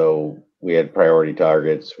 So we had priority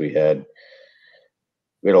targets. We had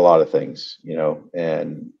a lot of things, you know,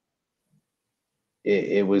 and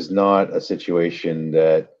it was not a situation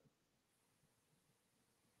that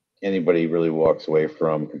anybody really walks away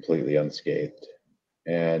from completely unscathed.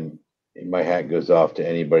 And my hat goes off to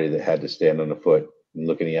anybody that had to stand on a foot and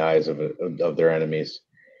look in the eyes of their enemies.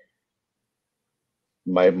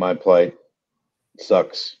 My plight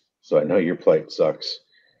sucks, so I know your plight sucks.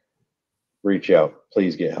 Reach out,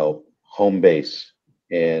 please get help. Home base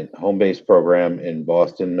program in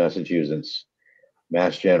Boston, Massachusetts.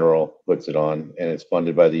 Mass General puts it on, and it's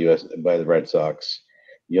funded by the Red Sox.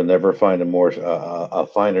 You'll never find a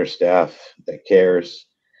finer staff that cares,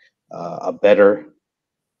 a better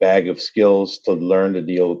bag of skills to learn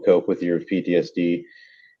to cope with your PTSD,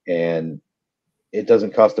 and it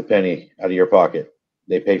doesn't cost a penny out of your pocket.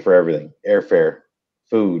 They pay for everything: airfare,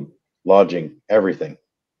 food, lodging, everything.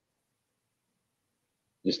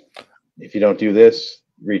 Just, if you don't do this,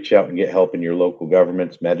 reach out and get help in your local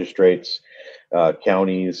governments, magistrates,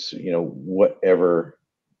 counties, you know, whatever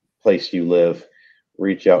place you live.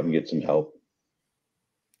 Reach out and get some help.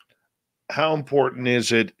 How important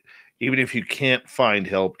is it, even if you can't find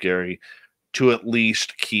help, Gary, to at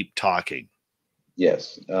least keep talking?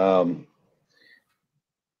 Yes.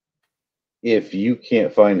 If you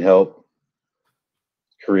can't find help,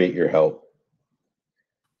 create your help.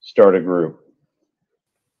 Start a group.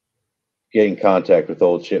 Get in contact with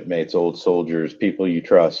old shipmates, old soldiers, people you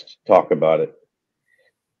trust. Talk about it.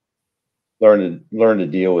 Learn to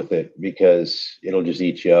deal with it, because it'll just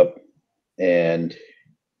eat you up, and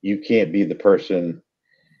you can't be the person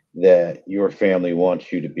that your family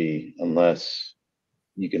wants you to be unless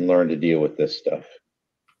you can learn to deal with this stuff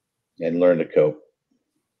and learn to cope.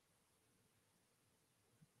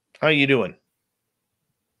 How you doing?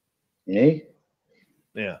 Me?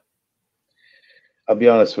 Yeah. I'll be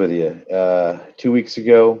honest with you. 2 weeks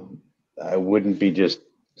ago, I wouldn't be just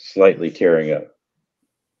slightly tearing up.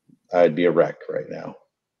 I'd be a wreck right now.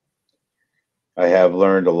 I have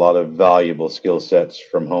learned a lot of valuable skill sets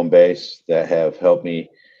from home base that have helped me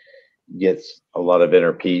get a lot of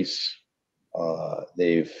inner peace.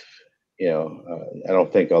 They've, you know, I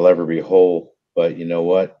don't think I'll ever be whole, but you know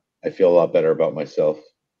what? I feel a lot better about myself.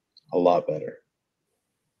 A lot better.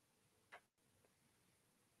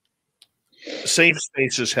 Safe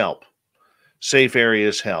spaces help. Safe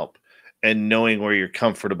areas help. And knowing where you're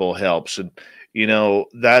comfortable helps. And, you know,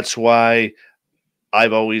 that's why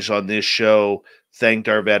I've always on this show thanked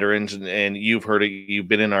our veterans. And you've heard it. You've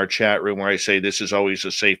been in our chat room where I say this is always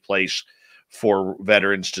a safe place for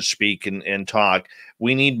veterans to speak and talk.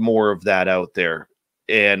 We need more of that out there.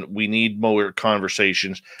 And we need more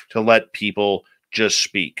conversations to let people just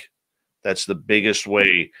speak. That's the biggest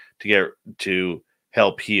way to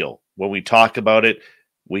help heal. When we talk about it,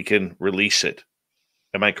 we can release it.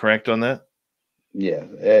 Am I correct on that? Yeah,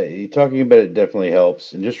 talking about it definitely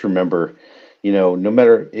helps. And just remember, you know, no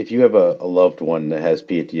matter if you have a loved one that has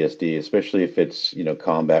PTSD, especially if it's, you know,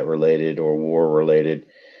 combat related or war related,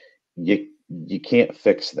 you can't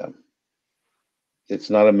fix them.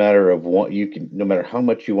 It's not a matter of what you can, no matter how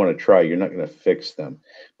much you want to try, you're not going to fix them,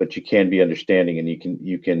 but you can be understanding, and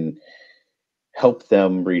you can help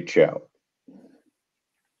them reach out,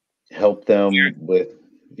 help them with,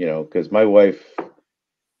 you know, because my wife,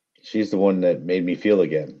 she's the one that made me feel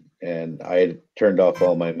again, and I had turned off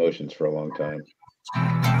all my emotions for a long time.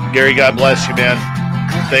 Gary, God bless you, man.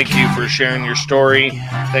 Thank you for sharing your story.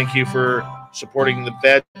 Thank you for supporting the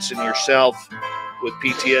vets and yourself with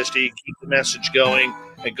PTSD. Keep the message going.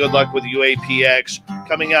 and good luck with UAPx.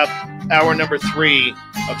 Coming up, hour number 3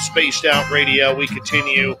 of Spaced Out Radio. We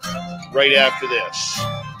continue right after this.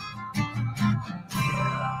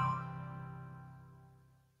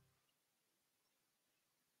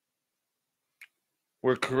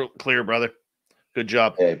 We're clear, brother. Good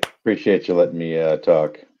job. Hey, appreciate you letting me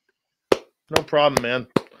talk. No problem, man.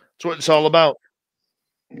 That's what it's all about.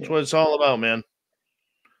 That's what it's all about, man.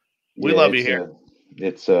 We love you here.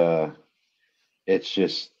 It's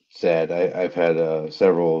just sad. I've had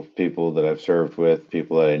several people that I've served with,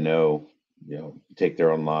 people that I know, take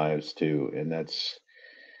their own lives too, and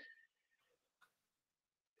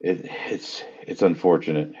it's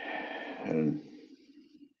unfortunate. And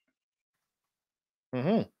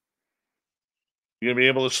You gonna be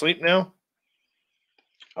able to sleep now?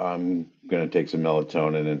 I'm gonna take some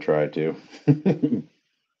melatonin and try to.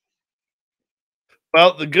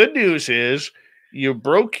 Well, the good news is you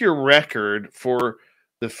broke your record for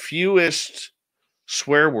the fewest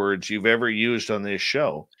swear words you've ever used on this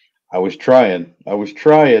show. I was trying.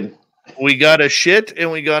 We got a shit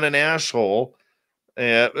and we got an asshole.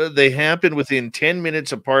 They happened within 10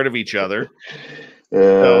 minutes apart of each other.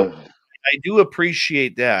 So I do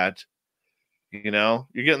appreciate that. You're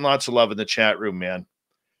getting lots of love in the chat room, man.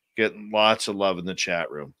 Getting lots of love in the chat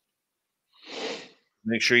room.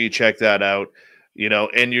 Make sure you check that out.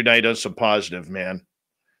 End your night on some positive, man.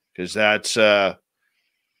 Because that's as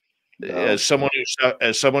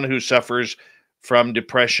someone who suffers from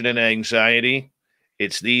depression and anxiety,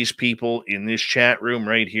 it's these people in this chat room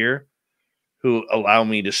right here who allow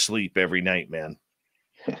me to sleep every night, man.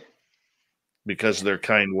 Because of their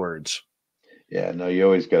kind words. Yeah, no, you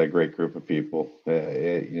always got a great group of people.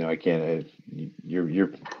 I can't. Your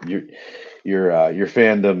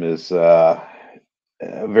fandom is a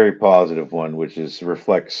very positive one, which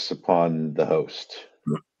reflects upon the host.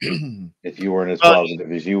 If you weren't as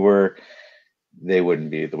positive as you were, they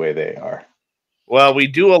wouldn't be the way they are. Well, we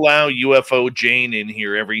do allow UFO Jane in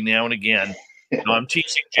here every now and again. No, I'm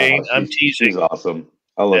teasing Jane. I'm teasing. She's awesome.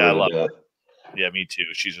 I love her. Yeah, me too.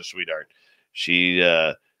 She's a sweetheart. She's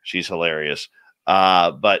hilarious.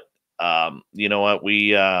 But you know what?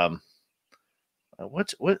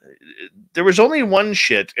 What? There was only one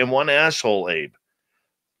shit and one asshole, Abe.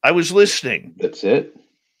 I was listening. That's it.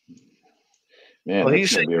 Man, well,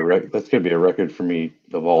 that's gonna be a record for me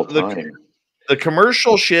of all time. The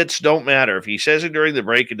commercial shits don't matter. If he says it during the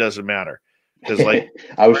break, it doesn't matter. Because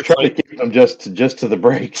I was trying to keep them just to the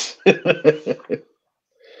breaks.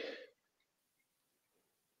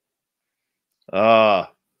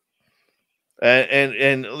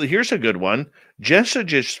 And here's a good one. Jessa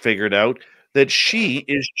just figured out that she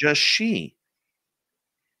is just she.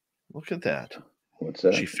 Look at that. What's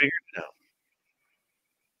that? She figured it out.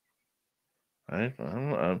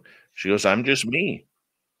 Right? She goes, I'm just me.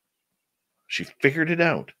 She figured it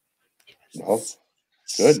out. Well,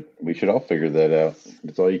 good. We should all figure that out.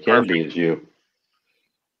 That's all you can be is you.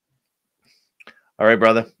 All right,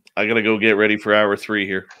 brother. I got to go get ready for hour 3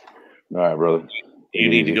 here. All right, brother. You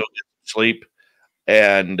need to go get sleep.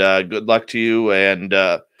 And good luck to you. And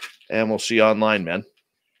we'll see you online, man.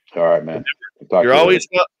 All right, man. You're always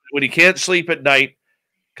when you can't sleep at night,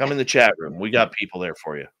 come in the chat room. We got people there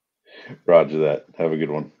for you. Roger that. Have a good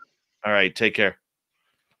one. All right. Take care.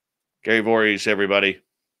 Gary Voorhis, everybody.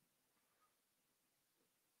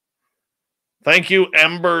 Thank you,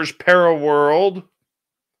 Ember's Paraworld.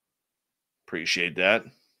 Appreciate that.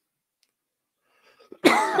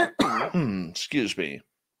 Excuse me.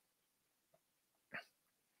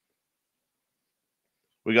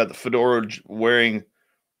 We got the fedora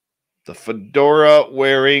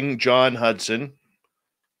wearing John Hudson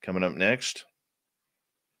coming up next.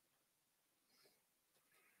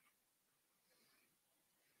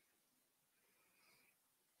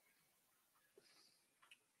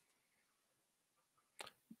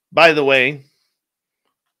 By the way,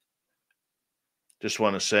 just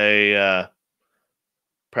want to say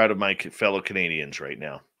proud of my fellow Canadians right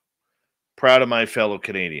now. Proud of my fellow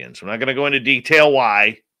Canadians. I'm not going to go into detail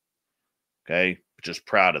why. Okay? Just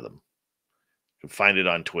proud of them. You can find it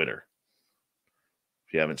on Twitter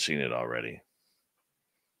if you haven't seen it already.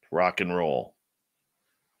 Rock and roll.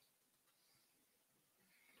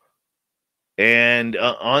 And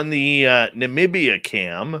on the Namibia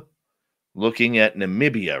cam, looking at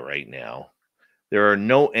Namibia right now, there are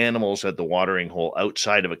no animals at the watering hole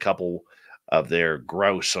outside of a couple of their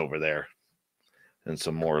grouse over there and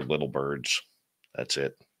some more little birds. That's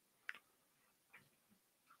it.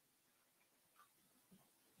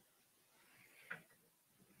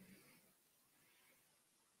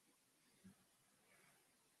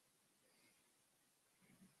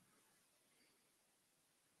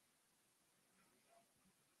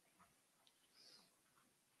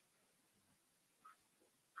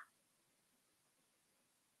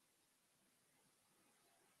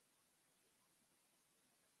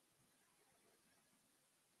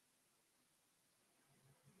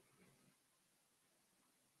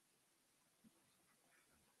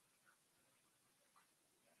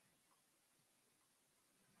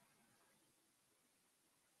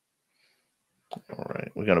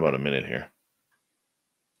 We got about a minute here.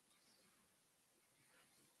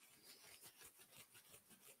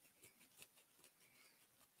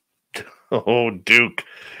 Oh, Duke.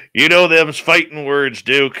 You know them's fighting words,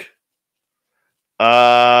 Duke.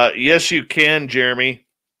 Yes, you can, Jeremy.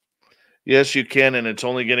 Yes, you can, and it's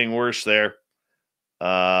only getting worse there.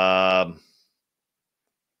 Well,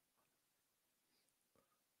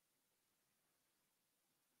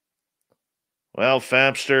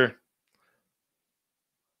 Fapster,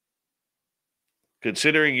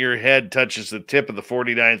 considering your head touches the tip of the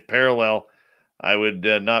 49th parallel, I would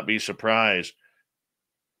not be surprised.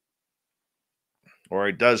 Or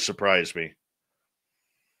it does surprise me.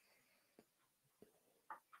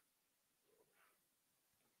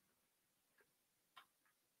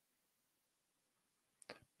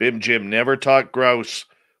 Bim Jim, never talk grouse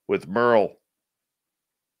with Merle.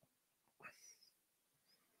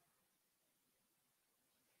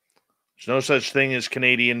 There's no such thing as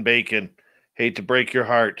Canadian bacon. Hate to break your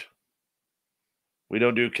heart. We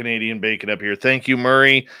don't do Canadian bacon up here. Thank you,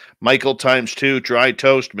 Murray, Michael ×2, Dry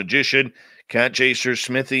Toast, Magician, Cat Chaser,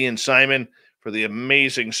 Smithy, and Simon for the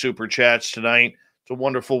amazing super chats tonight. It's a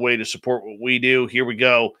wonderful way to support what we do. Here we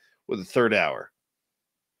go with the third hour.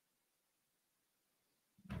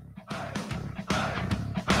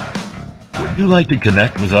 Would you like to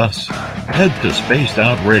connect with us? Head to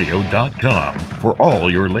spacedoutradio.com for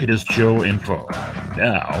all your latest show info.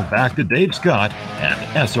 Now, back to Dave Scott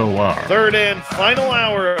and SOR. Third and final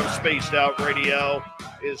hour of Spaced Out Radio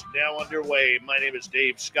is now underway. My name is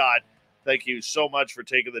Dave Scott. Thank you so much for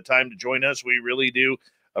taking the time to join us. We really do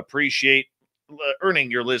appreciate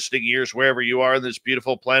earning your listening ears wherever you are on this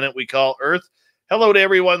beautiful planet we call Earth. Hello to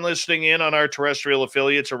everyone listening in on our terrestrial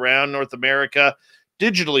affiliates around North America,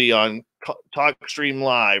 digitally on TalkStream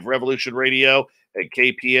Live, Revolution Radio, and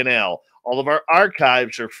KPNL. All of our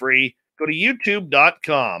archives are free. Go to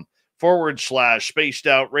youtube.com/Spaced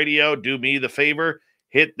Out Radio. Do me the favor,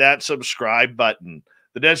 hit that subscribe button.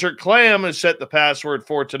 The Desert Clam has set the password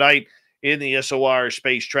for tonight in the SOR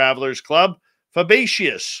Space Travelers Club.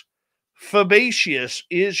 Fabaceous. Fabaceous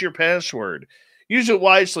is your password. Use it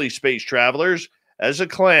wisely, Space Travelers, as a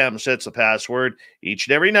clam sets the password each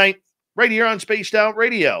and every night right here on Spaced Out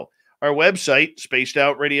Radio. Our website,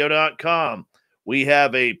 spacedoutradio.com. We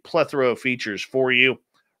have a plethora of features for you.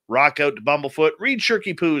 Rock out to Bumblefoot. Read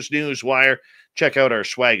Shirky Poo's Newswire. Check out our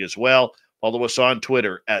swag as well. Follow us on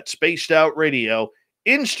Twitter at Spaced Out Radio,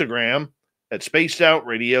 Instagram at Spaced Out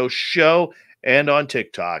Radio Show, and on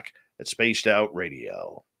TikTok at Spaced Out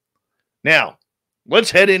Radio. Now,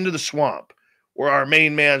 let's head into the swamp, where our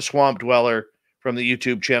main man, Swamp Dweller, from the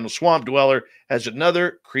YouTube channel Swamp Dweller, has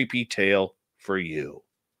another creepy tale for you.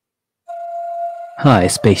 Hi,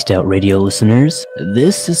 Spaced Out Radio listeners.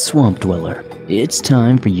 This is Swamp Dweller. It's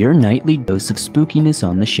time for your nightly dose of spookiness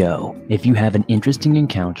on the show. If you have an interesting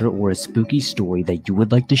encounter or a spooky story that you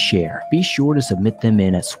would like to share, be sure to submit them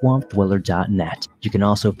in at swampdweller.net. You can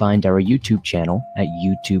also find our YouTube channel at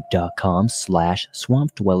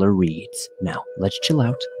youtube.com/swampdwellerreads. Now, let's chill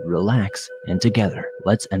out, relax, and together,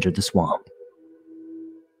 let's enter the swamp.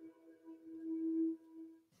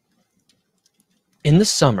 In the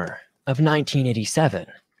summer of 1987,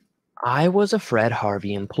 I was a Fred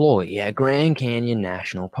Harvey employee at Grand Canyon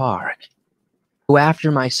National Park, who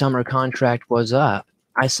after my summer contract was up,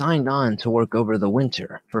 I signed on to work over the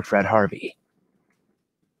winter for Fred Harvey.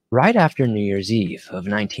 Right after New Year's Eve of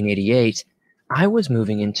 1988, I was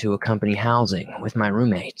moving into a company housing with my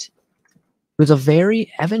roommate, who was a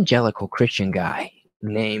very evangelical Christian guy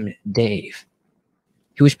named Dave.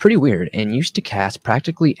 He was pretty weird and used to cast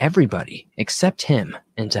practically everybody except him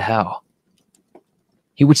into hell.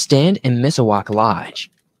 He would stand in Missawoc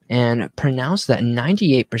Lodge and pronounce that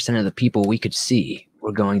 98% of the people we could see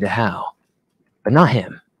were going to hell. But not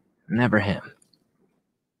him. Never him.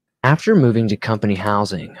 After moving to company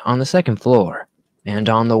housing on the second floor and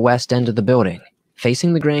on the west end of the building,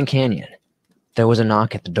 facing the Grand Canyon, there was a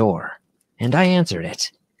knock at the door, and I answered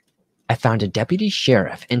it. I found a deputy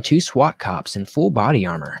sheriff and 2 SWAT cops in full body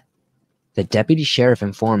armor. The deputy sheriff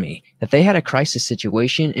informed me that they had a crisis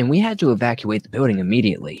situation and we had to evacuate the building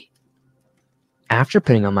immediately. After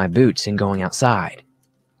putting on my boots and going outside,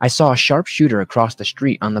 I saw a sharpshooter across the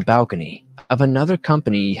street on the balcony of another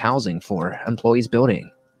company housing for employees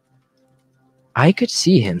building. I could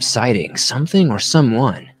see him sighting something or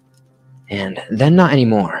someone, and then not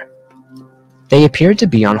anymore. They appeared to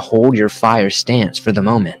be on hold your fire stance for the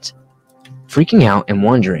moment. Freaking out and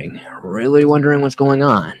really wondering what's going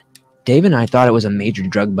on, Dave and I thought it was a major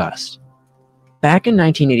drug bust. Back in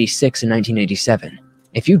 1986 and 1987,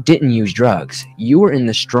 if you didn't use drugs, you were in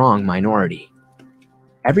the strong minority.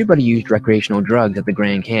 Everybody used recreational drugs at the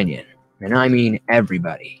Grand Canyon, and I mean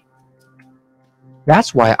everybody.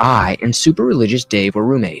 That's why I and super religious Dave were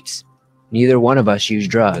roommates. Neither one of us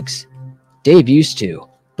used drugs. Dave used to,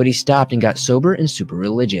 but he stopped and got sober and super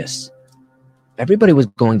religious. Everybody was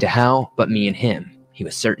going to hell but me and him, he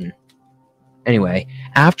was certain. Anyway,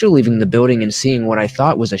 after leaving the building and seeing what I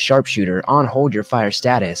thought was a sharpshooter on hold your fire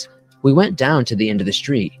status, we went down to the end of the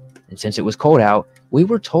street, and since it was cold out, we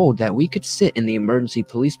were told that we could sit in the emergency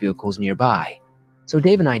police vehicles nearby. So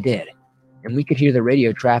Dave and I did, and we could hear the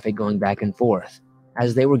radio traffic going back and forth,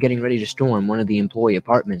 as they were getting ready to storm one of the employee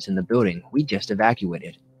apartments in the building we just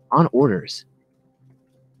evacuated, on orders.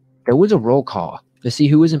 There was a roll call to see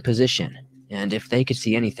who was in position, and if they could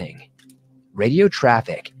see anything. Radio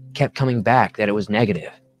traffic kept coming back that it was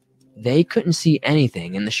negative. They couldn't see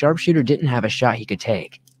anything, and the sharpshooter didn't have a shot he could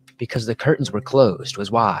take, because the curtains were closed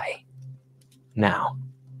was why. Now,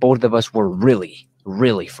 both of us were really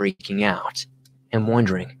freaking out, and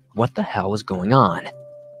wondering what the hell was going on.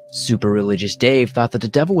 Super religious Dave thought that the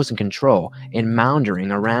devil was in control and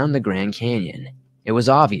maundering around the Grand Canyon. It was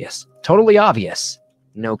obvious, totally obvious.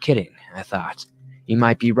 No kidding, I thought. You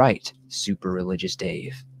might be right, super religious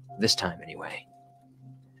Dave. This time anyway.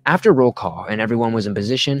 After roll call and everyone was in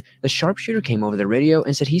position, the sharpshooter came over the radio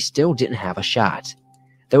and said he still didn't have a shot.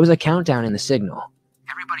 There was a countdown in the signal.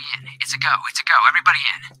 Everybody in, it's a go, everybody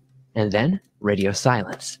in. And then, radio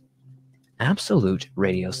silence. Absolute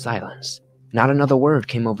radio silence. Not another word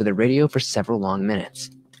came over the radio for several long minutes.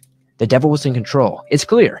 The devil was in control. It's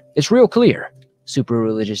clear. It's real clear. Super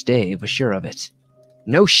religious Dave was sure of it.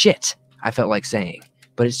 No shit, I felt like saying.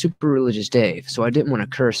 But it's super religious Dave, so I didn't want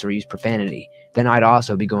to curse or use profanity. Then I'd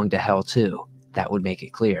also be going to hell too. That would make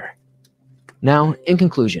it clear. Now, in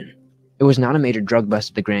conclusion, it was not a major drug bust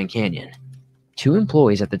at the Grand Canyon. 2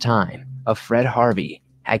 employees at the time of Fred Harvey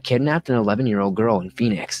had kidnapped an 11-year-old girl in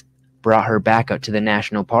Phoenix, brought her back up to the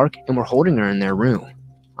national park, and were holding her in their room,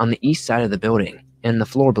 on the east side of the building, and the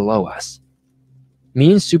floor below us.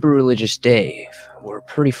 Me and super religious Dave were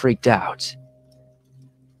pretty freaked out.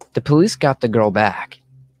 The police got the girl back,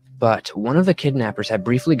 but one of the kidnappers had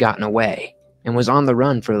briefly gotten away and was on the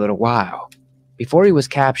run for a little while. Before he was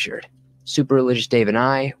captured, super religious Dave and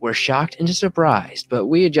I were shocked and surprised, but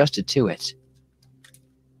we adjusted to it.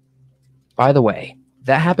 By the way,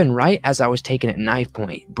 that happened right as I was taken at knife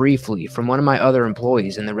point, briefly, from one of my other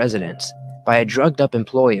employees in the residence, by a drugged-up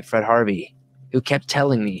employee of Fred Harvey, who kept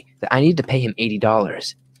telling me that I needed to pay him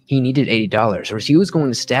 $80. He needed $80, or he was going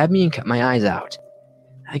to stab me and cut my eyes out.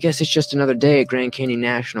 I guess it's just another day at Grand Canyon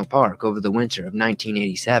National Park over the winter of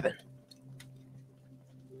 1987.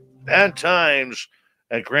 Bad times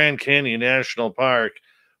at Grand Canyon National Park,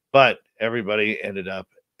 but everybody ended up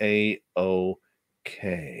A-OK.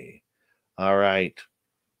 All right.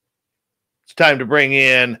 It's time to bring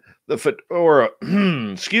in the fedora,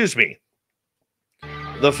 excuse me.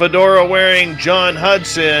 The fedora-wearing John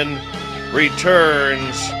Hudson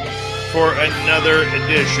returns for another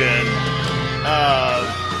edition of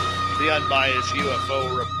the Unbiased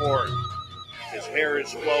UFO Report. His hair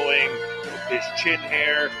is flowing. His chin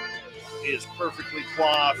hair is perfectly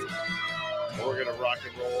coiffed. We're going to rock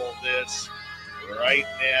and roll this right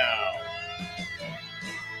now.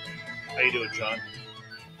 How you doing, John?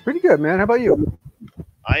 Pretty good, man. How about you?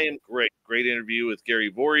 I am great. Great interview with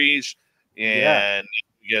Gary Voorhis. And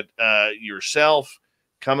you get yourself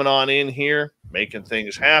coming on in here, making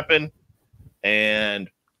things happen. And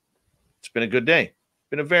it's been a good day.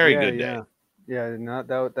 Been a very good day. Yeah, no,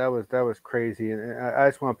 that was crazy. And I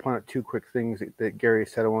just want to point out 2 quick things that Gary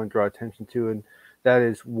said I want to draw attention to. And that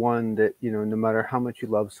is one, that, you know, no matter how much you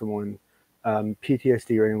love someone,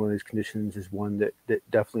 PTSD or any one of these conditions is one that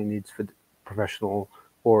definitely needs for professional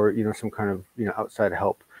or, you know, some kind of, you know, outside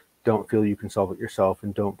help. Don't feel you can solve it yourself,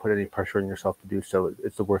 and don't put any pressure on yourself to do so.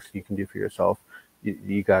 It's the worst thing you can do for yourself.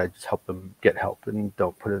 You got to just help them get help, and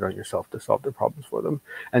don't put it on yourself to solve their problems for them.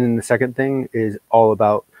 And then the second thing is all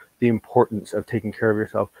about the importance of taking care of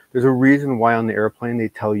yourself. There's a reason why on the airplane they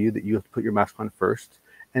tell you that you have to put your mask on first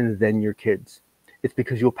and then your kids. It's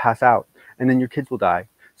because you'll pass out and then your kids will die.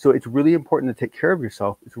 So it's really important to take care of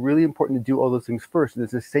yourself. It's really important to do all those things first. And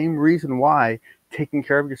it's the same reason why taking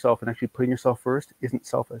care of yourself and actually putting yourself first isn't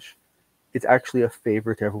selfish. It's actually a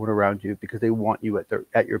favor to everyone around you, because they want you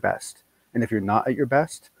at your best. And if you're not at your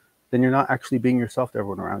best, then you're not actually being yourself to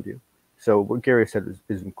everyone around you. So what Gary said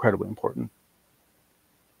is incredibly important.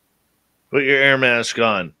 Put your air mask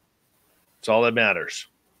on. It's all that matters.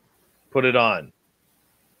 Put it on.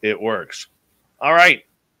 It works. All right.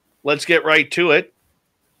 Let's get right to it.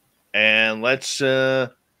 And let's we're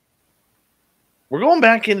going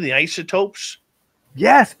back into the isotopes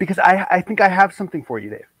Yes, because I think I have something for you,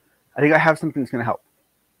 Dave. I think I have something that's going to help.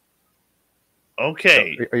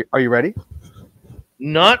 Okay. So, are you ready?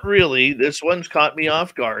 Not really. This one's caught me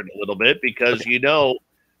off guard a little bit because, Okay. you know,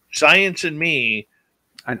 science and me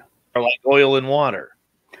I know. are like oil and water.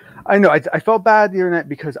 I know. I felt bad the internet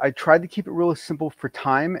because I tried to keep it real simple for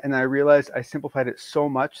time, and I realized I simplified it so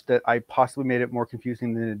much that I possibly made it more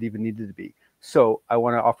confusing than it even needed to be. So I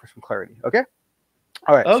want to offer some clarity. Okay.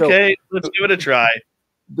 All right. Okay, so let's give it a try.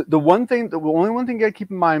 The one thing, the only one thing you got to keep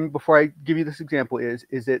in mind before I give you this example is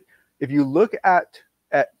that if you look at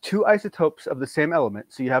two isotopes of the same element,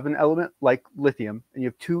 so you have an element like lithium and you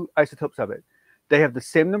have two isotopes of it, they have the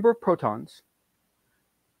same number of protons,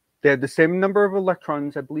 they have the same number of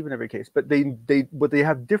electrons, I believe, in every case, but what they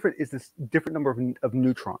have different is this different number of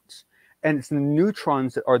neutrons, and it's the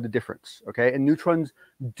neutrons that are the difference. Okay, and neutrons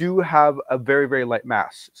do have a very, very light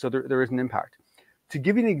mass, so there is an impact. To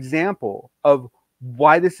give you an example of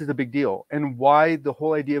why this is a big deal and why the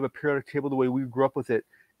whole idea of a periodic table, the way we grew up with it,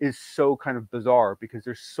 is so kind of bizarre, because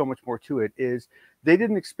there's so much more to it, is they did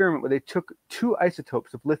an experiment where they took two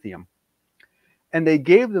isotopes of lithium and they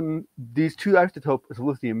gave them these two isotopes of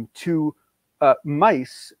lithium to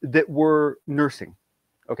mice that were nursing.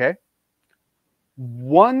 Okay.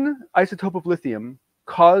 One isotope of lithium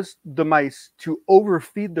caused the mice to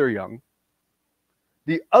overfeed their young.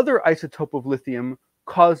 The other isotope of lithium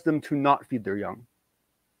caused them to not feed their young.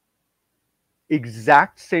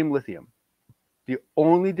 Exact same lithium. The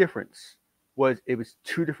only difference was it was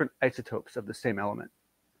two different isotopes of the same element.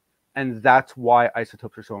 And that's why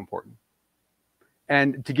isotopes are so important.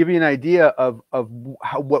 And to give you an idea of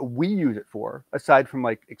what we use it for, aside from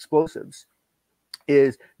like explosives,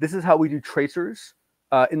 is this is how we do tracers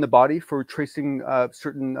in the body for tracing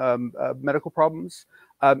certain medical problems.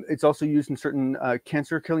 It's also used in certain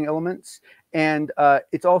cancer-killing elements, and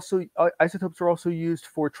it's also isotopes are also used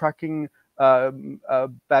for tracking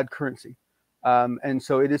bad currency, and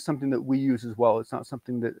so it is something that we use as well. It's not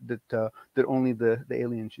something that only the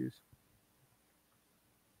aliens use.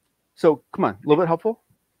 So come on, a little bit helpful.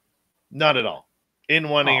 Not at all. In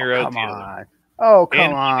one ear, out the other. Oh,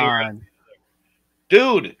 come on.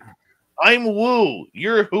 Dude, I'm Woo.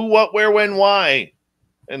 You're who, what, where, when, why,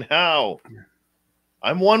 and how.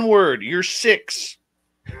 I'm one word. You're six.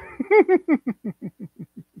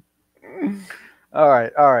 All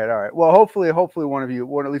right. Well, hopefully one of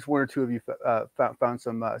you, at least one or two of you, found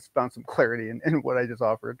some clarity in what I just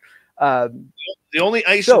offered. The only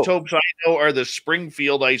isotopes I know are the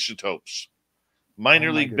Springfield isotopes,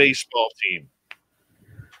 minor league baseball team.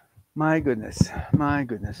 My goodness.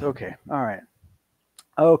 Okay. All right.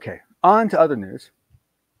 Okay. On to other news.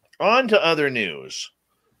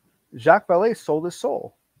 Jacques Vallée sold his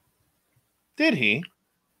soul. Did he?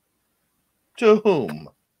 To whom?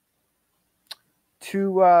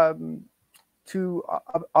 To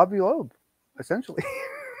Abu, essentially.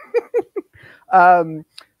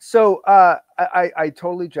 So I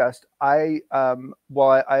totally jest.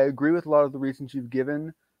 While I agree with a lot of the reasons you've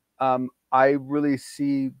given, I really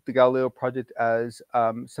see the Galileo project as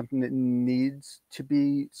something that needs to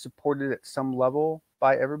be supported at some level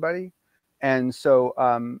by everybody. And so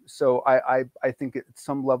I think at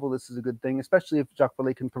some level this is a good thing, especially if Jacques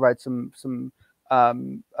Vallée can provide some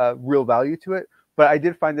real value to it. But I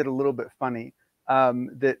did find it a little bit funny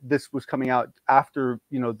that this was coming out after,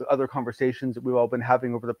 the other conversations that we've all been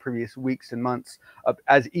having over the previous weeks and months,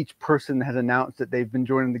 as each person has announced that they've been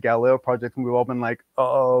joining the Galileo project, and we've all been like,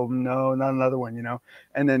 oh no, not another one,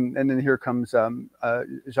 and then here comes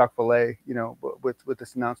Jacques Vallée, with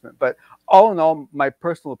this announcement. But all in all, my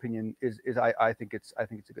personal opinion is I think it's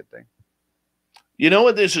a good thing. You know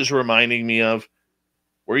what this is reminding me of?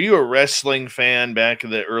 Were you a wrestling fan back in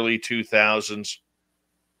the early 2000s?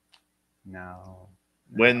 No.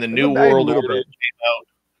 When the New World Order came out.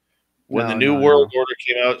 When the New World Order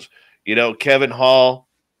came out, Kevin Hall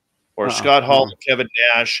or Scott Hall and Kevin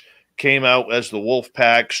Nash came out as the Wolf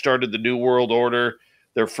Pack, started the New World Order.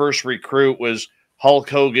 Their first recruit was Hulk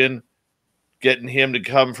Hogan, getting him to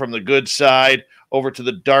come from the good side over to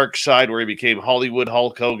the dark side, where he became Hollywood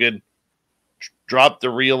Hulk Hogan, dropped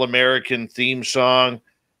the Real American theme song,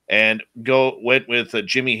 and went with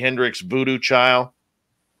Jimi Hendrix Voodoo Child.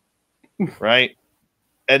 Right?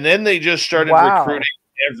 And then they just started recruiting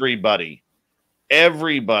everybody.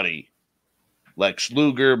 Lex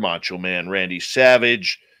Luger, Macho Man Randy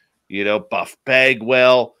Savage, Buff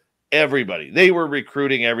Bagwell, everybody. They were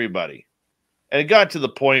recruiting everybody. And it got to the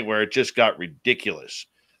point where it just got ridiculous.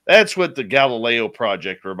 That's what the Galileo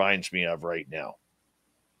project reminds me of right now.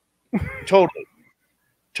 Totally.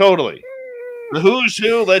 The who's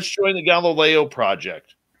who, let's join the Galileo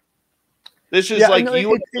project. This is like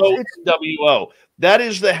UFO NWO. That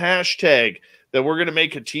is the hashtag that we're going to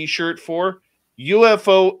make a T-shirt for.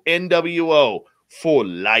 UFO NWO for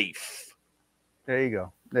life. There you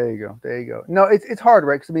go. There you go. There you go. No, it's hard,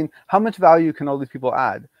 right? Because I mean, how much value can all these people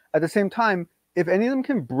add? At the same time, if any of them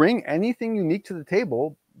can bring anything unique to the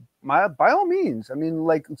table, by all means. I mean,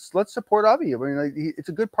 like, let's support Avi. I mean, like, it's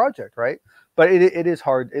a good project, right? But it is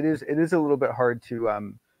hard. It is a little bit hard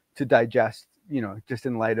to digest, you know, just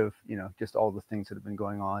in light of, you know, just all the things that have been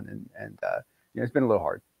going on, and you know, it's been a little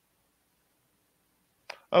hard.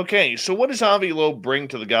 Okay, so what does Avi Loeb bring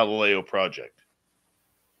to the Galileo project?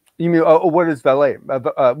 You mean, what is valet?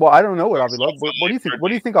 Well, I don't know what Avi Loeb. What do you think? What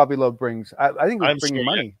do you think Avi Loeb brings? I think it's bringing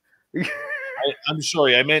money. I'm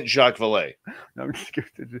sorry, I meant Jacques Vallée. No, I'm just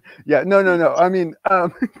kidding. Yeah, no. I mean,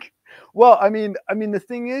 well, I mean, the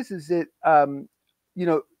thing is that, you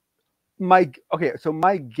know, so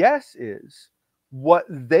my guess is what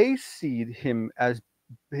they see him as,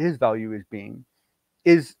 his value as being,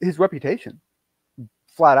 is his reputation,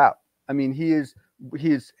 flat out. I mean, he is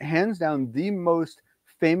hands down the most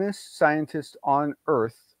famous scientist on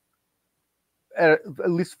Earth, at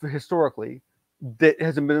least historically, that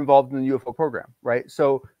hasn't been involved in the UFO program, right?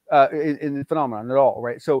 So in the phenomenon at all,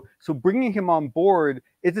 right? So bringing him on board,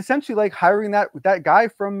 it's essentially like hiring that guy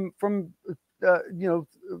from you know,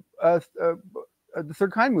 the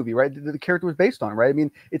Third Kind movie, right? The character was based on, right? I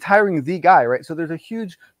mean, it's hiring the guy, right? So there's a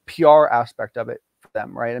huge PR aspect of it for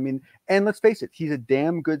them, right? I mean, and let's face it, he's a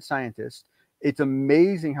damn good scientist. It's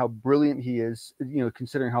amazing how brilliant he is, you know,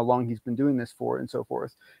 considering how long he's been doing this for, and so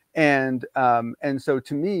forth. And so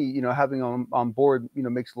to me, you know, having him on board, you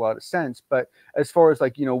know, makes a lot of sense. But as far as,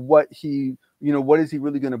 like, you know, what is he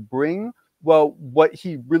really going to bring? Well, what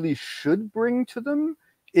he really should bring to them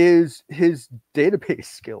is his database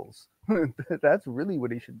skills. That's really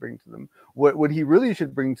what he should bring to them. What he really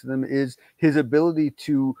should bring to them is his ability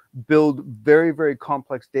to build very, very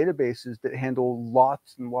complex databases that handle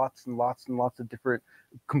lots and lots and lots and lots of different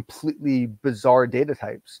completely bizarre data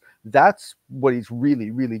types. That's what he's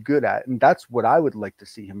really, really good at, and that's what I would like to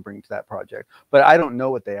see him bring to that project. But I don't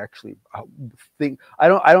know what they actually think. I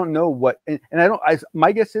don't know what, and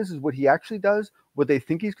my guess is what he actually does, what they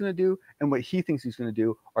think he's going to do, and what he thinks he's going to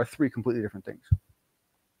do are three completely different things.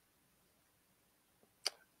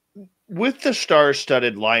 With the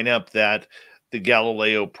star-studded lineup that the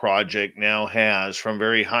Galileo project now has, from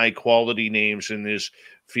very high quality names in this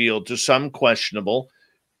field to some questionable,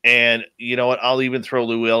 and you know what, I'll even throw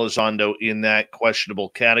Lou Elizondo in that questionable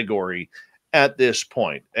category at this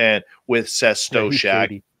point, and with Seth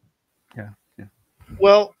Stoshak. Yeah.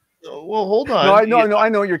 Well, hold on. I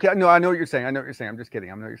know what you're saying. I know what you're saying. I'm just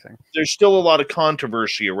kidding. I know what you're saying. There's still a lot of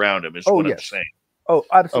controversy around him, is what I'm saying. Oh,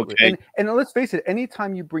 absolutely. Okay. And let's face it,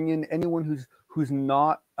 anytime you bring in anyone who's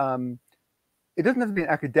not, it doesn't have to be an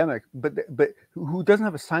academic, but who doesn't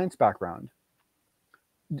have a science background,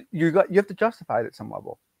 you have to justify it at some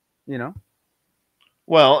level, you know?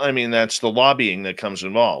 Well, I mean, that's the lobbying that comes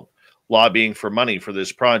involved. Lobbying for money for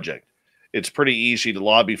this project. It's pretty easy to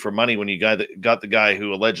lobby for money when you got the guy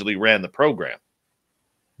who allegedly ran the program.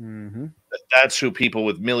 Mm-hmm. That's who people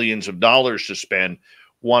with millions of dollars to spend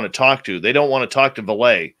want to talk to. They don't want to talk to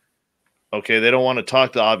Vallée. Okay, they don't want to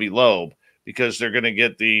talk to Avi Loeb because they're going to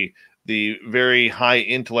get the very high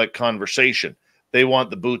intellect conversation. They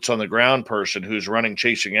want the boots on the ground person who's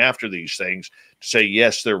chasing after these things to say,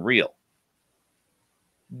 yes, they're real.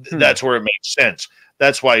 That's where it makes sense.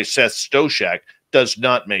 That's why Seth Stoshak does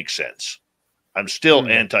not make sense. I'm still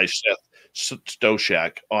anti-Seth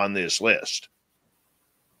Stoshak on this list.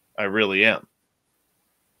 I really am.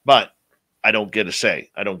 But I don't get a say.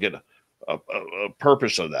 I don't get a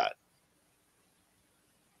purpose of that.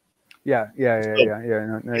 Yeah. I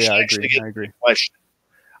agree.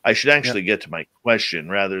 I should actually get to my question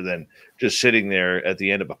rather than just sitting there at the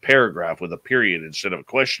end of a paragraph with a period instead of a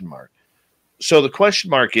question mark. So the question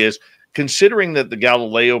mark is, considering that the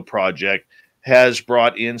Galileo project has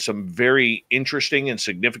brought in some very interesting and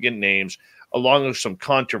significant names, along with some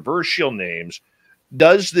controversial names,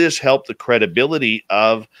 does this help the credibility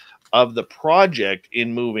of the project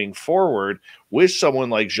in moving forward with someone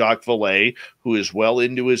like Jacques Vallée, who is well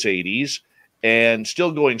into his 80s and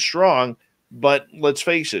still going strong, but let's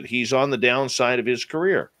face it, he's on the downside of his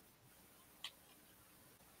career?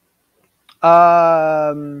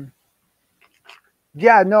 Don't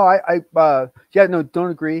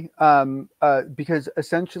agree. Because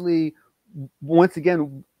essentially, once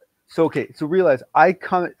again, so realize I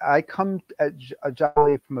come at Jacques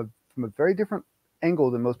Vallée from a very different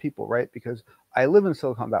angle than most people, right? Because I live in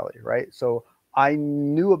Silicon Valley, right? So I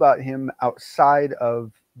knew about him outside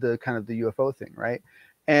of the kind of the UFO thing, right?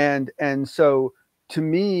 And so to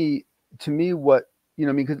me, what, you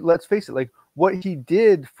know, I mean, because let's face it, like what he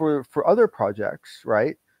did for other projects,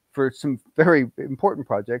 right? For some very important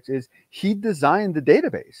projects, is he designed the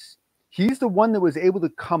database. He's the one that was able to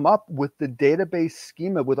come up with the database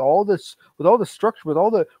schema, with all this, with all the structure, with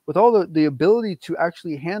all the ability to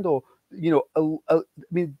actually handle, you know, I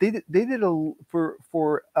mean, they did a for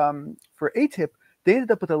ATIP, they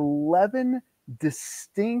ended up with 11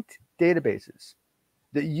 distinct databases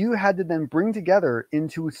that you had to then bring together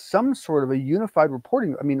into some sort of a unified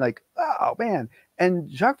reporting. I mean, like, oh man.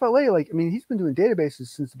 And Jacques Vallée, like, I mean, he's been doing databases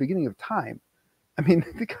since the beginning of time. I mean,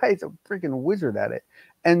 the guy's a freaking wizard at it.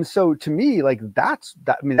 And so to me, like, that's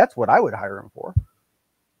what I would hire him for.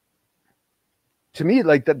 To me,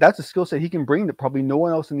 like, that's a skill set he can bring that probably no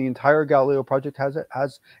one else in the entire Galileo project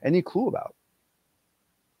has any clue about.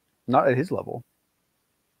 Not at his level.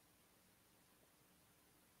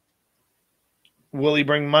 Will he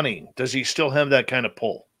bring money? Does he still have that kind of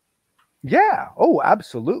pull? Yeah. Oh,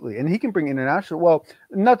 absolutely. And he can bring international. Well,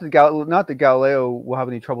 not that Galileo will have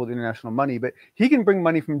any trouble with international money, but he can bring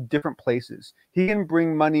money from different places. He can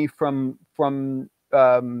bring money from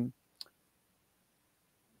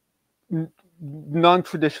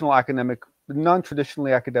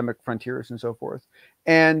non-traditionally academic frontiers and so forth.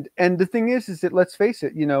 And the thing is that, let's face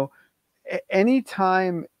it, you know,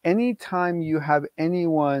 anytime you have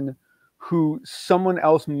anyone who someone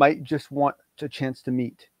else might just want a chance to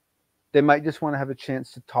meet, they might just want to have a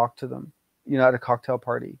chance to talk to them, you know, at a cocktail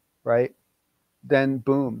party, right? Then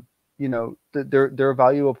boom, you know, they're a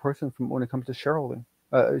valuable person from when it comes to shareholding,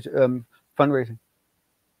 fundraising.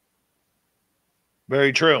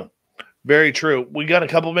 Very true. Very true. We got a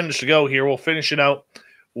couple minutes to go here. We'll finish it out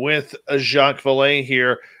with Jacques Vallée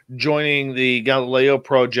here joining the Galileo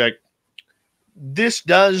project. This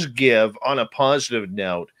does give, on a positive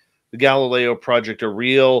note, the Galileo project a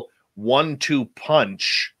real 1-2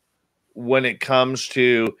 punch when it comes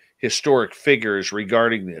to historic figures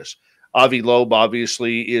regarding this. Avi Loeb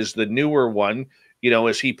obviously is the newer one, you know,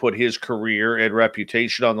 as he put his career and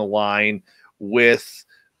reputation on the line with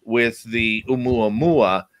the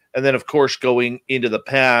Oumuamua, and then, of course, going into the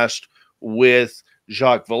past with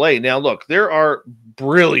Jacques Vallée. Now, look, there are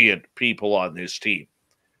brilliant people on this team.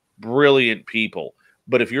 Brilliant people.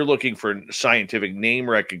 But if you're looking for scientific name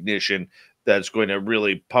recognition that's going to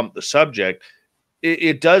really pump the subject,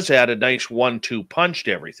 it does add a nice 1-2 punch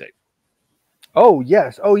to everything. Oh,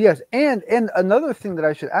 yes. Oh, yes. And another thing that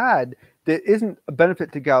I should add that isn't a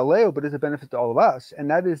benefit to Galileo, but is a benefit to all of us,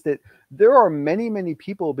 and that is that there are many, many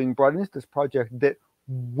people being brought into this project that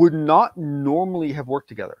would not normally have worked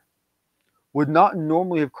together, would not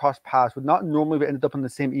normally have crossed paths, would not normally have ended up on the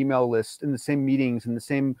same email list, in the same meetings, in the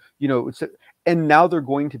same, you know, and now they're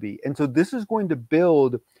going to be. And so this is going to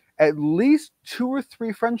build at least 2 or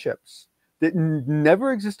 3 friendships that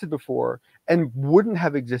never existed before and wouldn't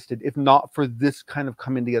have existed if not for this kind of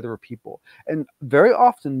coming together of people. And very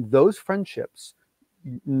often those friendships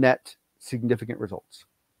net significant results.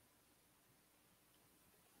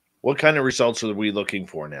 What kind of results are we looking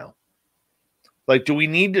for now? Like, do we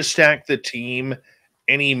need to stack the team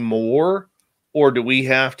anymore, or do we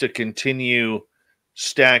have to continue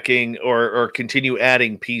stacking or continue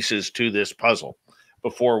adding pieces to this puzzle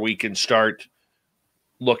before we can start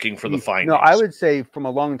looking for the findings? No, I would say from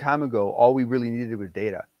a long time ago, all we really needed was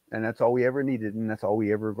data. And that's all we ever needed, and that's all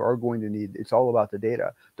we ever are going to need. It's all about the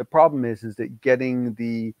data. The problem is that getting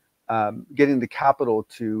the capital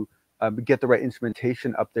to get the right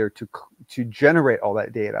instrumentation up there to generate all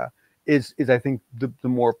that data is I think the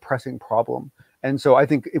more pressing problem. And so I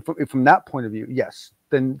think if from that point of view, yes,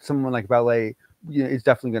 then someone like Vallée, you know, is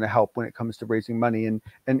definitely going to help when it comes to raising money and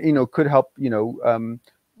you know, could help, you know,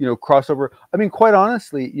 crossover. I mean, quite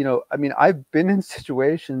honestly, you know, I mean, I've been in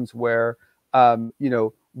situations where you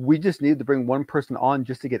know, we just need to bring one person on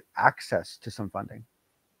just to get access to some funding.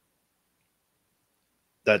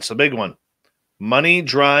 That's the big one. Money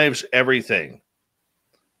drives everything.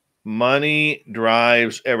 Money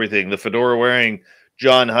drives everything. The fedora wearing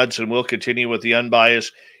John Hudson will continue with the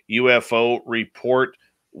unbiased UFO report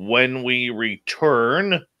when we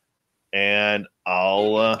return, and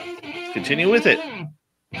I'll continue with it.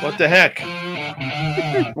 What the heck?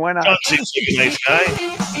 Why not? John seems like a nice guy.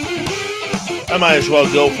 I might as well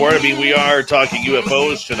go for it. I mean, we are talking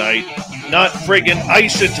UFOs tonight, not friggin'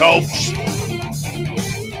 isotopes.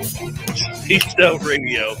 East Out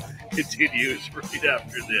Radio continues right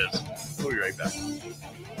after this. We'll be right back.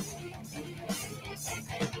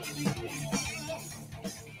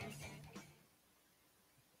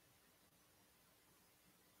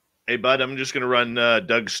 Hey, bud, I'm just going to run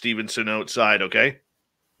Doug Stevenson outside, okay?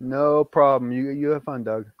 No problem. You have fun,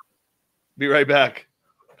 Doug. Be right back.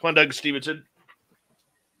 Come on, Doug Stevenson.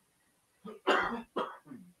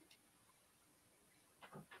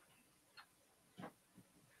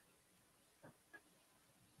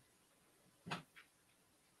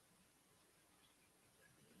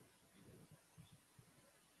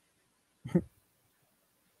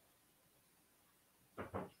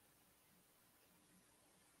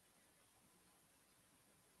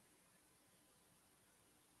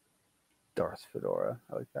 Darth Fedora.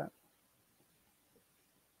 I like that.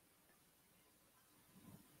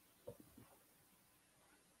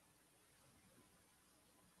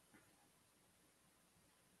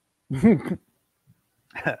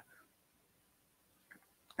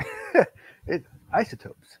 It's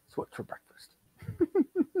isotopes. It's what's for breakfast.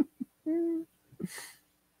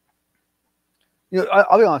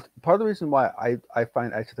 I'll be honest. Part of the reason why I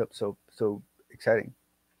find isotopes so exciting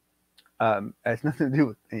has nothing to do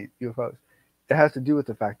with any UFOs. It has to do with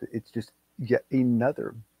the fact that it's just yet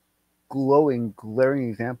another glowing, glaring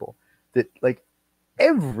example that like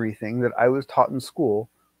everything that I was taught in school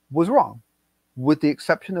was wrong, with the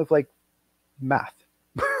exception of like math.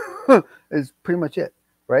 Is pretty much it,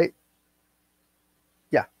 right?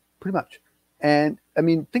 Yeah, pretty much. And I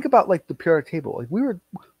mean, think about like the periodic table. Like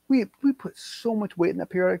we put so much weight in that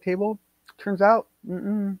periodic table. Turns out,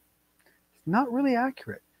 it's not really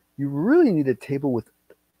accurate. You really need a table with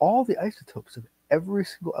all the isotopes of every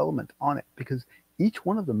single element on it, because each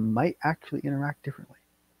one of them might actually interact differently.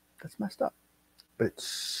 That's messed up, but it's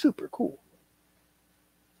super cool.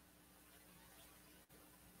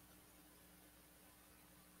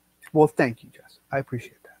 Well, thank you, Jess. I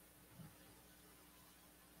appreciate that.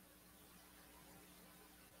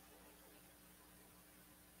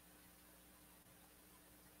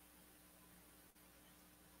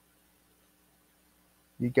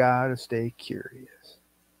 You gotta stay curious.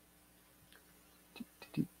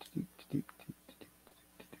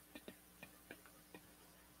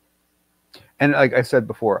 And like I said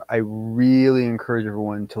before, I really encourage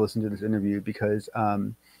everyone to listen to this interview because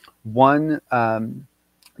the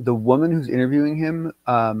woman who's interviewing him,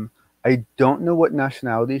 I don't know what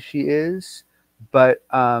nationality she is, but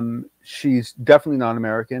she's definitely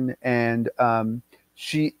non-American, and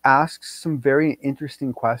she asks some very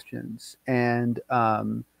interesting questions, and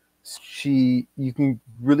you can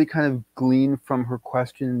really kind of glean from her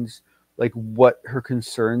questions like what her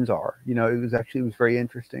concerns are. You know, it was very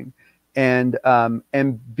interesting. And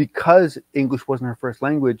because English wasn't her first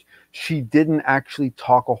language, she didn't actually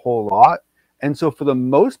talk a whole lot. And so for the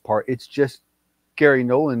most part, it's just Gary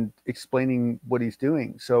Nolan explaining what he's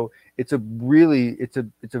doing. So it's a very,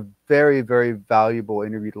 very valuable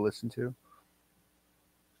interview to listen to.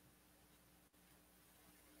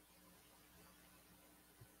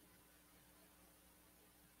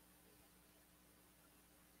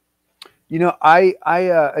 You know, I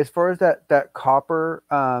as far as that copper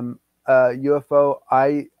UFO,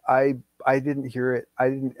 I didn't hear it. I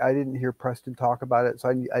didn't hear Preston talk about it, so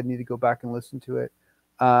I need to go back and listen to it.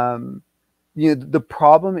 You know, the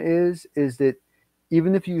problem is that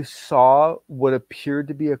even if you saw what appeared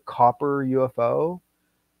to be a copper UFO,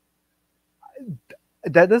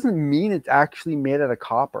 that doesn't mean it's actually made out of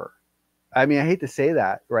copper. I mean, I hate to say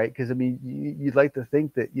that, right? Because I mean, you'd like to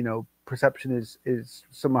think that, you know, perception is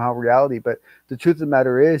somehow reality, but the truth of the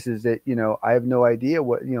matter is that, you know, I have no idea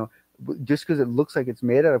what, you know, just because it looks like it's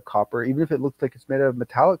made out of copper, even if it looks like it's made out of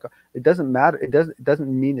metallic, it doesn't matter. It doesn't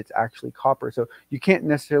mean it's actually copper. So you can't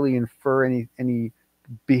necessarily infer any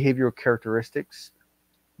behavioral characteristics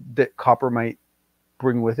that copper might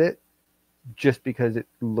bring with it just because it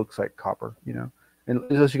looks like copper, you know, and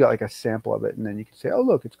unless you got like a sample of it, and then you can say, oh,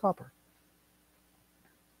 look, it's copper.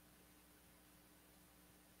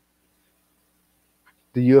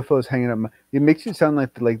 The UFOs hanging up. It makes it sound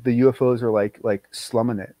like the UFOs are like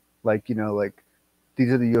slumming it. Like, you know, like these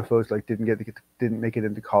are the UFOs like didn't make it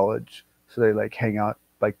into college, so they like hang out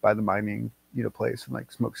like by the mining, you know, place and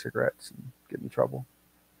like smoke cigarettes and get in trouble.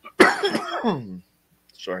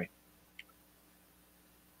 Sorry.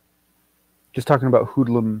 Just talking about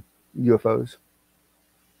hoodlum UFOs.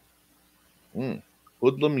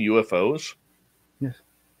 Hoodlum UFOs? Yes.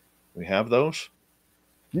 We have those?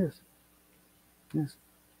 Yes. Yes.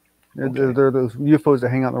 Okay. They're those UFOs that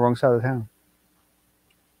hang out on the wrong side of the town.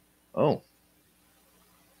 Oh.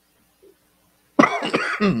 God,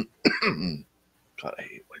 I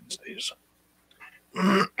hate Wednesdays.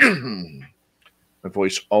 My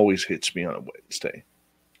voice always hits me on a Wednesday.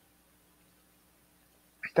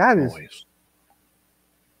 That is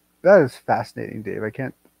fascinating, Dave. I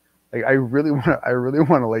can't, like, I really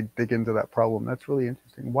want to like dig into that problem. That's really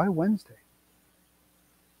interesting. Why Wednesday?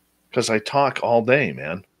 Because I talk all day,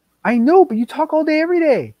 man. I know, but you talk all day every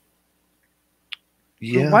day.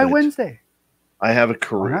 Yeah. Why Wednesday? I have a Why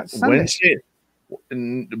career not Sunday? Wednesday,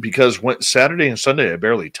 because Saturday and Sunday I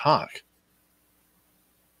barely talk.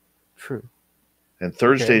 True. And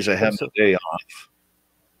Thursdays I have the day off.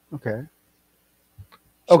 Okay.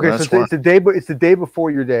 So Okay, so it's the day before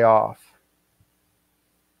your day off.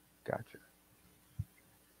 Gotcha.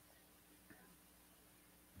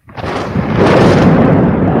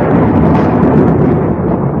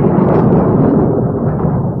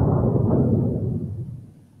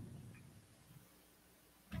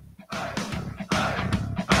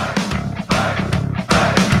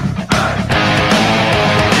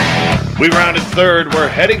 We rounded third. We're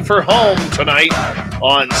heading for home tonight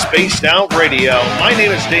on Spaced Out Radio. My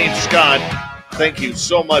name is Dave Scott. Thank you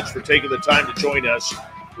so much for taking the time to join us.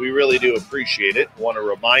 We really do appreciate it. I want to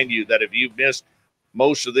remind you that if you've missed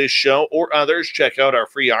most of this show or others, check out our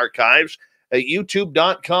free archives at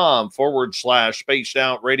youtube.com/Spaced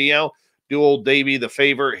Out Radio. Do old Davey the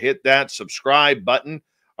favor, hit that subscribe button.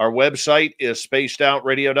 Our website is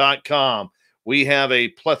spacedoutradio.com. We have a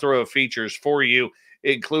plethora of features for you,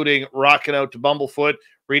 including rocking out to Bumblefoot,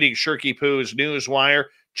 reading Shirky Poo's Newswire,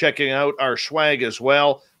 checking out our swag as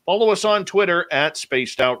well. Follow us on Twitter at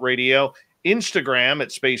Spaced Out Radio, Instagram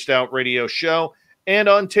at Spaced Out Radio Show, and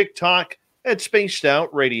on TikTok at Spaced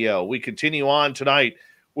Out Radio. We continue on tonight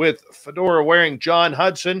with fedora-wearing John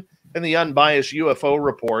Hudson and the Unbiased UFO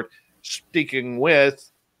Report, speaking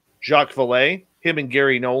with Jacques Vallée. Him and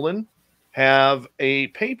Gary Nolan have a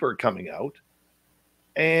paper coming out.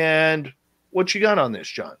 And what you got on this,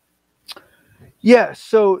 John? Yeah,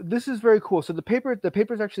 so this is very cool. So the paper is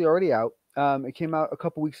actually already out. It came out a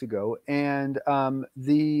couple weeks ago, and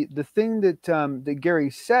the thing that that Gary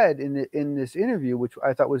said in this interview, which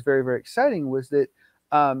I thought was very, very exciting, was that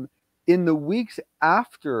in the weeks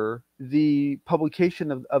after the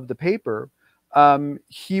publication of the paper,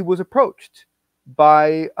 he was approached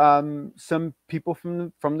by some people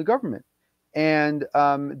from the government. And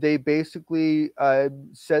they basically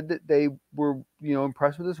said that they were,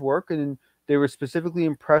 impressed with his work, and they were specifically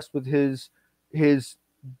impressed with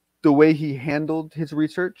the way he handled his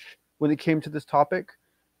research when it came to this topic,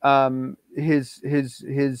 his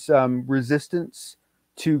resistance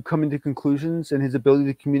to coming to conclusions, and his ability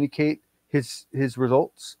to communicate his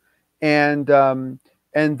results, and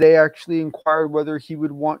they actually inquired whether he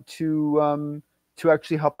would want to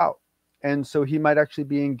actually help out. And so he might actually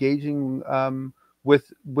be engaging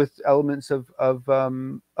with elements of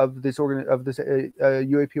this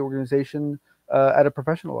UAP organization at a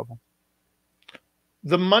professional level.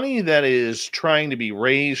 The money that is trying to be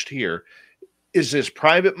raised here, is this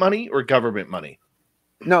private money or government money?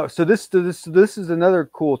 No. So this is another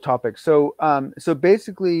cool topic. So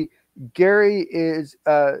basically, Gary is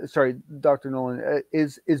Dr. Nolan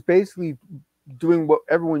is basically doing what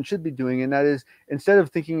everyone should be doing, and that is, instead of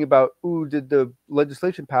thinking about, ooh, did the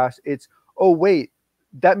legislation pass, it's, oh wait,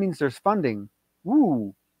 that means there's funding.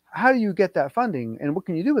 Ooh, how do you get that funding, and what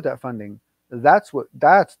can you do with that funding? That's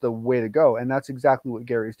the way to go, and that's exactly what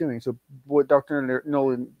Gary's doing. So what Dr. Gary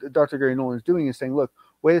Nolan is doing is saying, look,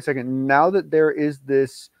 wait a second, now that there is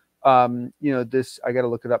this this, I got to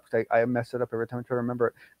look it up because I mess it up every time I try to remember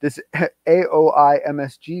it, this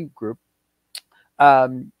AOIMSG group,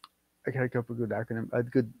 I gotta come up with a good acronym, a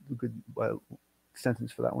good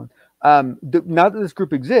sentence for that one. Now that this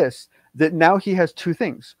group exists, that now he has two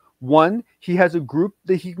things. One, he has a group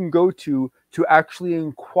that he can go to actually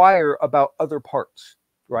inquire about other parts,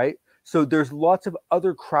 right? So there's lots of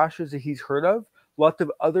other crashes that he's heard of, lots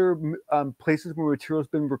of other places where material's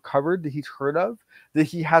been recovered that he's heard of, that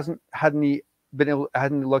he hadn't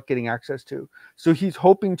luck getting access to. So he's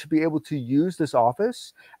hoping to be able to use this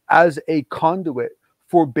office as a conduit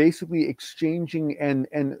for basically exchanging and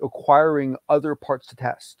acquiring other parts to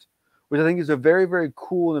test, which I think is a very, very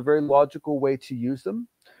cool and a very logical way to use them.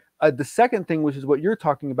 The second thing, which is what you're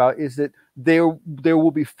talking about, is that there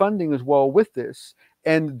will be funding as well with this,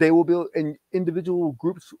 and they will be, and individual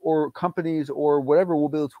groups or companies or whatever will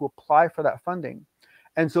be able to apply for that funding.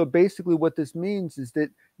 And so basically what this means is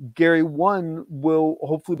that Gary, one, will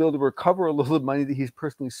hopefully be able to recover a little of money that he's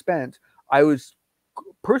personally spent. I was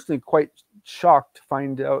personally quite shocked to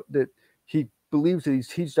find out that he believes that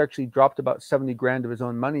he's actually dropped about 70 grand of his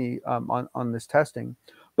own money on this testing.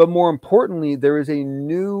 But more importantly, there is a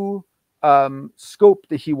new scope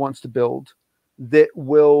that he wants to build that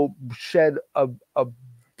will shed a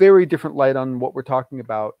very different light on what we're talking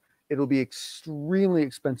about. It'll be extremely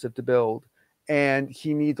expensive to build, and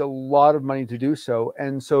he needs a lot of money to do so.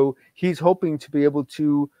 And so he's hoping to be able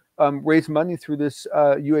to raise money through this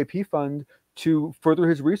UAP fund to further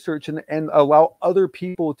his research and allow other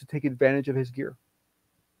people to take advantage of his gear.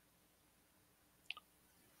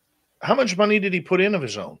 How much money did he put in of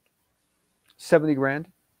his own? 70 grand,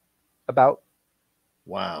 about.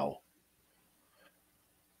 Wow.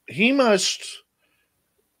 He must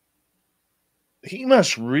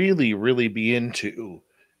really, really be into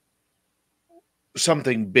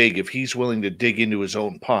something big if he's willing to dig into his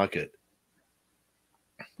own pocket.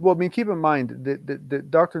 Well, I mean, keep in mind that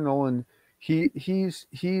Dr. Nolan, he's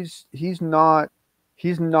not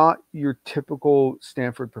your typical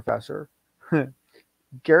Stanford professor.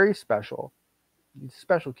 Gary's special. He's a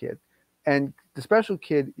special kid. And the special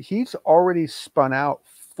kid, he's already spun out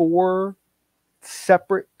 4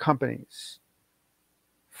 separate companies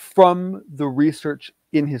from the research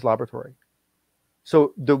in his laboratory.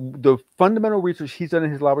 So the fundamental research he's done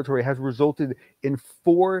in his laboratory has resulted in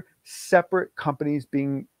 4 separate companies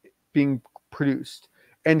being produced,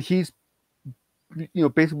 and he's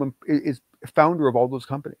basically is founder of all those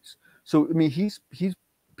companies. So I mean, he's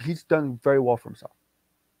done very well for himself.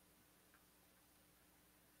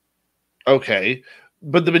 Okay,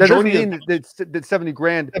 but the majority that doesn't mean that 70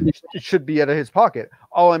 grand should be out of his pocket.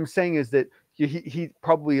 All I'm saying is that he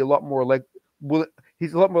probably a lot more like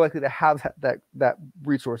he's a lot more likely to have that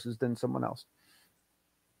resources than someone else.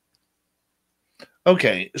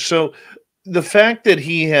 Okay, so the fact that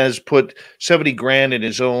he has put 70 grand in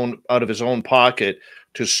out of his own pocket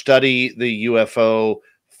to study the UFO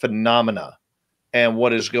phenomena and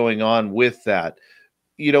what is going on with that,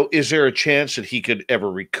 is there a chance that he could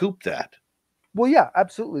ever recoup that? Well, yeah,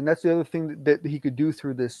 absolutely. And that's the other thing that he could do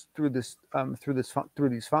through these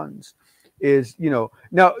funds is, now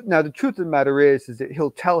the truth of the matter is that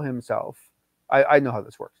he'll tell himself, I know how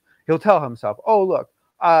this works. He'll tell himself, oh, look,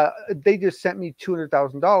 they just sent me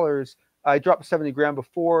 $200,000. I dropped 70 grand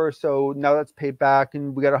before, so now that's paid back,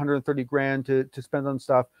 and we got 130 grand to spend on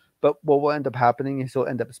stuff. But what will end up happening is he'll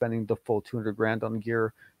end up spending the full 200 grand on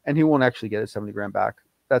gear, and he won't actually get his 70 grand back.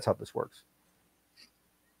 That's how this works.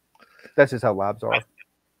 That's just how labs are.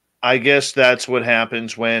 I guess that's what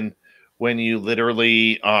happens when you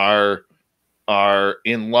literally are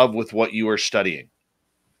in love with what you are studying.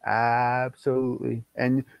 Absolutely.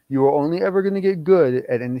 And you are only ever going to get good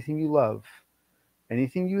at anything you love.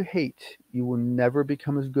 Anything you hate, you will never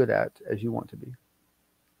become as good at as you want to be.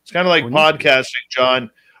 It's kind of like podcasting, John.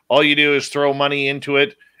 All you do is throw money into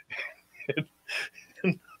it.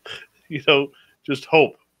 Just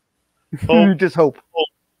hope. Just hope.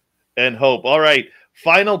 And hope. All right.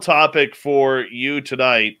 Final topic for you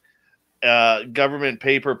tonight. Government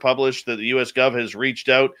paper published that the U.S. Gov has reached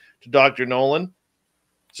out to Dr. Nolan.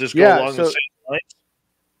 Does this go along the same lines?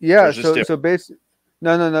 Yeah. So basically,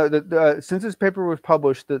 no. Since this paper was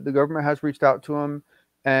published, the government has reached out to him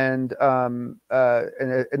and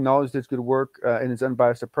acknowledged his good work and his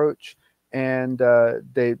unbiased approach. And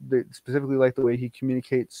they specifically like the way he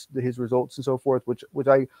communicates his results and so forth, which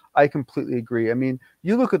I completely agree. I mean,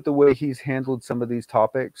 you look at the way he's handled some of these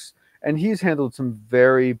topics, and he's handled some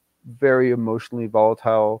very, very emotionally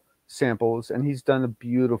volatile samples, and he's done a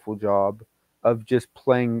beautiful job of just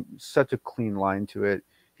playing such a clean line to it.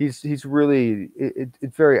 He's really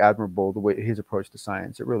it's very admirable the way his approach to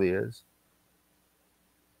science. It really is.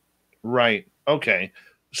 Right. Okay.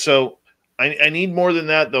 So I need more than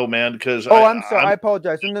that though, man. Because I'm sorry. I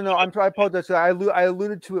apologize. No. I apologize. I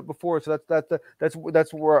alluded to it before, so that's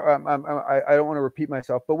where I don't want to repeat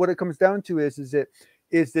myself. But what it comes down to is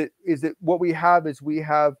that what we have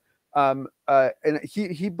and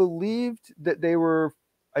he believed that they were.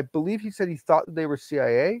 I believe he said he thought that they were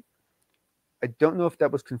CIA. I don't know if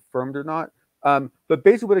that was confirmed or not. But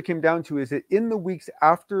basically, what it came down to is that in the weeks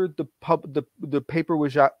after the paper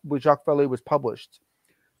with Jacques Vallée was published,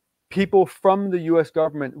 people from the U.S.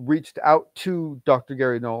 government reached out to Dr.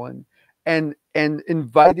 Gary Nolan and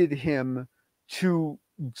invited him to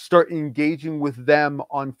start engaging with them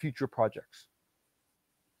on future projects.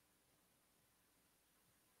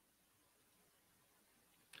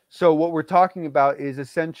 So what we're talking about is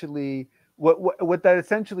essentially what that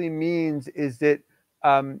essentially means is that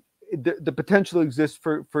the potential exists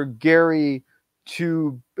for Gary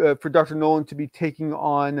for Dr. Nolan to be taking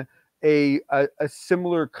on a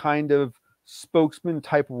similar kind of spokesman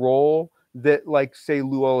type role that, like, say,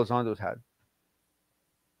 Lou Elizondo's had.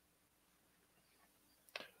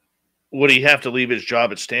 Would he have to leave his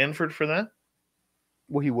job at Stanford for that?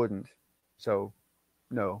 Well, he wouldn't. So,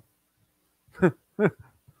 no.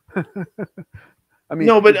 I mean,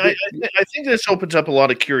 no, but I think this opens up a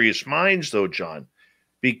lot of curious minds, though, John,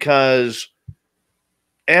 because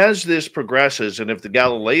as this progresses, and if the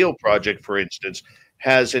Galileo project, for instance,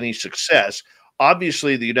 has any success,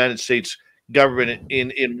 obviously the United States government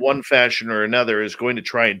in one fashion or another is going to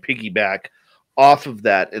try and piggyback off of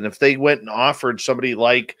that. And if they went and offered somebody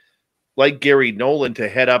like Gary Nolan to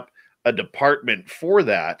head up a department for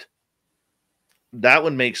that, that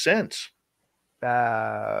would make sense.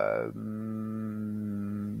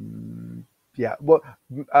 Yeah, well,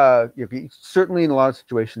 certainly in a lot of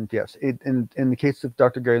situations, yes. In the case of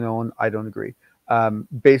Dr. Gary Nolan, I don't agree.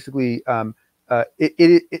 Basically,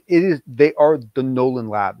 it is, they are the Nolan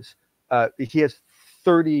Labs. He has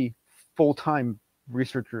 30 full-time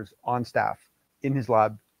researchers on staff in his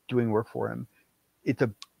lab doing work for him. It's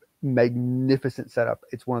a magnificent setup.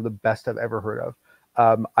 It's one of the best I've ever heard of.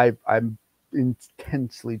 I'm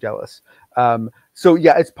intensely jealous. So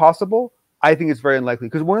yeah, it's possible. I think it's very unlikely,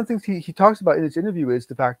 because one of the things he talks about in his interview is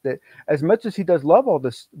the fact that as much as he does love all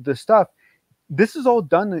this stuff, this is all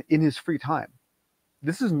done in his free time.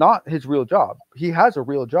 This is not his real job. He has a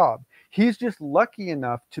real job. He's just lucky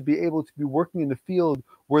enough to be able to be working in the field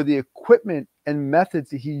where the equipment and methods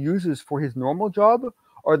that he uses for his normal job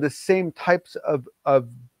are the same types of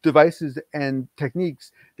devices and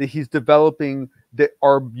techniques that he's developing that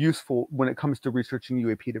are useful when it comes to researching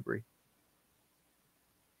UAP debris.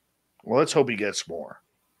 Well, let's hope he gets more.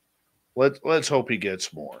 Let's hope he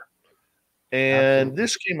gets more. And Absolutely.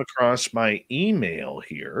 This came across my email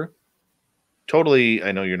here. Totally,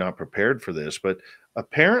 I know you're not prepared for this, but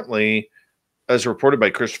apparently, as reported by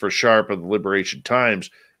Christopher Sharp of the Liberation Times,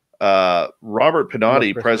 Robert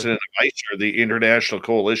Pinotti, president of ICER, the International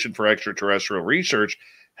Coalition for Extraterrestrial Research,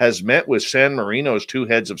 has met with San Marino's two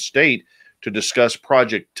heads of state to discuss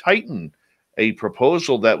Project Titan, a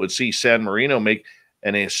proposal that would see San Marino make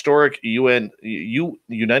an historic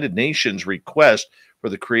United Nations request for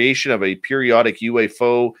the creation of a periodic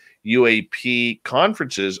UFO UAP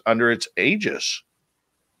conferences under its aegis.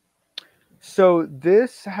 So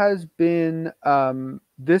this has been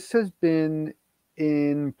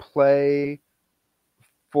in play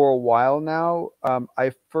for a while now.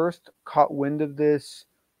 I first caught wind of this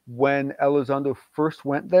when Elizondo first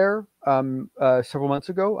went there several months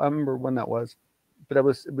ago. I remember when that was, but it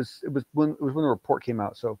was when the report came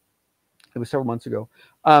out. So it was several months ago.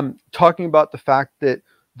 Talking about the fact that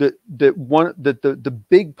the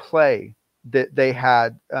big play that they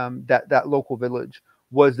had, that local village,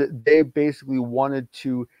 was that they basically wanted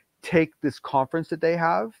to take this conference that they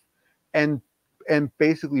have and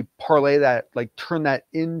basically parlay that, like turn that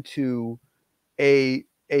into a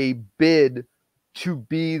bid to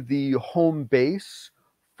be the home base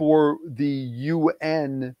for the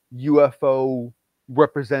UN UFO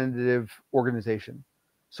representative organization.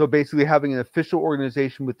 So basically having an official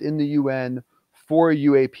organization within the UN for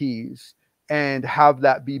UAPs and have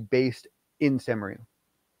that be based in San Marino.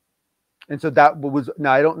 And so that was,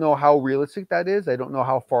 now I don't know how realistic that is. I don't know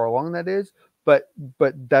how far along that is, but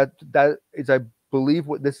that is, I believe,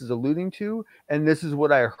 what this is alluding to. And this is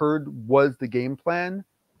what I heard was the game plan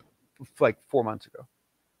like 4 months ago.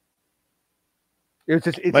 It's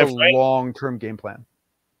a long-term game plan.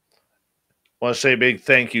 I want to say a big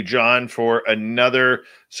thank you, John, for another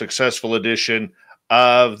successful edition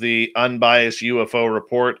of the Unbiased UFO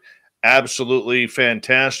Report. Absolutely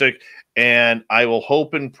fantastic. And I will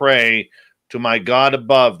hope and pray to my God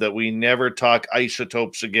above that we never talk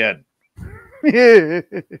isotopes again. We'll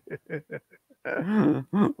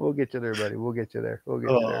get you there, buddy. We'll get you there. We'll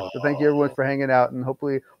get you there. So thank you, everyone, for hanging out. And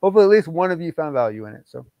hopefully at least one of you found value in it.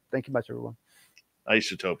 So thank you much, everyone.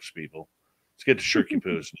 Isotopes, people. Let's get to Shirky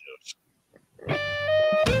Poo's news.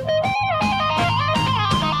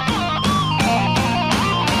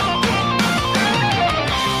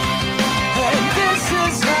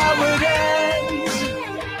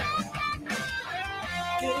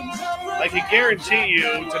 I can guarantee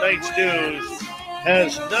you tonight's news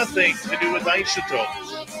has nothing to do with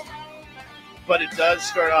isotopes. But it does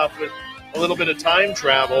start off with a little bit of time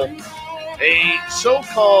travel. A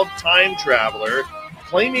so-called time traveler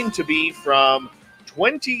claiming to be from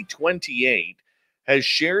 2028 has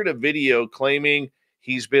shared a video claiming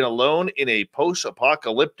he's been alone in a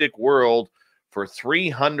post-apocalyptic world for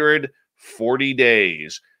 340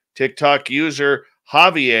 days. TikTok user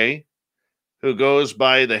Javier, who goes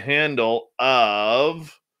by the handle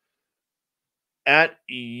of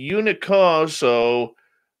 @Unicoso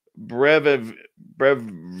Breviviente,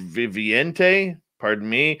 pardon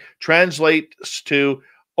me, translates to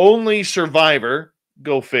only survivor,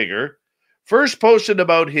 go figure, first posted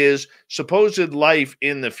about his supposed life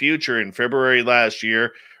in the future in February last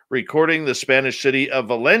year, recording the Spanish city of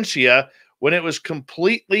Valencia when it was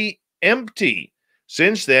completely empty.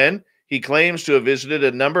 Since then, he claims to have visited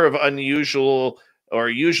a number of unusual or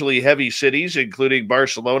usually heavy cities, including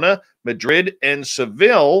Barcelona, Madrid, and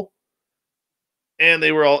Seville, and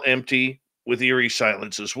they were all empty with eerie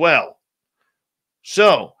silence as well.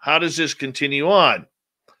 So, how does this continue on?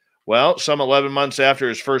 Well, some 11 months after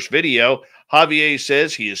his first video, Javier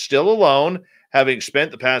says he is still alone, having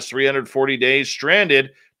spent the past 340 days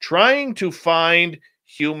stranded trying to find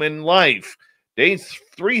human life. Day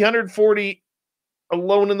 340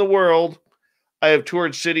 alone in the world. I have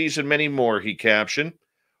toured cities and many more, he captioned.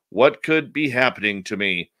 What could be happening to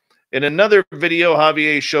me? In another video,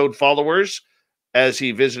 Javier showed followers as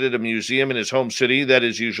he visited a museum in his home city that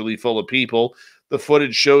is usually full of people. The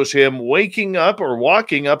footage shows him waking up or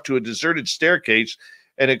walking up to a deserted staircase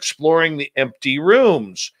and exploring the empty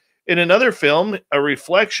rooms. In another film, a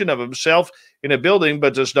reflection of himself in a building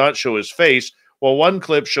but does not show his face, while one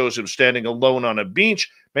clip shows him standing alone on a beach.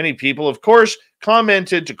 Many people, of course,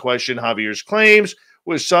 commented to question Javier's claims,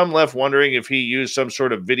 with some left wondering if he used some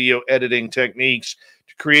sort of video editing techniques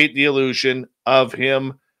to create the illusion of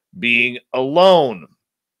him being alone.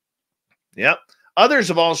 Yep. Others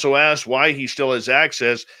have also asked why he still has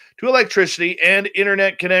access to electricity and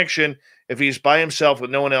internet connection if he's by himself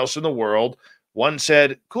with no one else in the world. One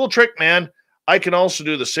said, cool trick, man. I can also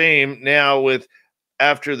do the same now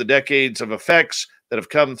after the decades of effects that have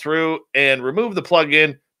come through and remove the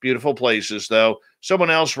plug-in. Beautiful places, though. Someone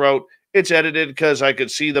else wrote, it's edited because I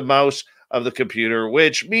could see the mouse of the computer,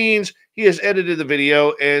 which means he has edited the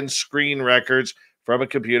video and screen records from a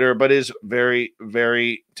computer, but is very,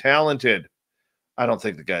 very talented. I don't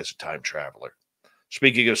think the guy's a time traveler.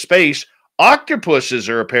 Speaking of space, octopuses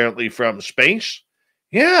are apparently from space.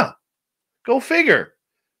 Yeah, go figure.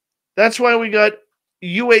 That's why we got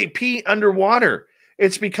UAP underwater.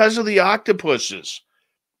 It's because of the octopuses.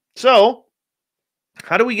 So,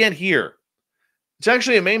 how do we get here? It's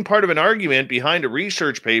actually a main part of an argument behind a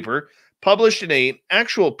research paper published in an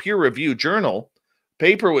actual peer-reviewed journal.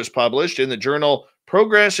 Paper was published in the journal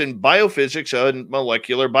Progress in Biophysics and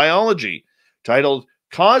Molecular Biology, titled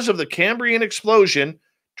Cause of the Cambrian Explosion,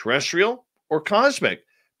 Terrestrial or Cosmic.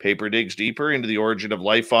 Paper digs deeper into the origin of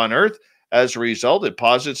life on Earth. As a result, it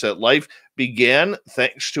posits that life began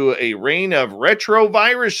thanks to a rain of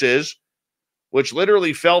retroviruses, which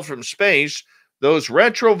literally fell from space. Those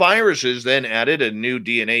retroviruses then added a new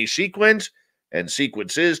DNA sequence and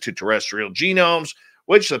sequences to terrestrial genomes,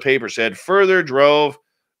 which the paper said further drove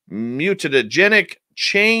mutagenic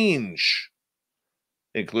change,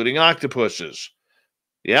 including octopuses.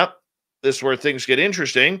 Yep, this is where things get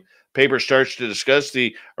interesting. Paper starts to discuss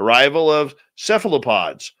the arrival of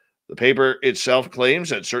cephalopods. The paper itself claims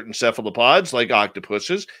that certain cephalopods, like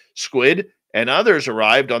octopuses, squid, and others,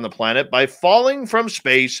 arrived on the planet by falling from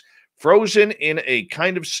space, frozen in a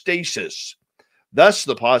kind of stasis. Thus,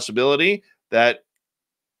 the possibility that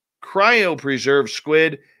cryopreserved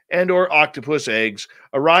squid and or octopus eggs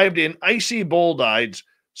arrived in icy bolides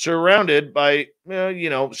surrounded by,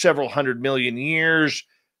 several 100 million years,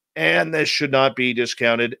 and this should not be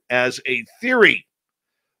discounted as a theory.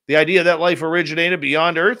 The idea that life originated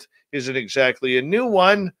beyond Earth isn't exactly a new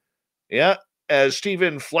one. Yeah, as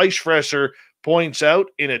Stephen Fleischfresser points out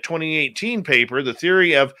in a 2018 paper, the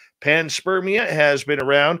theory of panspermia has been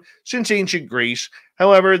around since ancient Greece.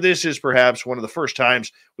 However, this is perhaps one of the first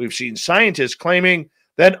times we've seen scientists claiming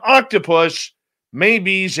that octopus may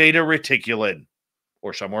be Zeta Reticulans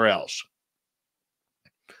or somewhere else.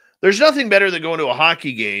 There's nothing better than going to a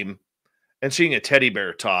hockey game and seeing a teddy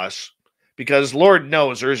bear toss, because Lord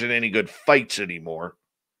knows there isn't any good fights anymore.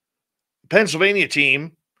 The Pennsylvania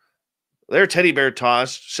team, their teddy bear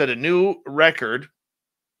toss set a new record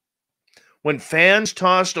when fans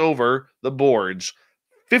tossed over the boards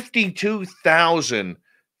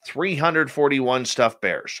 52,341 stuffed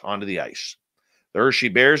bears onto the ice. The Hershey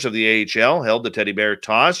Bears of the AHL held the teddy bear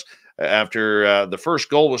toss after the first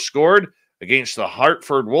goal was scored against the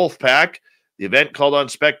Hartford Wolfpack. The event called on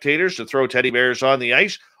spectators to throw teddy bears on the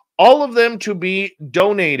ice, all of them to be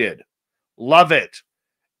donated. Love it.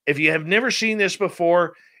 If you have never seen this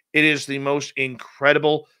before, it is the most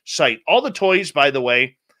incredible sight. All the toys, by the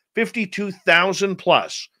way, 52,000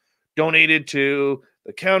 plus, donated to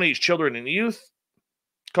the county's children and youth,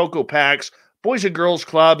 Cocoa Packs, Boys and Girls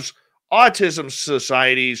Clubs, Autism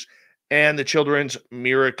Societies, and the Children's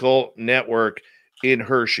Miracle Network in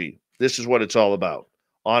Hershey. This is what it's all about.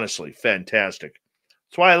 Honestly, fantastic.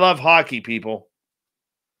 That's why I love hockey, people.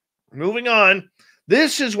 Moving on,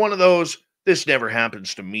 this is one of those this never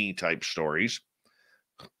happens to me type stories.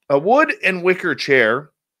 A wood and wicker chair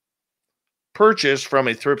purchased from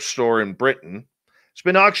a thrift store in Britain has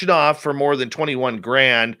been auctioned off for more than 21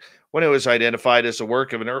 grand when it was identified as the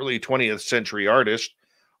work of an early 20th century artist.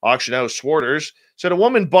 Auction house Swarters said a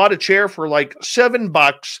woman bought a chair for like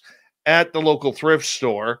 $7 at the local thrift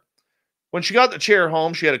store. When she got the chair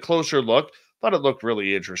home, she had a closer look, thought it looked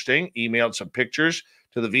really interesting, emailed some pictures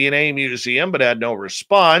to the V&A Museum, but had no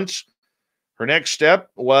response. Her next step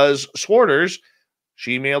was Swarter's.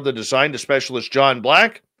 She emailed the design to specialist John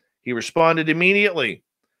Black. He responded immediately.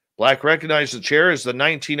 Black recognized the chair as the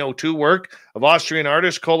 1902 work of Austrian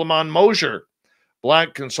artist Koloman Mosher.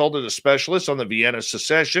 Black consulted a specialist on the Vienna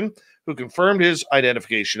Secession who confirmed his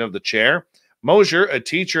identification of the chair. Mosher, a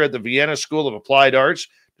teacher at the Vienna School of Applied Arts,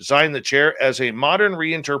 designed the chair as a modern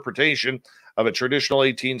reinterpretation of a traditional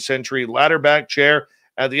 18th century ladder-back chair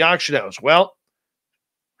at the auction house. Well,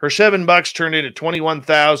 her $7 turned into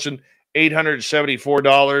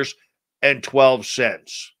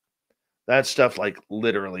 $21,874.12. That stuff like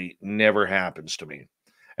literally never happens to me.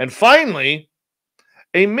 And finally,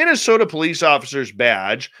 a Minnesota police officer's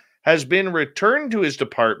badge has been returned to his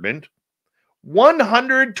department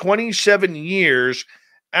 127 years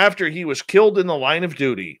after he was killed in the line of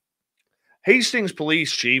duty. Hastings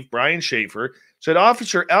Police Chief Brian Schaefer said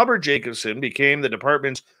Officer Albert Jacobson became the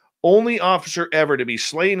department's only officer ever to be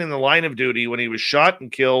slain in the line of duty when he was shot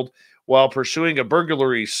and killed while pursuing a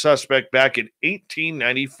burglary suspect back in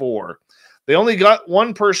 1894. They only got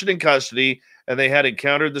one person in custody, and they had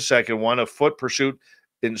encountered the second one. A foot pursuit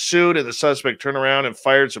ensued, and the suspect turned around and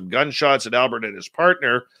fired some gunshots at Albert and his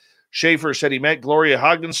partner. Schaefer said he met Gloria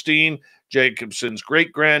Hagenstein, Jacobson's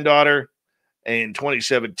great-granddaughter, in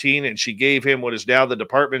 2017, and she gave him what is now the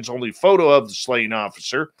department's only photo of the slain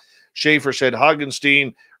officer. Schaefer said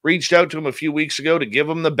Hagenstein reached out to him a few weeks ago to give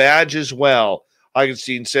him the badge as well.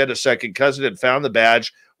 Hagenstein said a second cousin had found the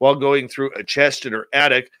badge while going through a chest in her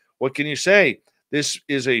attic. What can you say? This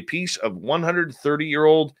is a piece of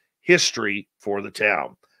 130-year-old history for the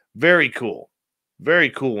town. Very cool.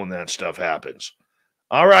 Very cool when that stuff happens.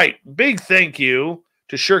 All right. Big thank you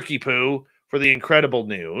to Shirky Poo for the incredible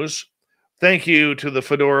news. Thank you to the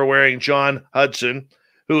fedora-wearing John Hudson,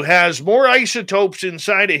 who has more isotopes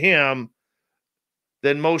inside of him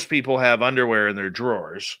than most people have underwear in their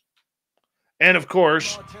drawers. And, of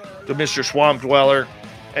course, to Mr. Swamp Dweller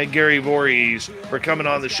and Gary Voorhis for coming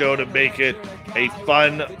on the show to make it a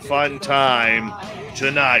fun time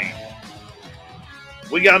tonight.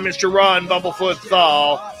 We got Mr. Ron Bumblefoot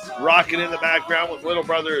Thal rocking in the background with Little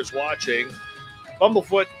Brother is watching.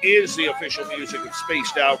 Bumblefoot is the official music of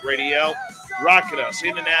Spaced Out Radio, rocking us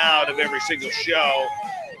in and out of every single show.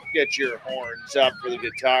 Get your horns up for the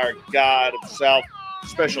guitar god himself.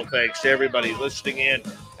 Special thanks to everybody listening in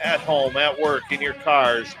at home, at work, in your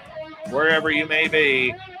cars, wherever you may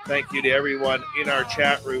be. Thank you to everyone in our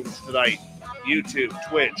chat rooms tonight. YouTube,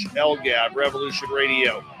 Twitch, LGAB, Revolution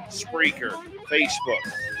Radio, Spreaker,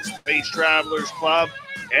 Facebook, Space Travelers Club,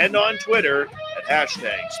 and on Twitter at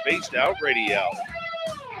hashtag Spaced Out Radio.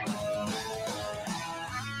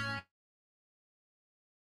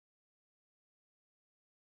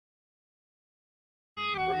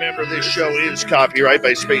 Remember, this show is copyright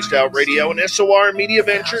by Spaced Out Radio and SOR Media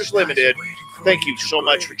Ventures Limited. Thank you so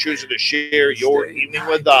much for choosing to share your evening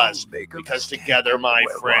with us, because together, my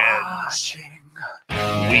friends,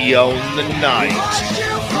 we own the night.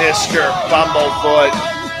 Mr. Bumblefoot,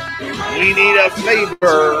 we need a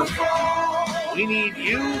favor. We need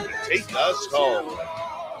you to take us home.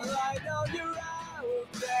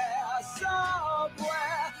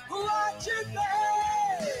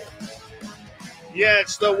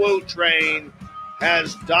 Yes, the Woo train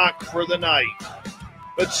has docked for the night.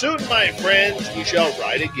 But soon, my friends, we shall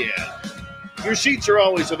ride again. Your seats are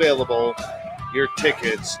always available. Your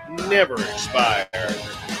tickets never expire. And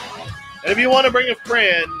if you want to bring a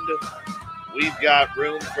friend, we've got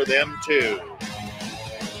room for them too.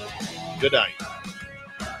 Good night.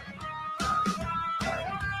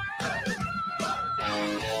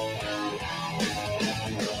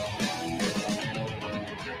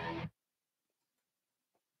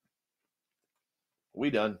 We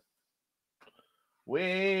done.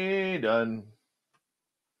 We done.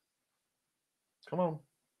 Come on.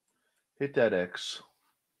 Hit that X.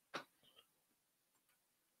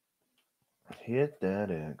 Hit that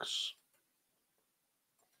X.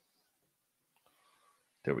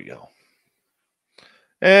 There we go.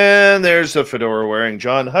 And there's the fedora wearing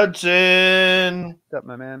John Hudson. What's up,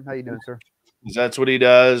 my man? How you doing, sir? That's what he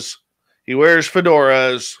does. He wears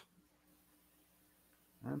fedoras.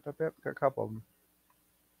 Got a couple of them.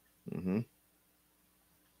 Mm-hmm.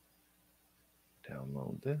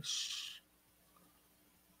 Download this.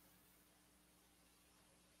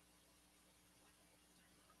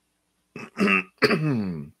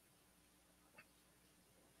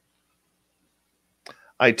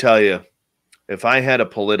 I tell you, if I had a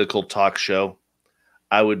political talk show,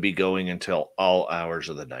 I would be going until all hours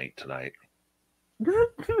of the night tonight.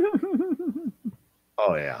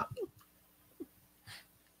 Oh, yeah.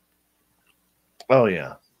 Oh,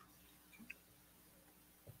 yeah.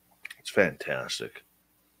 It's fantastic.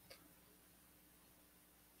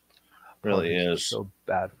 Really is. So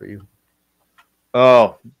bad for you.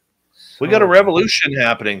 Oh, we got a So revolution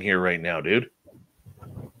happening here right now, dude.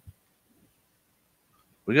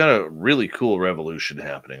 We got a really cool revolution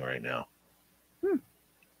happening right now.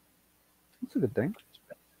 That's a good thing.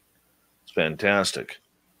 It's fantastic.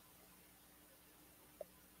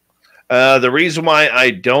 The reason why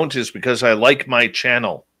I don't is because I like my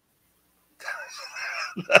channel.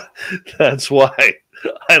 That's why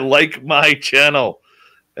I like my channel.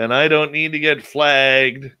 And I don't need to get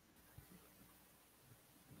flagged.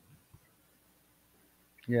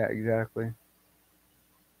 Yeah, exactly.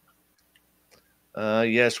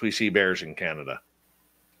 Yes, we see bears in Canada.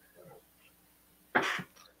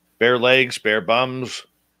 Bare legs, bare bums,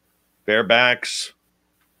 bare backs.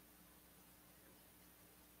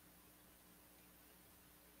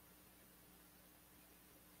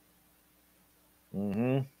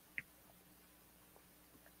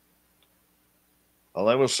 All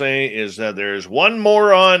I will say is that there's one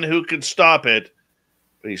moron who could stop it,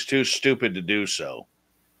 but he's too stupid to do so.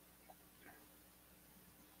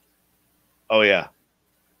 Oh, yeah.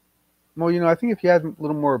 Well, I think if you had a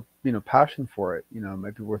little more, passion for it, it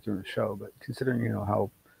might be worth doing a show. But considering, how,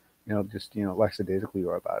 just, lackadaisically you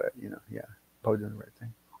are about it, yeah, probably doing the right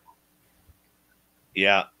thing.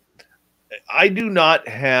 Yeah. I do not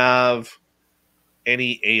have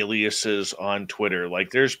any aliases on Twitter.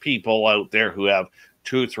 Like, there's people out there who have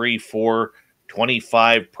 2, 3, 4,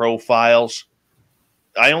 25 profiles.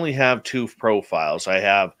 I only have 2 profiles.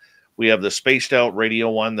 We have the Spaced Out Radio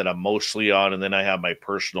one that I'm mostly on, and then I have my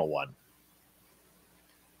personal one.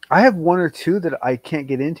 I have 1 or 2 that I can't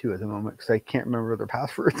get into at the moment because I can't remember their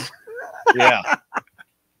passwords. Yeah.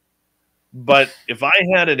 But if I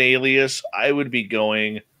had an alias, I would be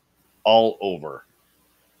going all over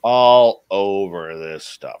this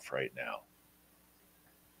stuff right now.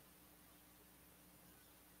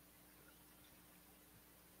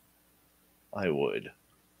 I would.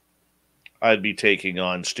 I'd be taking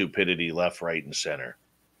on stupidity left, right, and center.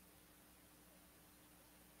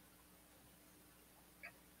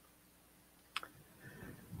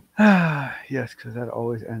 Yes, because that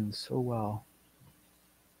always ends so well.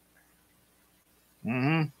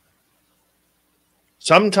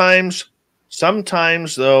 Sometimes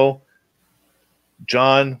though,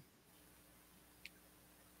 John,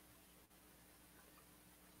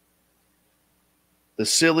 the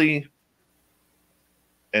silly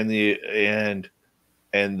and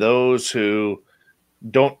those who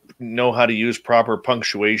don't know how to use proper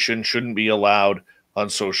punctuation shouldn't be allowed on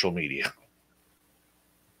social media.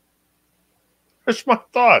 That's my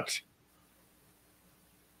thoughts.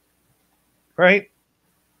 Right?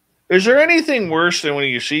 Is there anything worse than when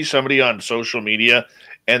you see somebody on social media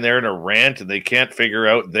and they're in a rant and they can't figure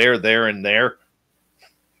out there, and there?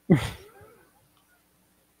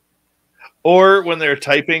 Or when they're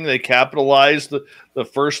typing, they capitalize the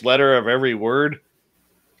first letter of every word?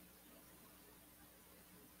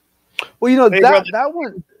 Well,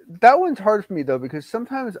 that one's hard for me though, because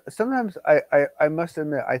sometimes I must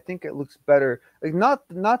admit I think it looks better, like not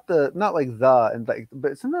like the and like,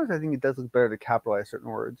 but sometimes I think it does look better to capitalize certain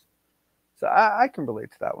words. So I can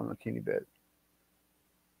relate to that one a teeny bit.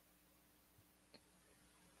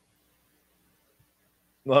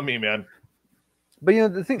 Love me, man.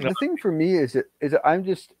 But the thing for me is that I'm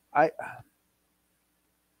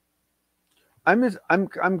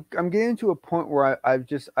getting to a point where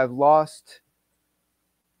I've lost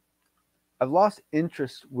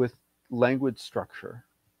interest with language structure.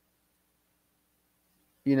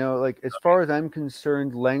 Like, as far as I'm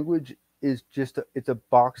concerned, language is it's a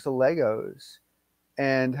box of Legos,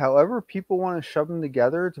 and however people want to shove them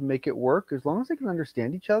together to make it work, as long as they can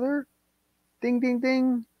understand each other, ding ding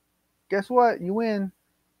ding, guess what, you win.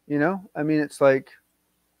 I mean, it's like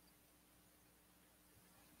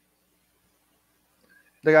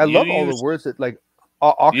I love all the words that like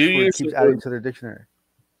Oxford keeps adding to their dictionary.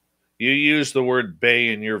 You use the word bay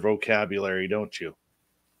in your vocabulary, don't you?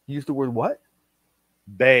 Use the word what?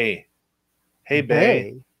 Bay. Hey,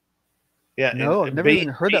 bay. Yeah. No, I've never even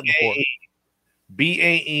heard that before.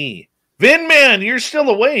 B-A-E. Vinman, you're still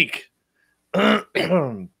awake.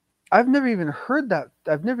 I've never even heard that.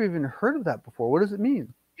 I've never even heard of that before. What does it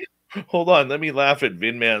mean? Hold on. Let me laugh at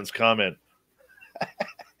Vinman's comment.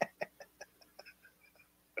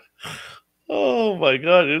 Oh, my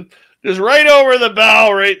God. Just right over the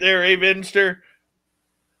bow right there, eh, Vinster?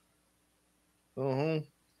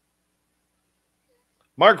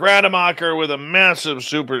 Mark Rademacher with a massive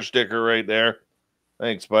super sticker right there.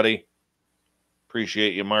 Thanks, buddy.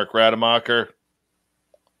 Appreciate you, Mark Rademacher.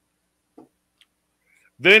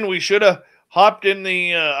 Then we should have hopped in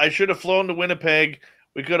the, I should have flown to Winnipeg.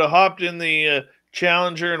 We could have hopped in the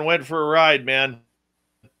Challenger and went for a ride, man.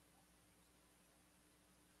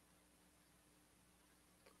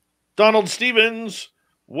 Donald Stevens,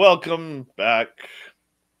 welcome back.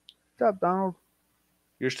 What's up, Donald?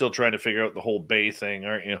 You're still trying to figure out the whole bay thing,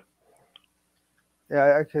 aren't you? Yeah,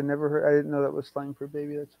 I actually never heard. I didn't know that was slang for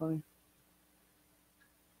baby. That's funny.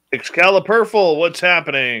 Excaliburful, what's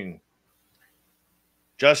happening?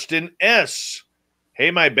 Justin S. Hey,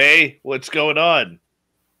 my bay, what's going on?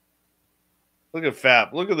 Look at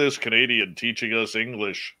Fap. Look at this Canadian teaching us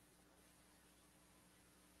English.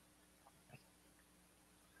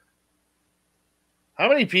 How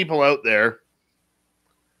many people out there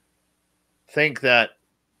think that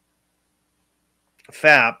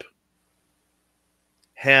FAP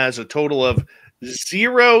has a total of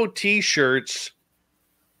 0 T-shirts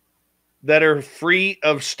that are free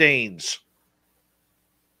of stains?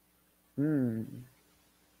 I'm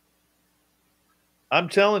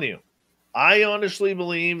telling you, I honestly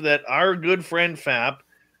believe that our good friend FAP,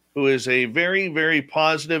 who is a very, very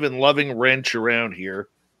positive and loving wrench around here,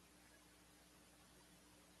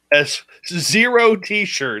 has 0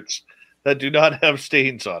 T-shirts that do not have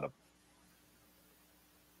stains on them.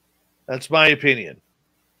 That's my opinion.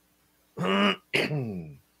 And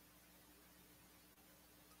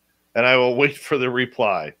I will wait for the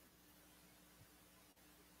reply.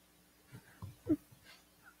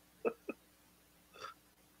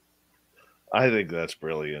 I think that's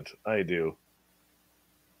brilliant. I do.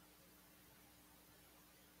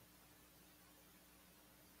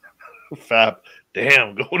 Fap.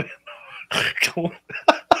 Damn, going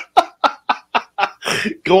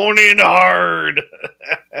in hard.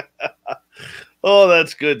 Oh,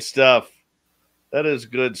 that's good stuff. That is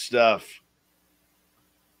good stuff.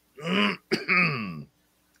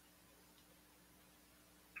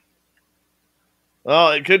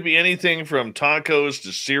 Well, it could be anything from tacos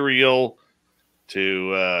to cereal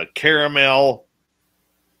to caramel,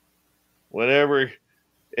 whatever,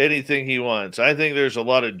 anything he wants. I think there's a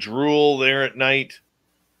lot of drool there at night.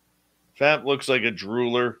 Fap looks like a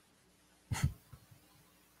drooler.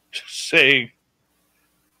 Just saying.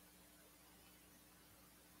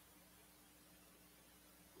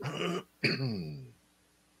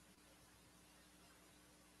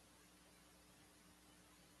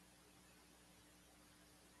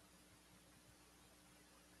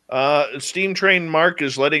 Steam Train Mark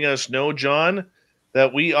is letting us know, John,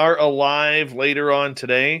 that we are alive later on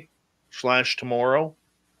today / tomorrow.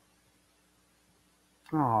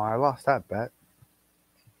 Oh, I lost that bet.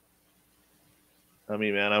 I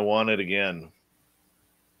mean, man, I want it again.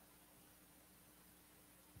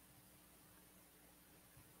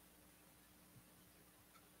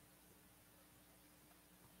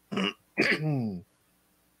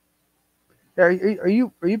 Are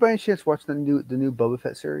you by any chance watching the new Boba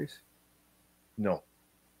Fett series? No.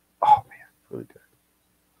 Oh man, really good.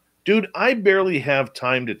 Dude, I barely have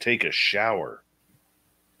time to take a shower,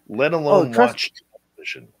 let alone watch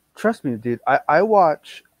television. Trust me, dude. I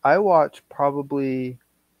watch probably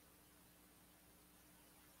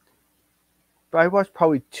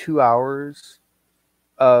 2 hours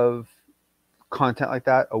of content like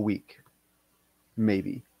that a week,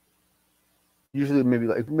 maybe. Usually,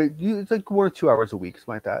 it's like 1 or 2 hours a week,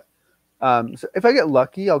 something like that. So if I get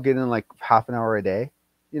lucky, I'll get in like half an hour a day.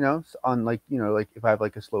 On like if I have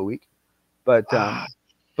like a slow week. But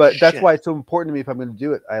that's why it's so important to me if I'm going to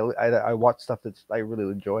do it. I watch stuff that I really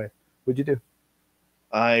enjoy. What'd you do?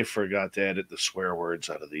 I forgot to edit the swear words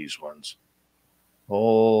out of these ones.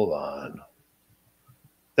 Hold on.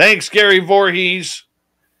 Thanks, Gary Voorhis.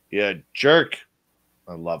 Yeah, jerk.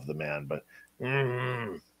 I love the man, but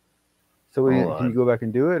so can you go back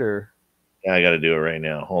and do it, or? Yeah, I got to do it right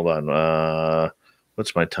now. Hold on.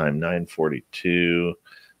 What's my time? 9:42.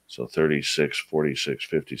 So 36, 46,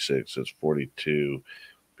 56. That's 42.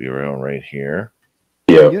 Be around right here.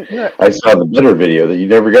 Yeah, I saw the better video that you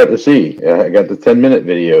never got to see. I got the 10-minute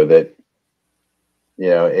video that,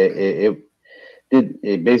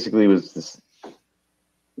 it basically was the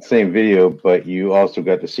same video, but you also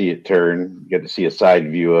got to see it turn. You got to see a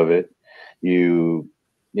side view of it.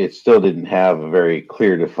 It still didn't have a very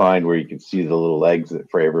clear defined where you could see the little legs that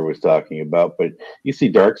Fravor was talking about, but you see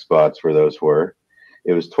dark spots where those were.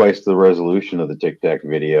 It was twice the resolution of the Tic Tac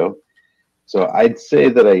video. So I'd say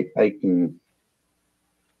that I can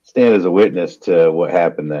stand as a witness to what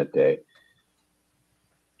happened that day.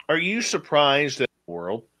 Are you surprised at the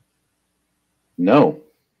world? No.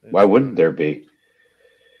 Why wouldn't there be?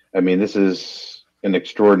 I mean, this is an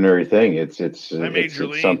extraordinary thing. It's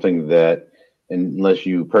something that, unless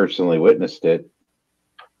you personally witnessed it,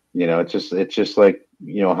 you know, it's just like,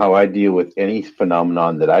 you know, how I deal with any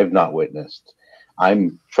phenomenon that I've not witnessed.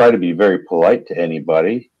 I'm try to be very polite to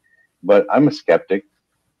anybody, but I'm a skeptic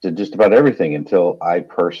to just about everything until I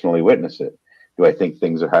personally witness it. Do I think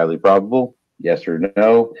things are highly probable? Yes or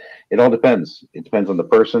no? It all depends. It depends on the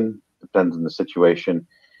person, depends on the situation,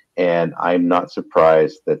 and I'm not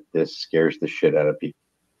surprised that this scares the shit out of people.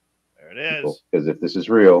 There it is. Because if this is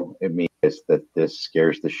real, it means that this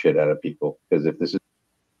scares the shit out of people. Because if this is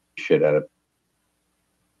shit out of,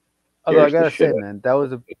 although I gotta say, man, that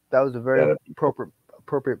was a very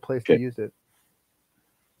appropriate place to use it.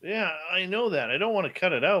 Yeah, I know that. I don't want to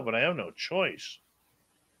cut it out, but I have no choice.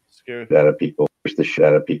 Scared out of people. The shit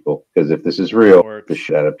out of people. Because if this is real, the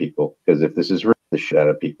shit out of people. Because if this is real, the shit out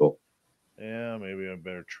of people. Yeah, maybe I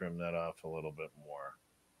better trim that off a little bit more.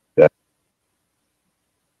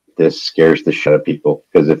 This scares the shit out of people.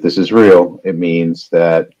 Because if this is real, it means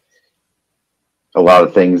that a lot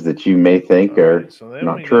of things that you may think are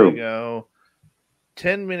not true. Go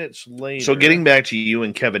 10 minutes later. So getting back to you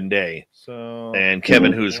and Kevin Day. And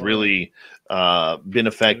Kevin, who's really been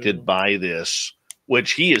affected by this,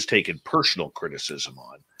 which he has taken personal criticism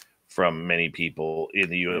on from many people in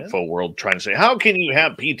the UFO world, trying to say, how can you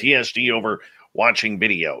have PTSD over watching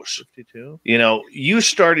videos? 52. You know, you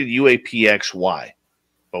started UAPx. Why?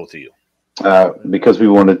 Both of you. Because we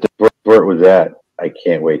wanted to, where it was at, I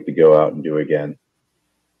can't wait to go out and do again.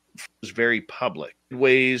 It was very public.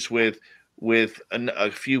 Ways with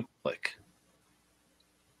a few click.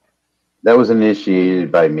 That was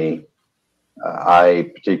initiated by me.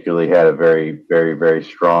 I particularly had a very, very, very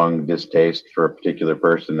strong distaste for a particular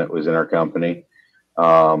person that was in our company.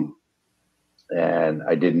 And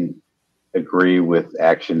I didn't agree with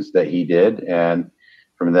actions that he did. And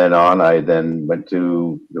from then on, I then went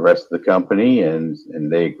to the rest of the company and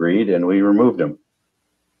they agreed and we removed him.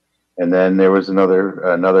 And then there was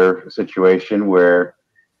another situation where,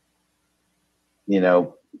 you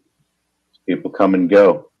know, people come and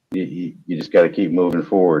go. You just got to keep moving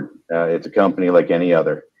forward. It's a company like any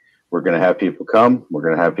other. We're going to have people come. We're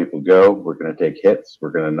going to have people go. We're going to take hits.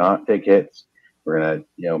 We're going to not take hits. We're going to,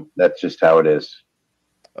 you know, that's just how it is.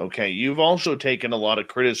 Okay. You've also taken a lot of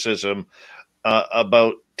criticism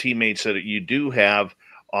about teammates that you do have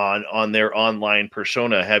on their online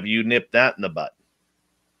persona. Have you nipped that in the butt?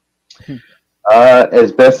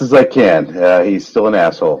 As best as I can. He's still an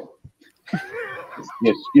asshole.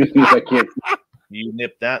 Excuse me if I can't. You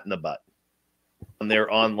nip that in the butt on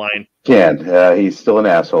their online. He's still an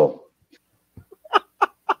asshole.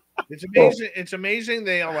 It's amazing. It's amazing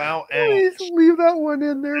they allow. Please leave that one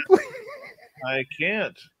in there, please. I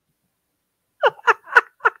can't.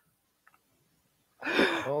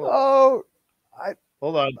 Hold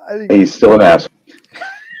on. He's still an asshole.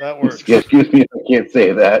 That works. Excuse me if I can't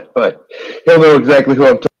say that, but he'll know exactly who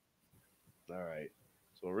I'm talking. All right.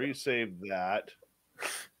 So resave that.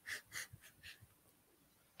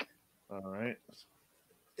 All right.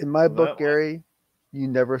 In my book, Gary, you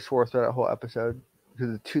never swore through that whole episode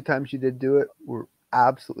because the 2 times you did do it were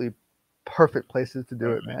absolutely perfect places to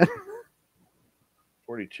do it, man.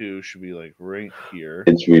 42 should be like right here.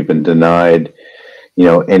 We've been denied, you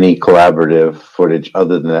know, any collaborative footage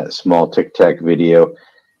other than that small Tic Tac video,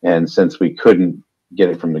 and since we couldn't get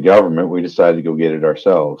it from the government, we decided to go get it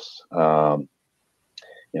ourselves.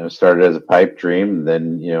 You know, it started as a pipe dream,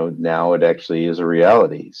 then, you know, now it actually is a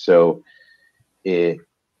reality. So it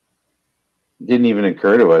didn't even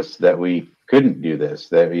occur to us that we couldn't do this,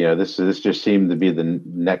 that, you know, this just seemed to be the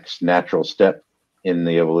next natural step in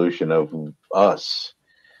the evolution of us,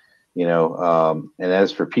 you know. And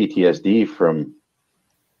as for PTSD from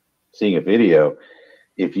seeing a video,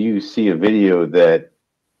 if you see a video that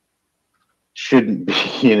shouldn't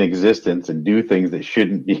be in existence and do things that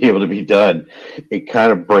shouldn't be able to be done, it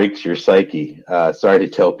kind of breaks your psyche. Sorry to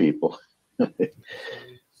tell people.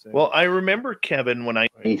 Well, I remember, Kevin, when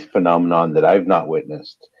any phenomenon that I've not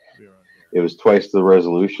witnessed, it was twice the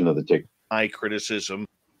resolution of the TIC. Criticism.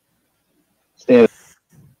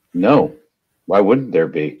 No, why wouldn't there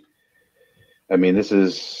be? I mean, this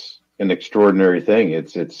is an extraordinary thing.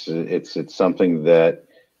 It's something that,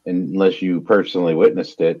 unless you personally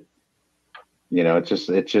witnessed it, you know, it's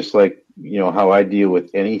just like, you know, how I deal with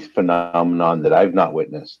any phenomenon that I've not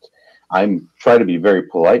witnessed. I'm try to be very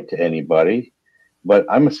polite to anybody, but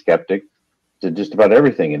I'm a skeptic to just about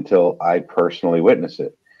everything until I personally witness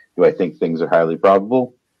it. Do I think things are highly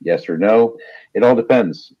probable? Yes or no? It all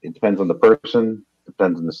depends. It depends on the person,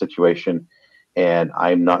 depends on the situation, and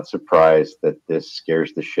I'm not surprised that this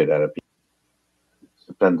scares the shit out of people.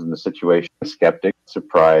 depends on the situation. A skeptic,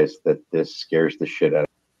 surprised that this scares the shit out of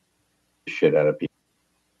people. The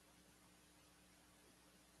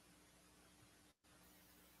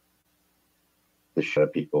shit out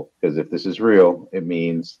of people, because if this is real, it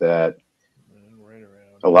means that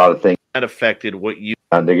a lot of things that affected what you.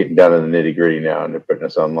 They're getting down to the nitty gritty now, and they're putting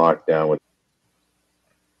us on lockdown. With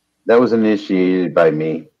that was initiated by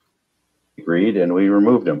me, agreed, and we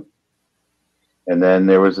removed them. And then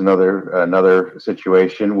there was another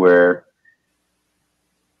situation where,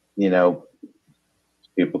 you know,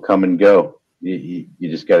 people come and go. You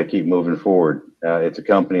just got to keep moving forward. It's a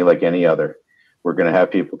company like any other. We're going to have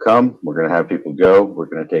people come. We're going to have people go. We're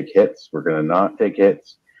going to take hits. We're going to not take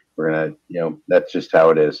hits. We're going to, you know, that's just how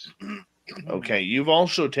it is. Okay. You've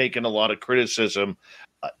also taken a lot of criticism.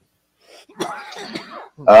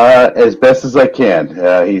 As best as I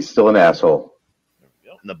can. He's still an asshole. There we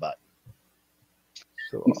go. In the butt.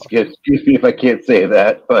 So Excuse me if I can't say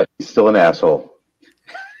that, but he's still an asshole.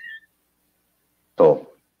 So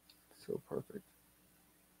perfect.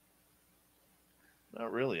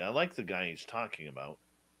 Not really. I like the guy he's talking about.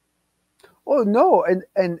 Oh no, and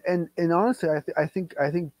honestly, I think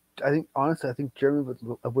Jeremy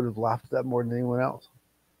would have laughed at that more than anyone else.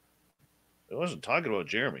 I wasn't talking about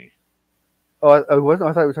Jeremy. Oh, I wasn't.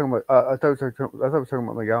 I thought we were talking about. I thought we were talking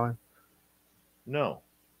about McGowan. No,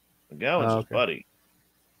 McGowan's his buddy.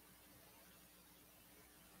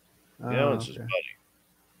 McGowan's his buddy.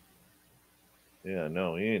 Yeah,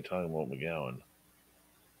 no, he ain't talking about McGowan.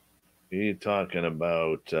 He's talking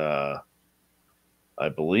about, I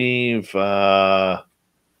believe,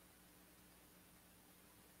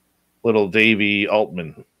 little Davy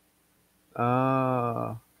Altman,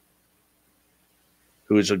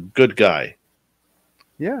 who is a good guy.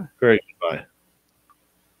 Yeah, Very good guy.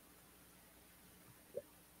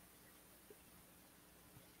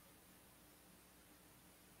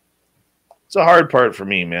 It's a hard part for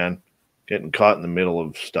me, man, getting caught in the middle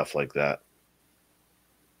of stuff like that.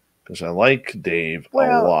 Because I like Dave a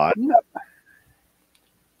lot.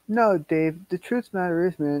 No, Dave, the truth of the matter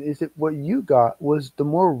is, man, is that what you got was the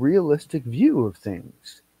more realistic view of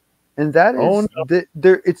things. And that is that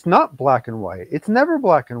it's not black and white. It's never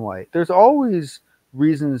black and white. There's always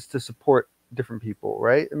reasons to support different people,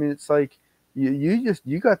 right? I mean, it's like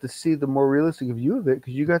you got to see the more realistic view of it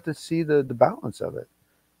because you got to see the balance of it.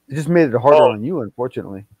 It just made it harder on you,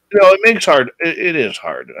 unfortunately. You know, it makes hard. It is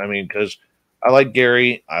hard. I mean, because I like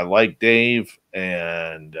Gary, I like Dave,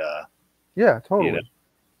 and yeah, totally. You know.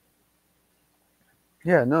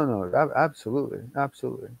 Yeah, no, absolutely.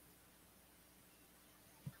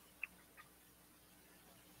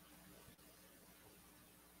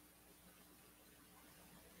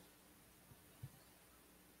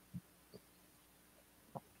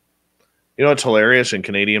 You know what's hilarious in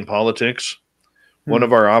Canadian politics? One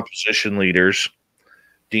of our opposition leaders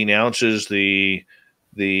denounces the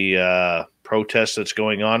protest that's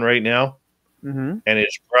going on right now, and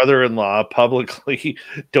his brother-in-law publicly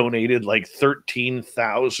donated like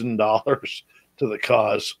 $13,000 to the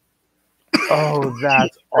cause. Oh,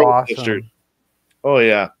 that's awesome! Oh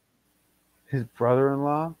yeah, his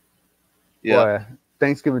brother-in-law. Yeah, boy,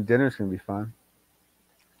 Thanksgiving dinner's gonna be fun.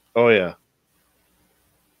 Oh yeah.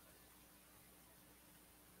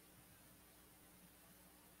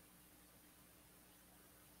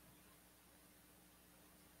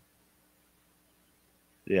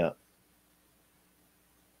 Yeah.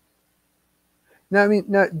 Now, I mean,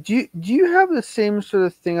 do you have the same sort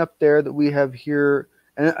of thing up there that we have here?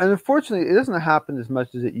 And unfortunately, it doesn't happen as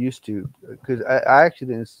much as it used to, because I actually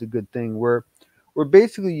think this is a good thing. Where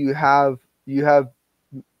basically you have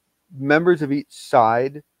members of each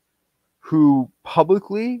side who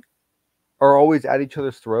publicly are always at each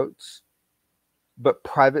other's throats, but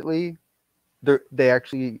privately they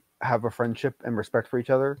actually have a friendship and respect for each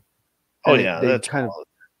other. Oh and yeah, they that's kind of.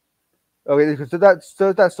 Okay, so that's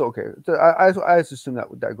still okay. So I assume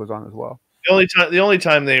that goes on as well. The only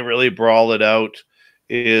time they really brawl it out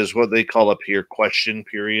is what they call up here question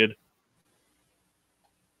period.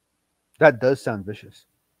 That does sound vicious.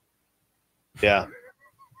 Yeah.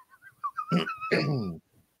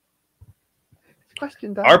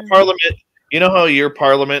 Question time. Our parliament, you know how your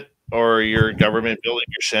parliament or your government building,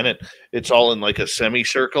 your Senate, it's all in like a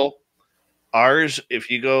semicircle. Ours,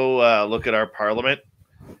 if you go look at our parliament,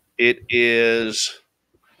 it is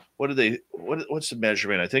what's the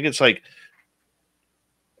measurement? I think it's like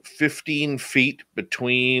 15 feet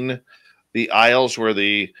between the aisles where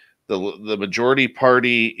the majority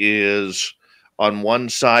party is on one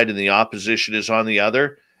side and the opposition is on the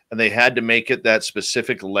other. And they had to make it that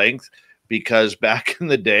specific length because back in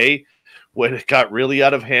the day when it got really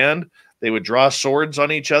out of hand, they would draw swords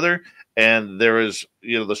on each other, and there was,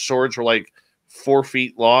 the swords were like 4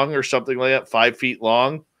 feet long or something like that, 5 feet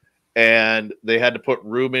long, and they had to put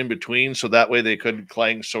room in between so that way they couldn't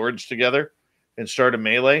clang swords together and start a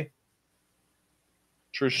melee.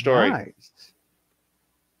 True story. Nice.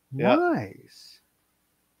 Yeah. Nice.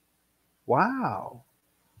 Wow.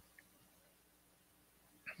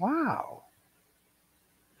 Wow.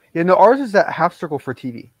 Yeah, no, ours is that half circle for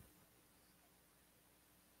TV.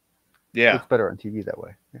 Yeah. Looks better on TV that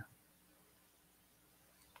way. Yeah.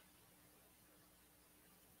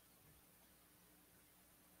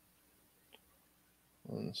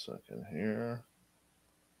 One second here.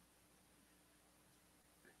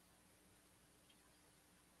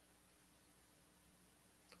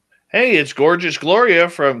 Hey, it's Gorgeous Gloria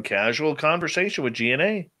from Casual Conversation with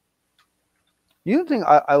GNA. You know the thing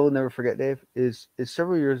I will never forget, Dave, is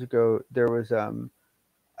several years ago there was I don't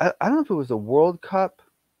know if it was the World Cup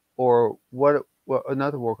or what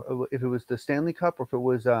another World Cup, if it was the Stanley Cup or if it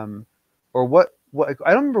was or what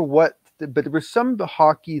I don't remember what, but there was some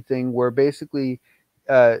hockey thing where basically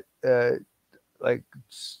like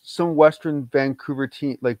some Western Vancouver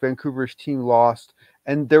team, like Vancouver's team, lost,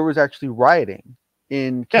 and there was actually rioting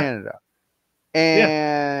in Canada.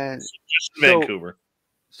 And just Vancouver.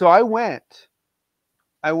 So I went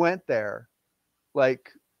there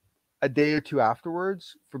like a day or two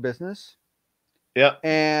afterwards for business. Yeah.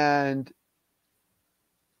 And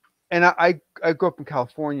I grew up in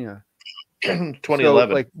California. 2011.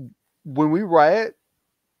 So, like, when we riot,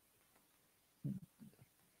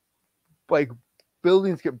 like,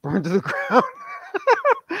 buildings get burned to the ground.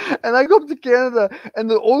 And I go up to Canada, and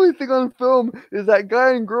the only thing on film is that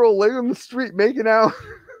guy and girl laying on the street making out.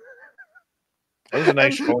 That was a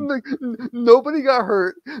nice film. Like, nobody got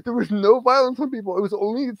hurt. There was no violence on people. It was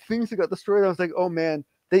only things that got destroyed. I was like, oh man,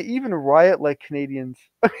 they even riot like Canadians.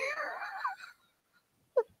 It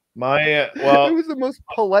was the most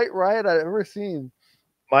polite riot I've ever seen.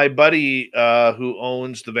 My buddy who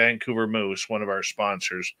owns the Vancouver Moose, one of our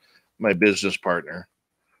sponsors, my business partner,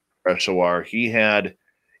 SOR, he had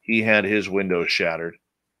his windows shattered.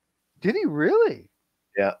 Did he really?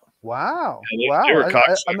 Yeah. Wow. Yeah, wow. They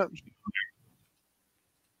were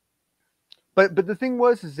but the thing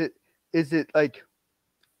was, is it like,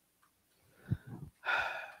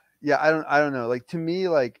 yeah, I don't know. Like, to me,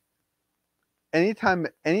 like, anytime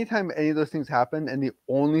any of those things happen and the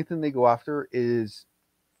only thing they go after is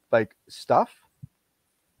like stuff,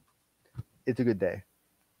 it's a good day.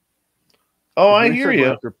 Oh, I hear you.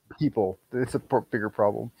 After people, it's a bigger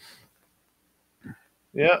problem.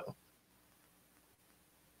 Yeah.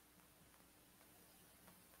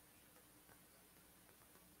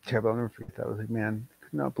 Yeah, but I'll never forget that. I was like, man, I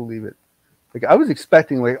could not believe it. Like, I was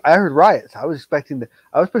expecting, like, I heard riots. I was expecting to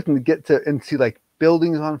get to and see like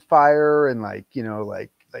buildings on fire and like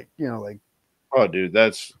Oh, dude,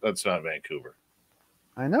 that's not Vancouver.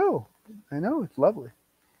 I know, it's lovely.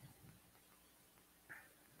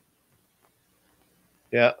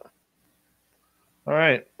 Yeah. All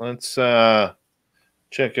right, let's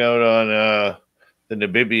check out on the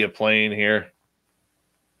Namibia plane here.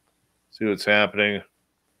 See what's happening.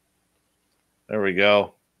 There we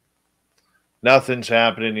go. Nothing's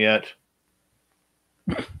happening yet.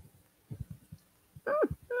 Did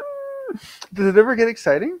it ever get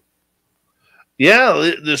exciting?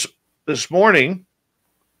 Yeah, this morning.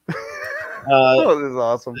 Oh, this is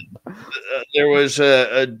awesome. There was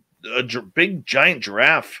a big giant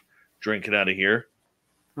giraffe drinking out of here.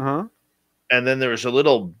 Uh-huh. And then there was a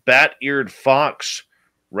little bat-eared fox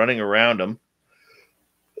running around him.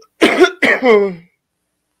 A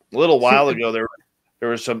little while ago, there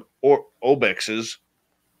were some obexes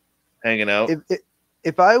hanging out.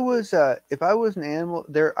 If I was an animal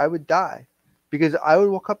there, I would die, because I would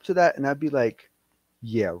walk up to that and I'd be like,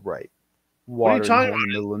 yeah, right. What are you talking in the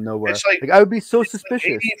middle of nowhere. It's like I would be so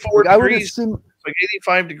suspicious. Like, I would assume it's like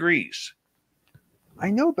 85 degrees. I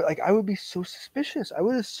know, but like I would be so suspicious. I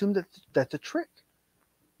would assume that that's a trick.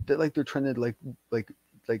 That like they're trying to like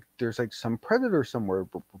there's like some predator somewhere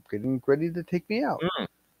getting ready to take me out. Mm.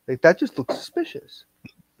 Like, that just looks suspicious.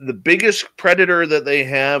 The biggest predator that they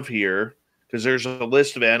have here, because there's a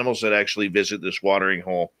list of animals that actually visit this watering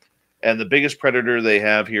hole, and the biggest predator they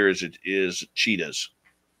have here is cheetahs.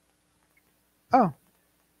 Oh.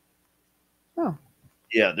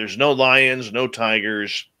 Yeah, there's no lions, no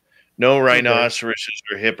tigers, no rhinoceroses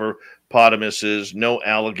or hippopotamuses, no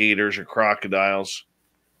alligators or crocodiles.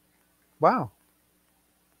 Wow.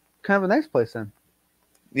 Kind of a nice place then.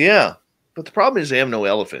 Yeah, but the problem is they have no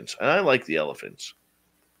elephants, and I like the elephants.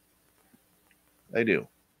 I do.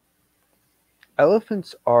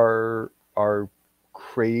 Elephants are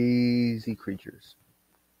crazy creatures.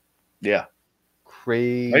 Yeah.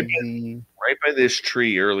 Crazy. Right by this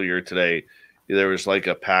tree earlier today, there was like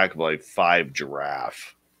a pack of like 5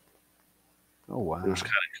 giraffe. Oh wow. It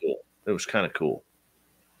was kind of cool.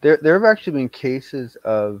 There have actually been cases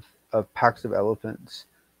of packs of elephants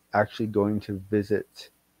actually going to visit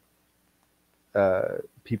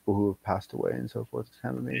people who have passed away and so forth. It's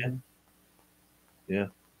kind of amazing. Yeah.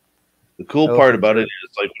 The cool part about it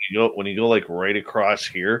is like when you go like right across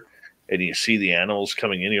here and you see the animals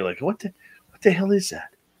coming in, you're like, what the hell is that?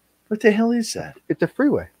 What the hell is that? It's a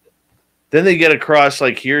freeway. Then they get across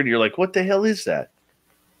like here and you're like, what the hell is that?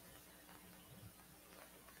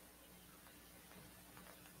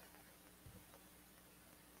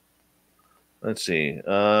 Let's see.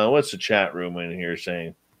 What's the chat room in here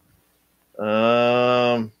saying?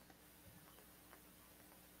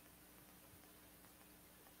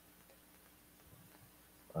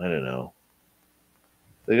 I don't know.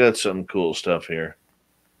 They got some cool stuff here.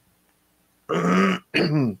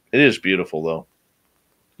 It is beautiful, though.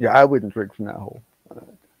 Yeah, I wouldn't drink from that hole.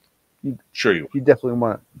 Sure you would. You definitely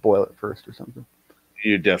want to boil it first or something.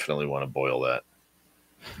 You definitely want to boil that.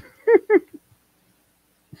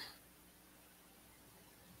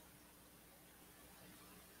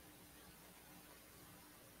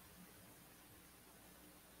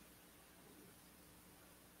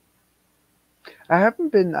 I haven't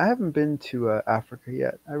been to Africa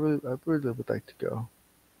yet. I really would like to go.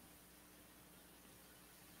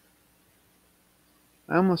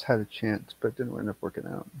 I almost had a chance, but it didn't end up working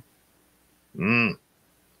out.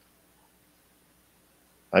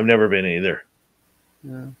 I've never been either.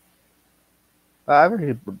 Yeah. I've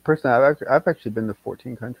actually been to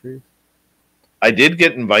 14 countries. I did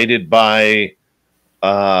get invited by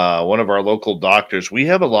one of our local doctors. We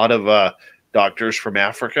have a lot of doctors from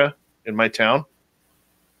Africa in my town.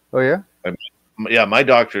 Oh yeah? Yeah, my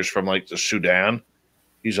doctor's from like the Sudan.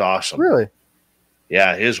 He's awesome. Really?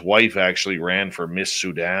 Yeah, his wife actually ran for Miss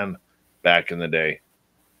Sudan back in the day.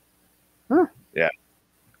 Huh. Yeah.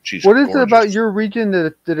 She's What is gorgeous. it about your region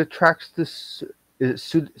that attracts this?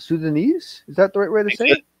 Is it Sudanese? Is that the right way to say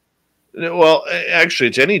it? Well, actually,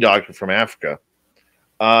 it's any doctor from Africa.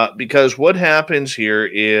 Because what happens here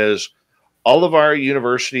is all of our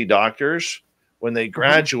university doctors, when they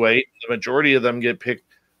graduate, the majority of them get picked.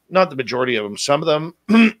 Not the majority of them. Some of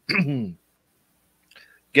them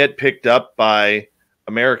get picked up by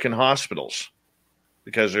American hospitals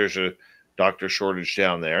because there's a doctor shortage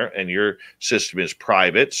down there and your system is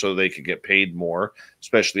private, so they could get paid more,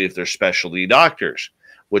 especially if they're specialty doctors,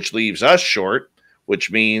 which leaves us short,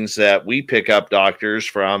 which means that we pick up doctors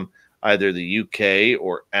from either the UK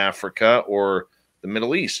or Africa or the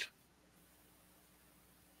Middle East.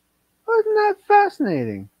 Isn't that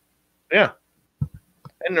fascinating? Yeah.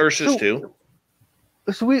 And nurses too.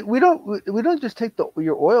 So we don't just take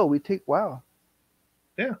your oil. We take wow.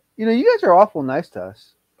 Yeah. You know, you guys are awful nice to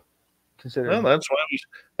us. Considering. Well,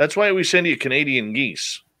 that's why we send you Canadian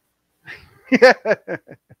geese. Yeah.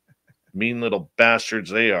 Mean little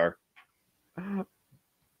bastards they are.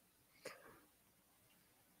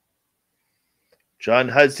 John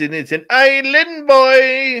Hudson is an island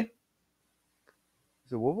boy.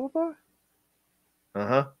 Is it what boy?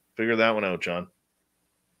 Figure that one out, John.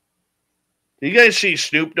 Do you guys see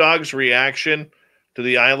Snoop Dogg's reaction to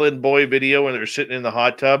the Island Boy video when they're sitting in the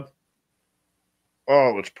hot tub?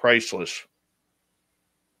 Oh, it's priceless.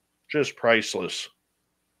 Just priceless.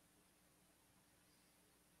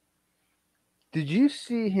 Did you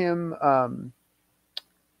see him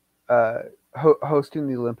hosting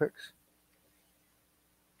the Olympics?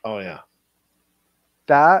 Oh, yeah.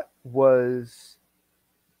 That was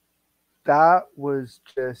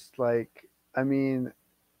just like, I mean,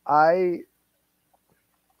 I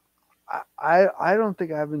don't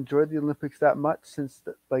think I've enjoyed the Olympics that much since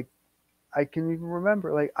I can even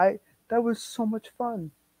remember. That was so much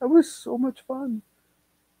fun. That was so much fun.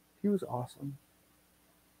 He was awesome.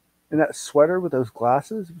 And that sweater with those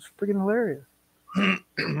glasses, it was freaking hilarious.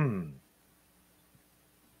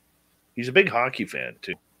 He's a big hockey fan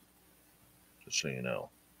too. Just so you know.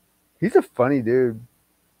 He's a funny dude.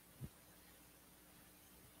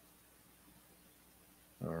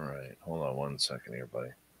 All right. Hold on 1 second here, buddy.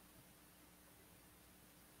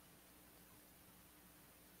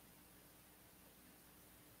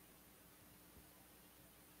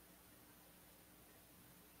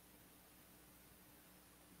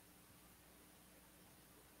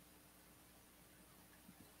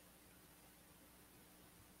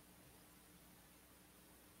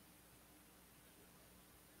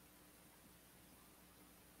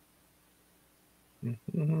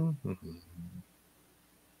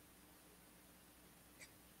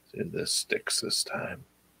 See if this sticks this time.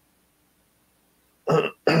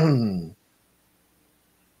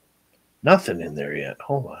 Nothing in there yet.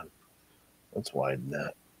 Hold on. Let's widen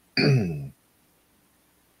that.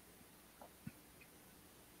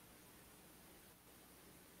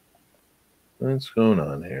 What's going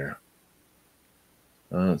on here?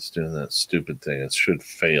 Oh, it's doing that stupid thing. It should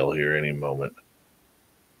fail here any moment.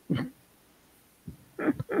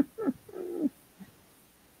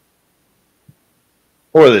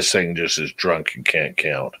 Or this thing just is drunk and can't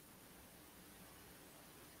count.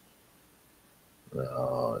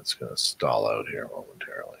 No, it's going to stall out here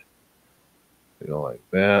momentarily. We go like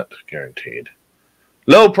that, guaranteed.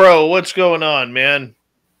 Low Pro, what's going on, man?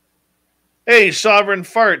 Hey, Sovereign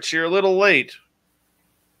Farts, you're a little late.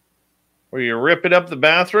 Were you ripping up the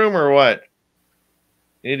bathroom or what?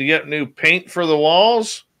 Need to get new paint for the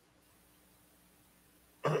walls?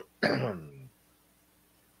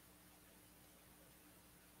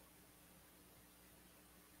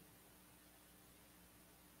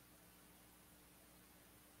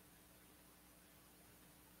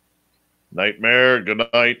 Nightmare, good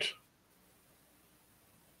night.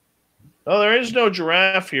 Oh, there is no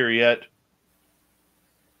giraffe here yet.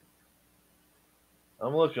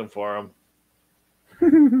 I'm looking for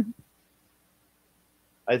him.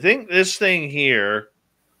 I think this thing here,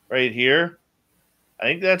 right here, I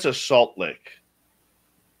think that's a salt lick.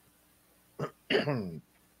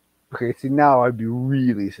 Okay, see, now I'd be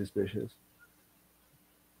really suspicious.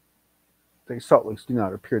 Like, salt licks do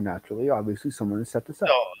not appear naturally. Obviously, someone has set this up.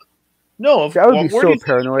 No. See, I would be so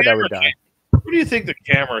paranoid I would die. Where do you think the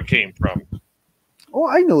camera came from? Oh,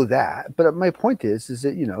 I know that, but my point is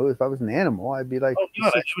that, you know, if I was an animal, I'd be like, oh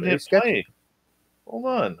God, I should hit play. Hold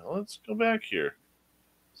on, let's go back here.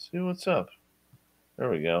 See what's up. There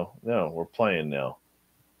we go. No, we're playing now.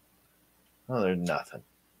 Oh, there's nothing.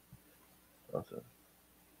 Nothing.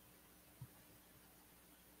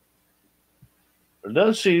 There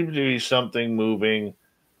does seem to be something moving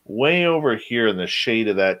way over here in the shade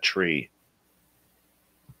of that tree.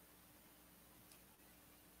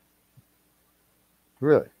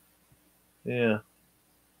 Really? Yeah.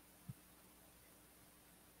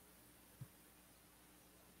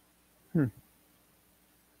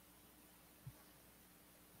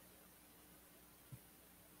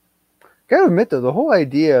 Gotta admit though, the whole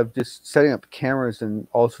idea of just setting up cameras in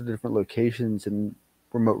all sorts of different locations in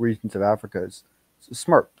remote regions of Africa is a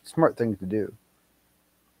smart thing to do.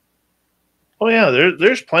 Oh yeah,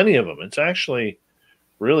 there's plenty of them. It's actually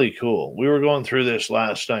really cool. We were going through this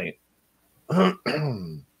last night. Let's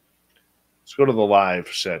go to the live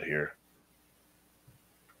set here.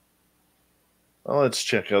 Well, let's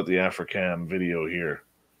check out the Africam video here.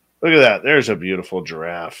 Look at that. There's a beautiful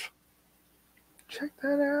giraffe. Check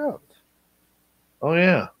that out. Oh,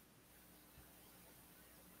 yeah.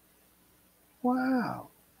 Wow.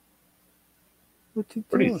 What's he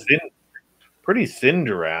Pretty doing? pretty thin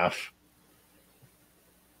giraffe.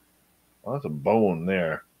 Well, that's a bone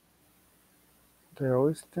there. They're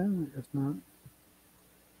always thin, I guess not.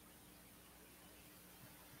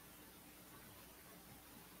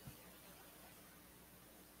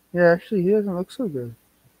 Yeah, actually, he doesn't look so good.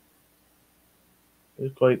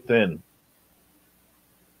 He's quite thin.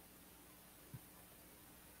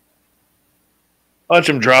 Watch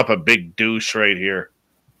him drop a big deuce right here.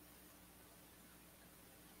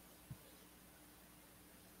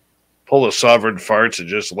 Pull the sovereign farts and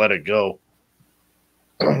just let it go.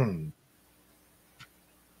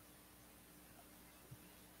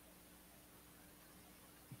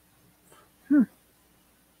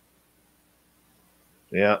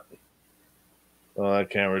 Yeah. Oh, that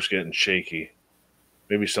camera's getting shaky.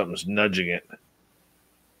 Maybe something's nudging it.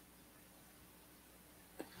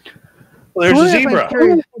 Well, there's a zebra.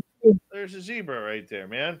 There's a zebra right there,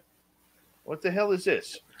 man. What the hell is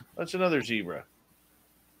this? That's another zebra.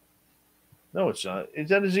 No, it's not. Is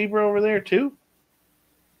that a zebra over there, too?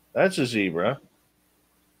 That's a zebra.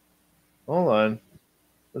 Hold on.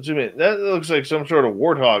 Let's zoom in. That looks like some sort of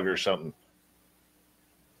warthog or something.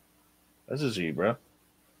 That's a zebra.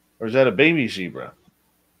 Or is that a baby zebra?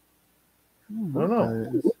 I don't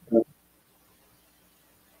know.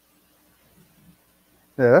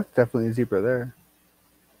 Yeah, that's definitely a zebra there.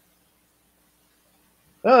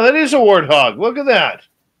 Oh, that is a warthog. Look at that.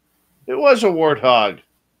 It was a warthog.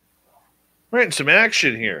 We're in some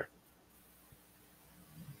action here.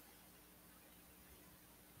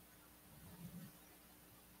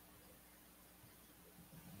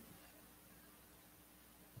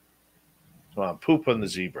 Come on, poop on the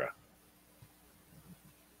zebra.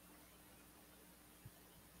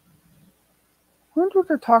 I wonder what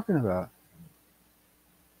they're talking about.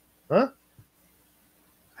 Huh?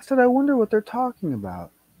 I said, I wonder what they're talking about.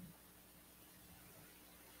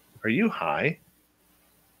 Are you high?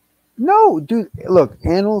 No, dude. Look,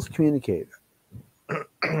 animals communicate.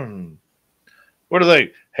 What are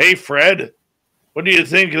they? Hey, Fred, what do you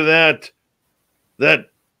think of that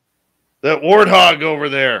warthog over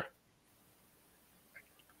there?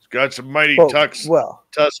 It's got some mighty tusks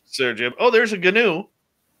there, Jim. Oh, there's a GNU.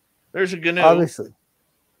 There's a GNU. Obviously.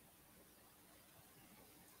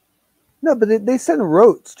 No, but they send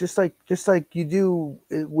rotes just like you do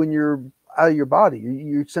when you're out of your body.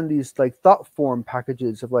 You send these like thought form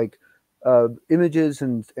packages of like images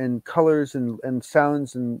and colors and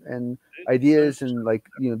sounds and ideas and like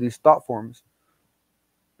these thought forms.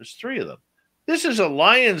 There's 3 of them. This is a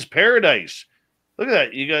lion's paradise. Look at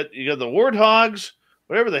that. You got the warthogs,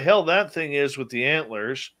 whatever the hell that thing is with the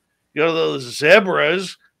antlers. You got those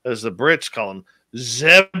zebras, as the Brits call them,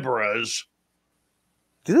 zebras.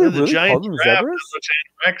 Do they really call them zebras? Which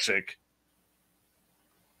anorexic.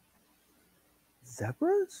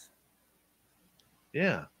 Zebras?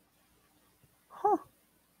 Yeah. Huh.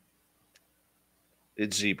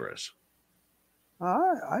 It's zebras.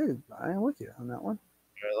 I'm with you on that one.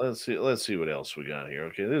 All right, let's see what else we got here.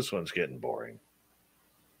 Okay, this one's getting boring.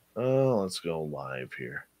 Oh, let's go live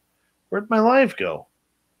here. Where'd my live go?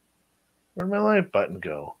 Where'd my live button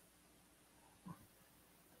go?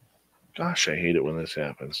 Gosh, I hate it when this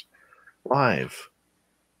happens. Live.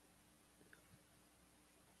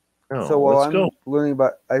 Oh, so while let's I'm learning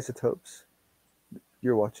about isotopes,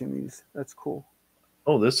 you're watching these. That's cool.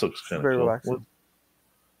 Oh, this looks kind of very cool. relaxing.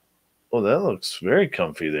 Oh, that looks very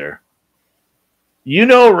comfy there. You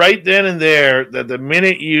know right then and there that the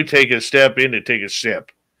minute you take a step in to take a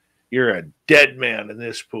sip, you're a dead man in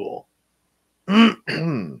this pool. Why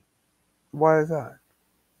is that?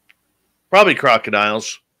 Probably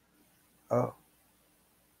crocodiles. Oh.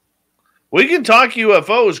 We can talk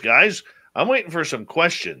UFOs, guys. I'm waiting for some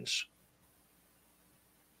questions.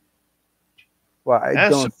 Well, I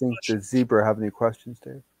don't think the zebra have any questions,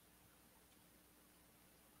 Dave.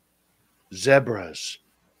 Zebras.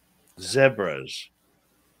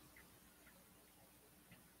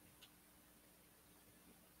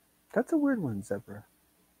 That's a weird one, zebra.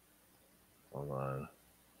 Hold on.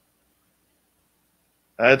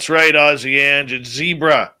 That's right, Ozzy Ange. It's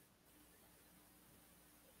zebra.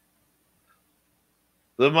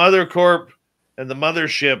 The Mother Corp and the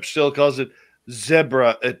mothership still calls it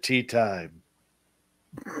zebra at tea time.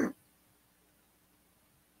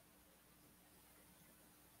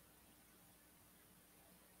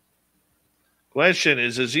 Question,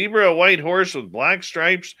 is a zebra a white horse with black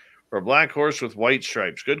stripes or a black horse with white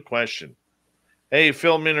stripes? Good question. Hey,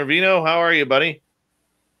 Phil Minervino, how are you, buddy?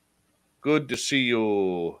 Good to see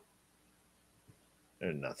you.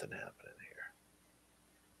 There's nothing happening here.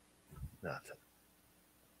 Nothing.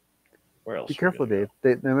 Where else? Be careful, Dave.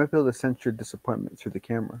 They might be able to sense your disappointment through the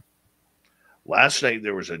camera. Last night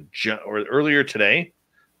there was or earlier today,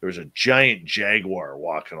 there was a giant jaguar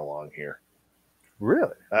walking along here.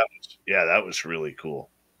 Really? That was really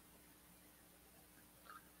cool.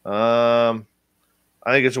 I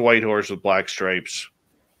think it's a white horse with black stripes.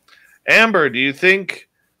 Amber, do you think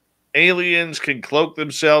aliens can cloak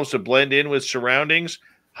themselves to blend in with surroundings?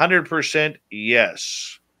 100%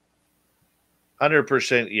 yes.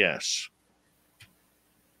 100% yes.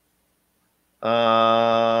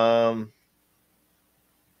 I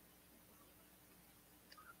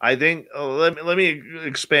think let me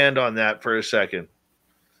expand on that for a second.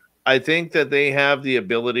 I think that they have the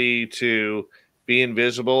ability to be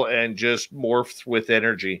invisible and just morph with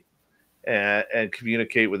energy and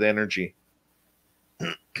communicate with energy.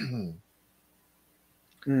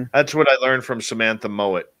 That's what I learned from Samantha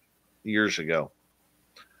Mowat years ago.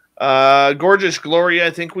 Gorgeous Glory,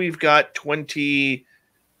 I think we've got 23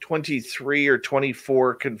 or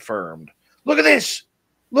 24 confirmed. Look at this.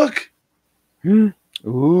 Look. Ooh,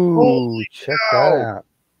 holy check that out.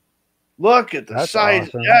 Look at the size.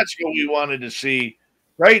 Awesome. That's what we wanted to see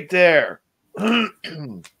right there.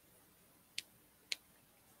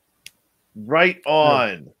 Right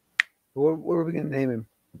on. What are we going to name him?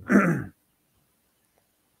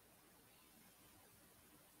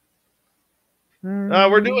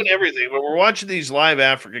 We're doing everything, but we're watching these live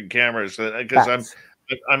African cameras because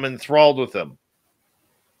I'm enthralled with them.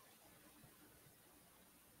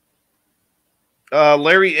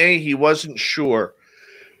 Larry A., he wasn't sure.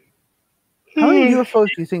 How many UFOs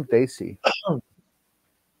do you think they see?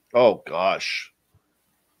 Oh gosh,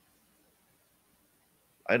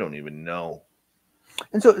 I don't even know.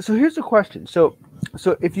 And so here's the question. So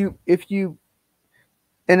if you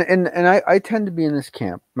And I tend to be in this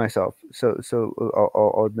camp myself, so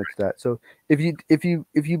I'll admit to that. So if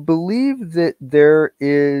you believe that there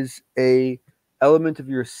is a element of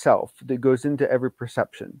yourself that goes into every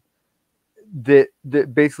perception, that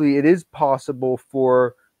basically it is possible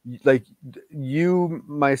for like you,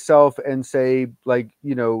 myself, and say like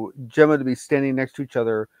Gemma to be standing next to each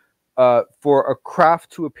other, for a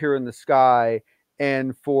craft to appear in the sky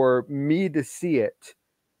and for me to see it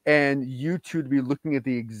and you two to be looking at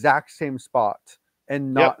the exact same spot and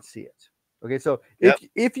Yep. not see it. Okay, so Yep.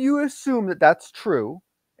 if you assume that that's true,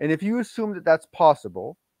 and if you assume that that's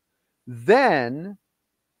possible, then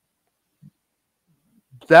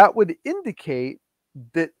that would indicate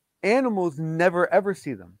that animals never ever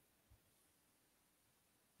see them.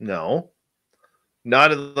 No,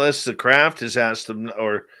 not unless the craft has asked them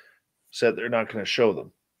or said they're not going to show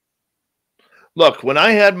them. Look, when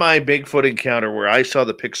I had my Bigfoot encounter where I saw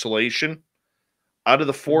the pixelation, out of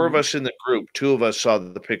the 4 of us in the group, 2 of us saw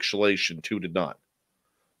the pixelation, 2 did not.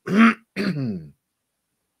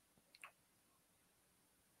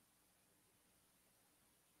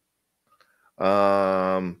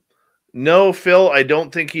 No, Phil, I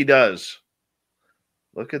don't think he does.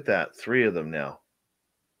 Look at that. 3 of them now.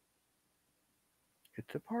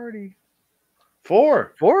 It's a party.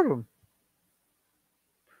 4. 4 of them.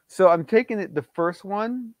 So I'm taking it the first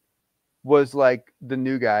one was like the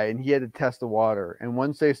new guy, and he had to test the water. And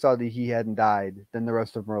once they saw that he hadn't died, then the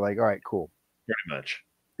rest of them were like, all right, cool. Pretty much.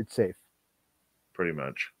 It's safe. Pretty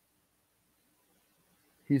much.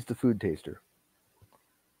 He's the food taster.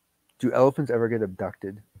 Do elephants ever get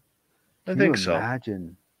abducted? I think so.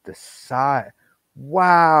 Imagine the size.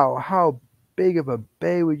 Wow, how big of a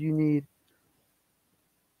bay would you need?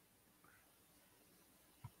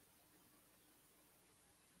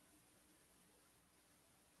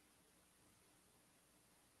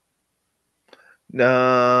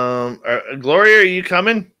 Gloria, are you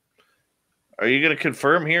coming? Are you going to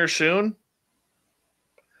confirm here soon?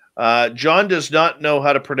 John does not know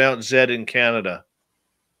how to pronounce Z in Canada.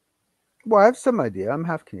 Well, I have some idea. I'm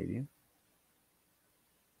half Canadian.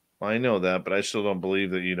 I know that, but I still don't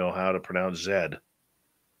believe that you know how to pronounce Z.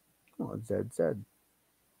 Oh, Z.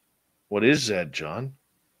 What is Z, John?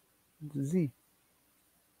 Z.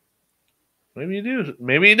 Maybe you do.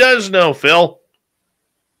 Maybe he does know, Phil.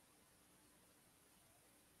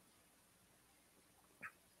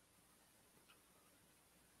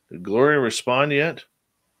 Did Gloria respond yet?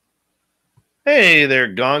 Hey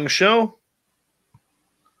there, Gong Show.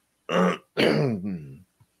 The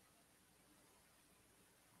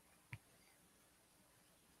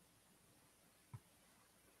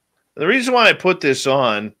reason why I put this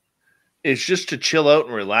on is just to chill out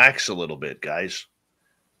and relax a little bit, guys.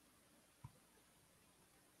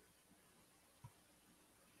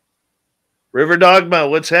 River Dogma,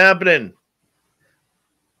 what's happening?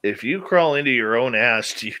 If you crawl into your own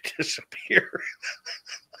ass, you disappear.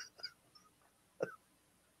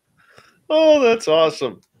 Oh, that's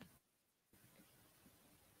awesome.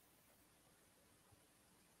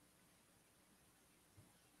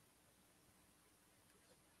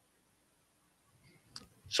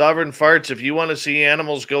 Sovereign Farts, if you want to see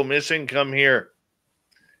animals go missing, come here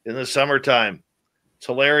in the summertime. It's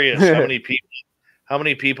hilarious how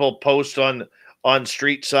many people post on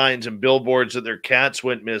street signs and billboards that their cats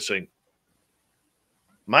went missing.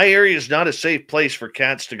 My area is not a safe place for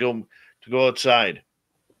cats to go outside.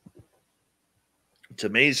 It's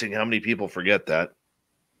amazing how many people forget that.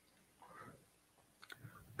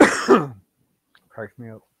 Cracks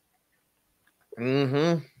me up.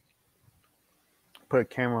 Mm-hmm. Put a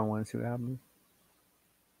camera on one, see what happens.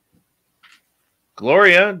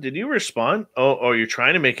 Gloria, did you respond? Oh, you're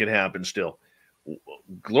trying to make it happen still.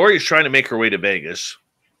 Gloria's trying to make her way to Vegas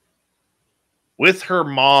with her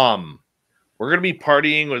mom. We're going to be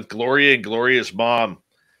partying with Gloria and Gloria's mom.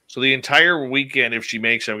 So the entire weekend, if she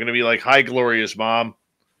makes it, I'm going to be like, hi, Gloria's mom.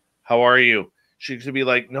 How are you? She's going to be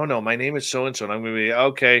like, no, my name is so-and-so. And I'm going to be,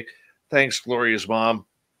 okay, thanks, Gloria's mom.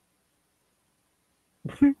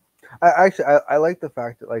 I like the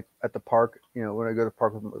fact that, like, at the park, when I go to the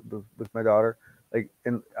park with my daughter, like,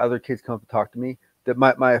 and other kids come up and talk to me, that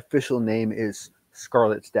my official name is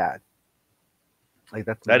Scarlett's dad. Like,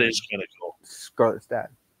 that is kind of cool. Scarlett's dad.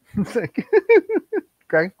 It's like,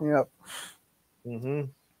 cracks me up. Mm-hmm.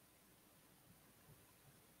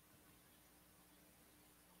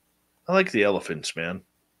 I like the elephants, man.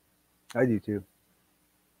 I do too.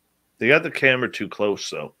 They got the camera too close,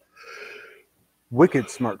 though. Wicked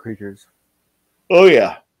smart creatures. Oh,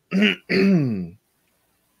 yeah. Mm-hmm.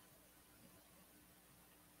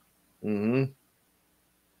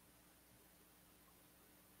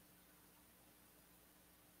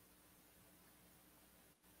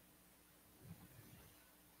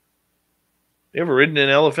 You ever ridden an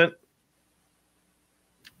elephant?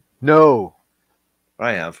 No.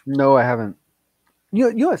 I have. No, I haven't.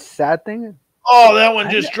 You know a sad thing? Oh, that one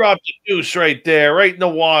just dropped a deuce right there, right in the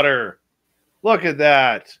water. Look at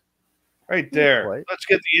that. Right there. Let's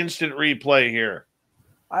get the instant replay here.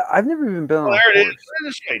 I've never even been on a there it horse. is.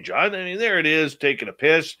 This guy, John. I mean, there it is, taking a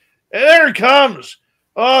piss. And there it comes.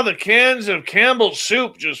 Oh, the cans of Campbell's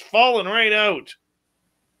soup just falling right out.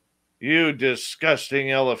 You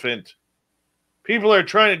disgusting elephant. People are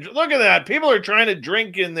trying to, look at that. People are trying to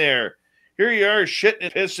drink in there. Here you are, shitting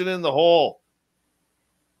and pissing in the hole.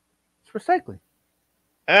 It's recycling.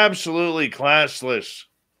 Absolutely classless.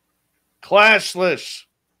 Classless.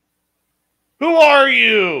 Who are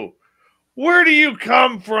you? Where do you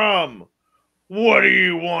come from? What do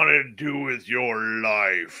you want to do with your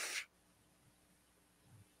life?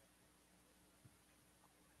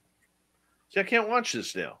 See, I can't watch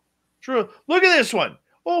this now. True. Look at this one.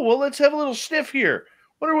 Oh, well, let's have a little sniff here.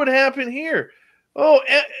 Wonder what happened here. Oh,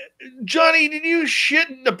 Johnny, did you shit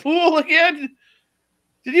in the pool again?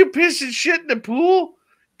 Did you piss and shit in the pool?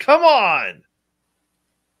 Come on.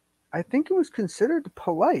 I think it was considered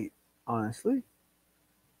polite, honestly.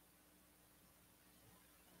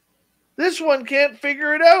 This one can't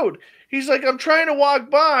figure it out. He's like, I'm trying to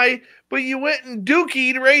walk by, but you went and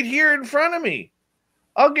dookied right here in front of me.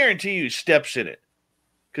 I'll guarantee you steps in it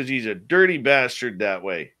because he's a dirty bastard that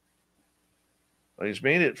way. Well, he's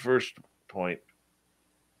made it first point.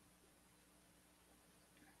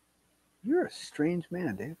 You're a strange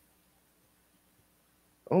man, Dave.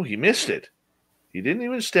 Oh, he missed it. He didn't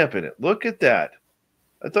even step in it. Look at that.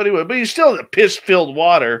 I thought he would, but he's still in the piss-filled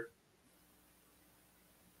water.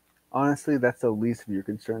 Honestly, that's the least of your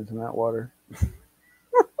concerns in that water.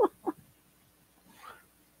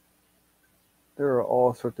 There are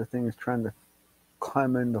all sorts of things trying to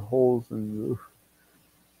climb into holes and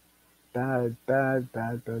bad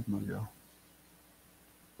mojo.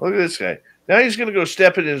 Look at this guy. Now he's going to go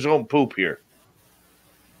step in his own poop here.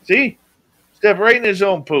 See? Step right in his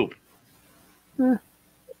own poop.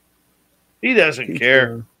 He doesn't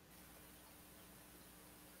care.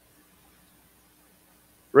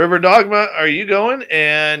 River Dogma, are you going?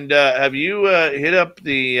 And have you hit up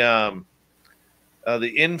the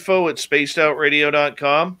info at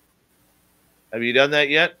spacedoutradio.com? Have you done that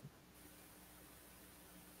yet?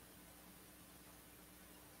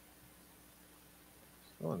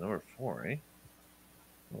 Oh, number 4, eh?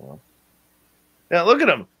 Well, yeah, look at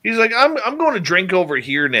him. He's like, I'm going to drink over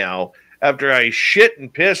here now after I shit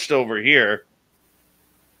and pissed over here.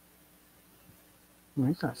 Well,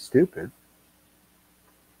 he's not stupid.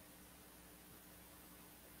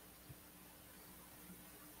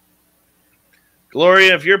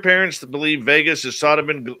 Gloria, if your parents believe Vegas is Sodom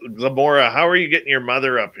and Gomorrah, how are you getting your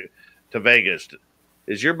mother up to Vegas?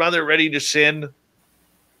 Is your mother ready to sin?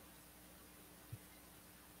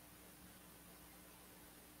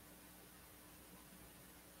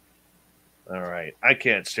 All right. I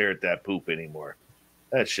can't stare at that poop anymore.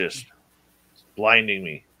 That's just blinding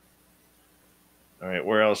me. All right.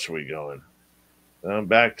 Where else are we going?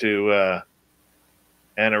 Back to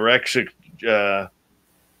anorexic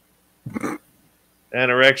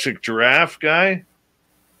giraffe guy.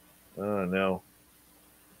 Oh, no.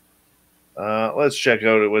 Let's check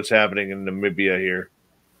out what's happening in Namibia here.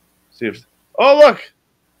 See if. Oh, look!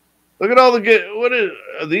 Look at all the. What is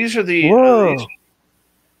these? Are the? These,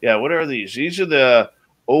 yeah. What are these? These are the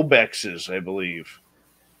Obexes, I believe.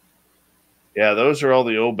 Yeah, those are all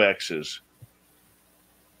the Obexes.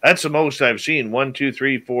 That's the most I've seen. 1, 2,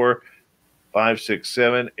 3, 4, 5, 6,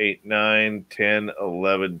 7, 8, 9, 10,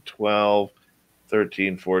 11, 12.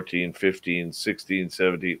 13, 14, 15, 16,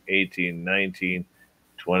 17, 18, 19,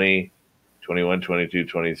 20, 21, 22,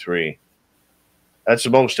 23. That's the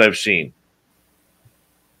most I've seen.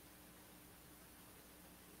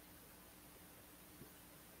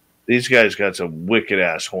 These guys got some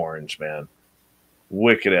wicked-ass horns, man.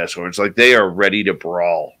 Wicked-ass horns. Like they are ready to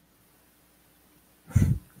brawl.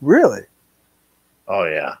 Really? Oh,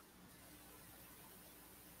 yeah.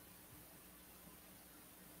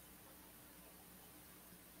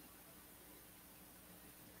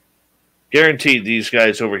 Guaranteed these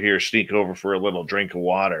guys over here sneak over for a little drink of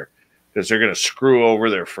water because they're going to screw over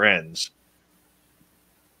their friends.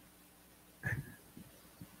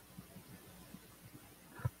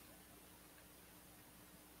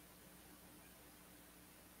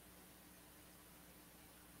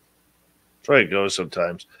 That's how it goes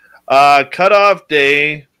sometimes. Cutoff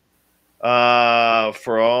day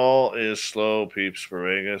for all is slow, peeps, for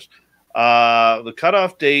Vegas. The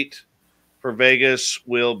cutoff date for Vegas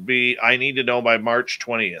will be, I need to know by March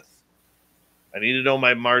 20th. I need to know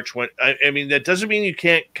my March when. I mean, that doesn't mean you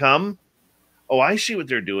can't come. Oh, I see what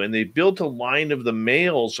they're doing. They built a line of the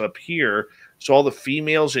males up here so all the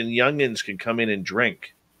females and youngins can come in and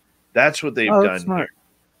drink. That's what they've done smart. here.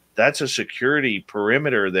 That's a security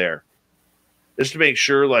perimeter there, just to make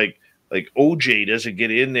sure, like OJ doesn't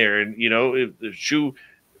get in there, and if the shoe,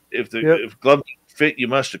 if glove doesn't fit, you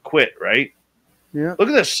must have quit, right? Yeah. Look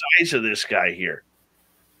at the size of this guy here.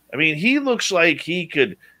 I mean, he looks like he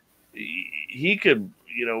could,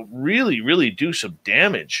 really, really do some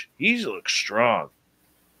damage. He looks strong.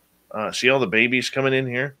 See all the babies coming in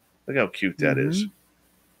here? Look how cute that is.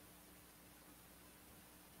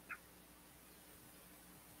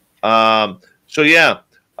 So yeah,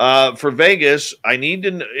 for Vegas, I need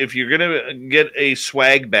to. If you're gonna get a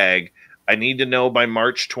swag bag, I need to know by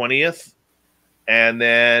March 20th. And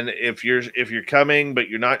then if you're coming, but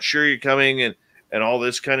you're not sure you're coming, and all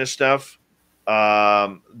this kind of stuff,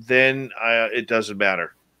 then it doesn't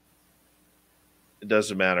matter. It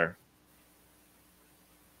doesn't matter.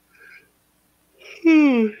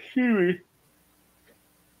 Excuse me.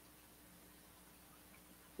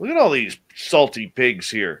 Look at all these salty pigs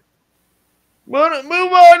here. Move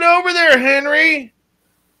on over there, Henry.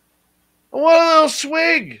 I want a little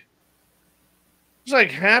swig. It's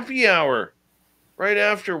like happy hour right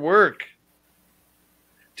after work.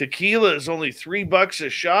 Tequila is only $3 a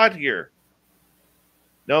shot here.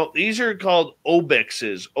 No, these are called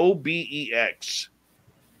Obexes. OBEX.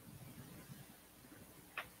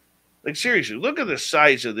 Like, seriously, look at the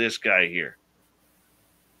size of this guy here.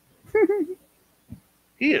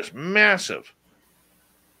 He is massive.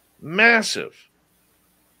 Massive.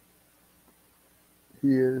 He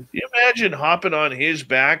is. You imagine hopping on his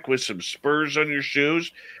back with some spurs on your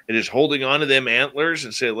shoes and just holding on to them antlers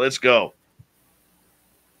and say, let's go.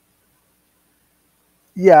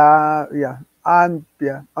 Yeah. I'm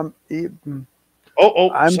thinking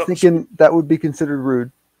that would be considered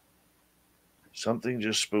rude. Something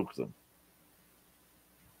just spooked them.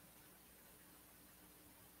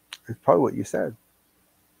 It's probably what you said.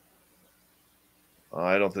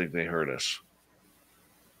 I don't think they heard us.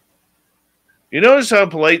 You notice how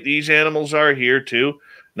polite these animals are here, too?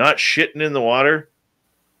 Not shitting in the water.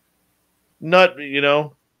 Not,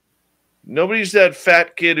 nobody's that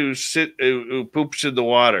fat kid who poops in the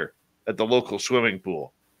water at the local swimming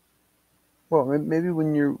pool. Well, maybe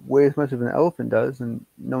when you weigh as much as an elephant does and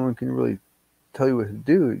no one can really tell you what to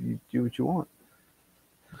do, you do what you want.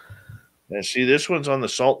 Now, see, this one's on the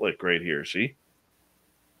salt lick right here, see?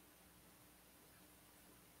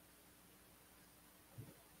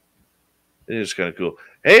 It is kind of cool.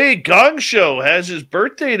 Hey, Gong Show has his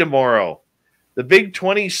birthday tomorrow. The big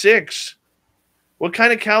 26. What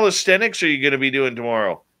kind of calisthenics are you going to be doing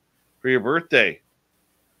tomorrow for your birthday?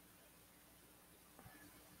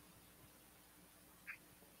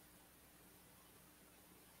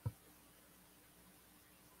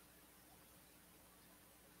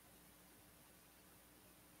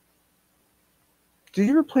 Did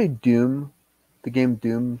you ever play Doom? The game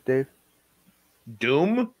Doom, Dave?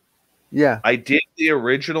 Doom? Yeah. I did the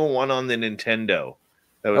original one on the Nintendo.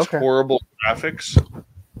 That was horrible graphics.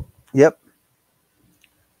 Yep.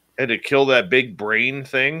 Had to kill that big brain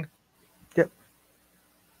thing. Yep.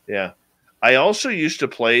 Yeah. I also used to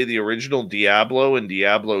play the original Diablo and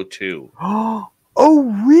Diablo 2. Oh,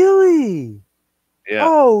 really? Yeah.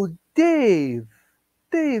 Oh, Dave.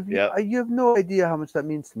 Yeah. You have no idea how much that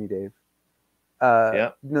means to me, Dave.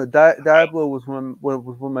 No, Diablo was one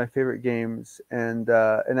of my favorite games, and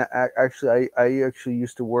I actually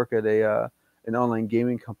used to work at an online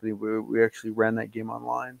gaming company where we actually ran that game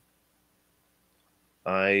online.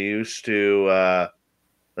 I used to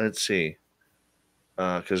let's see,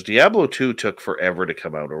 because Diablo 2 took forever to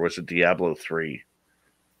come out, or was it Diablo 3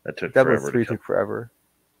 that took Diablo forever? 3 took forever.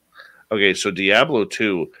 Okay, so Diablo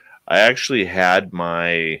 2, I actually had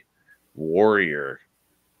my warrior.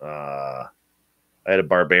 I had a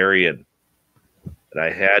barbarian, and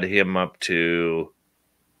I had him up to,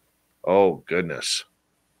 oh, goodness.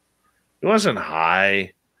 He wasn't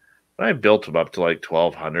high, but I built him up to like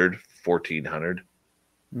 1,200, 1,400.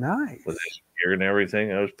 Nice. With his gear and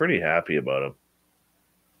everything. I was pretty happy about him.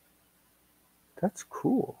 That's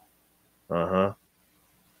cool. Uh-huh.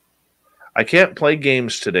 I can't play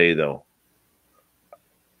games today, though.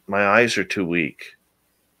 My eyes are too weak.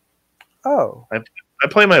 Oh. I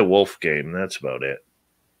play my wolf game. That's about it.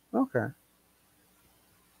 Okay.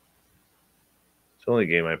 It's the only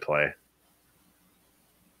game I play.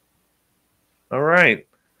 All right.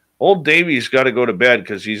 Old Davey's got to go to bed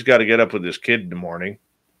because he's got to get up with his kid in the morning.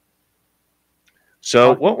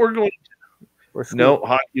 So what we're going to... No,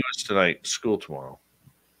 hot US tonight. School tomorrow.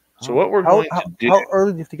 So what we're going to do? How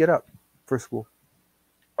early do you have to get up for school?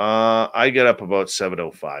 I get up about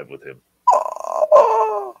 7:05 with him.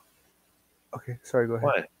 Oh. Okay, sorry. Go ahead.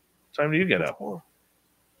 What time do you get up?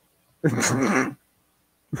 I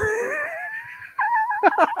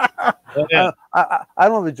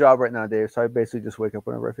don't have a job right now, Dave, so I basically just wake up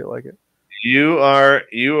whenever I feel like it. You are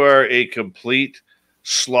a complete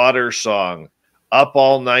slaughter song. Up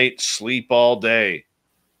all night, sleep all day.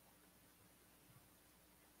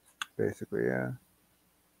 Basically, yeah.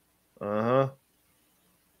 Uh-huh.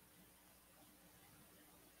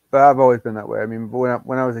 But I've always been that way. I mean, when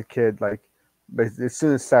I was a kid, like, as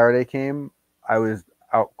soon as Saturday came, I was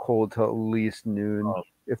out cold till at least noon,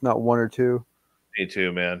 if not 1 or 2. Me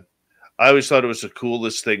too, man. I always thought it was the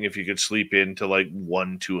coolest thing if you could sleep in till like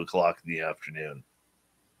 1, 2 o'clock in the afternoon.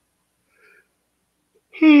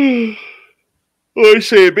 Well, I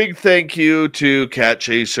say a big thank you to Cat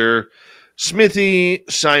Chaser, Smithy,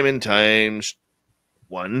 Simon times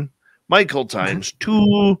 1, Michael times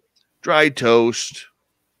 2, Dry Toast,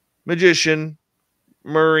 Magician,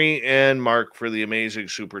 Murray, and Mark for the amazing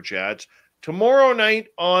super chats. Tomorrow night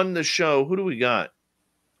on the show, who do we got?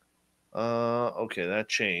 Okay, that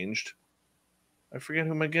changed. I forget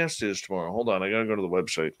who my guest is tomorrow. Hold on, I gotta go to the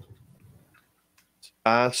website.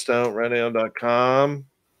 Stoutradio.com.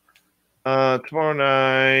 Tomorrow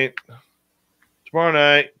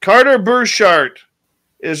night, Carter Bouchard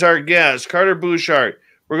is our guest. Carter Bouchard.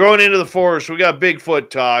 We're going into the forest. We got Bigfoot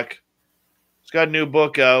talk. He's got a new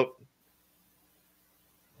book out.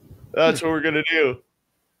 That's what we're gonna do.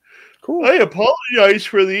 Cool. I apologize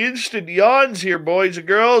for the instant yawns here, boys and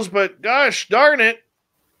girls, but gosh darn it.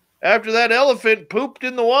 After that elephant pooped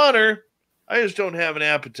in the water, I just don't have an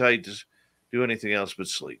appetite to do anything else but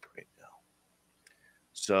sleep right now.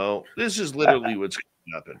 So this is literally what's going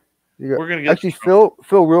to happen. We're going to get actually, Phil,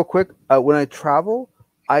 real quick. When I travel,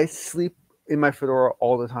 I sleep in my fedora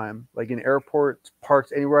all the time. Like in airports,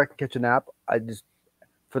 parks, anywhere I can catch a nap, I just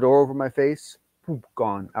fedora over my face, boom,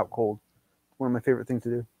 gone, out cold. One of my favorite things to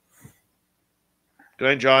do. Good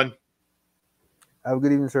night, John. Have a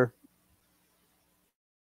good evening, sir.